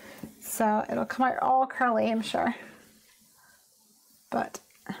 So it'll come out all curly, I'm sure. But,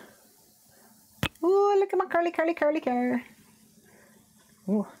 oh, look at my curly hair.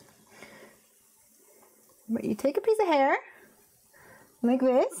 Ooh. But you take a piece of hair, like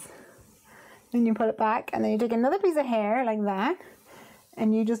this, and you put it back, and then you take another piece of hair, like that,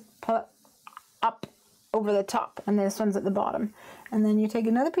 and you just pull it up over the top, and this one's at the bottom. And then you take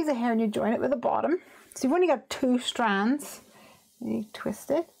another piece of hair and you join it with the bottom. So you've only got 2 strands, and you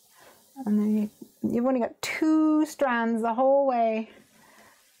twist it, and then you've only got 2 strands the whole way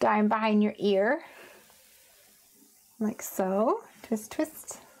down behind your ear, like so. Twist,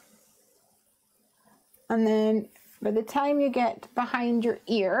 twist. And then by the time you get behind your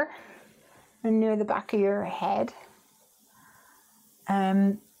ear and near the back of your head,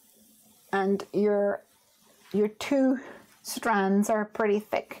 and your 2 strands are pretty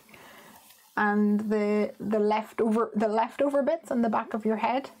thick, and the leftover bits on the back of your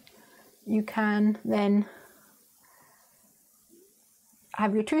head, you can then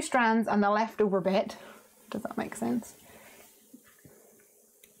have your 2 strands and the leftover bit. Does that make sense?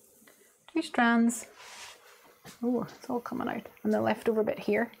 2 strands. Oh, it's all coming out. And the leftover bit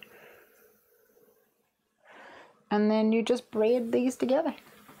here. And then you just braid these together.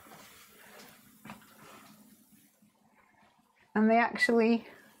 And they actually,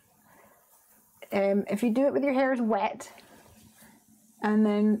 if you do it with your hair is wet, and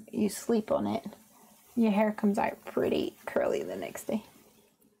then you sleep on it, your hair comes out pretty curly the next day.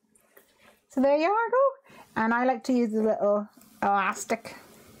 So there you are, go. And I like to use the little elastic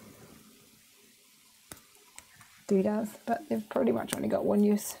doodads, but they've pretty much only got one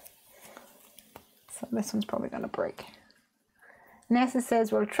use. So this one's probably going to break. Nessa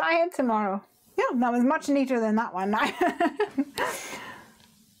says, we'll try it tomorrow. Yeah, that was much neater than that one.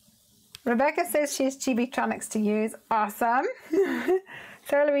 Rebecca says she has Chibitronics to use. Awesome.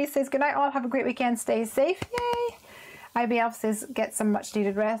 Sarah Louise says, good night all, have a great weekend, stay safe. Yay. IBF says, get some much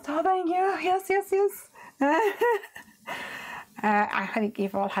needed rest. Oh, thank you. Yes, yes, yes. I think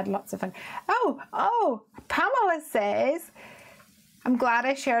you've all had lots of fun. Oh, Pamela says, I'm glad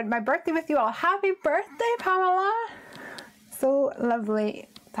I shared my birthday with you all. Happy birthday, Pamela. So lovely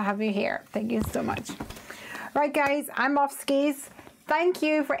to have you here. Thank you so much. Right, guys, I'm off skis. thank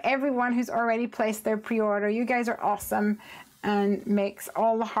you for everyone who's already placed their pre-order. You guys are awesome and makes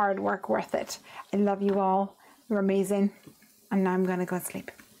all the hard work worth it. I love you all. You're amazing. And now I'm going to go to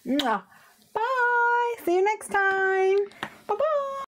sleep. Mwah. Bye. See you next time. Bye-bye.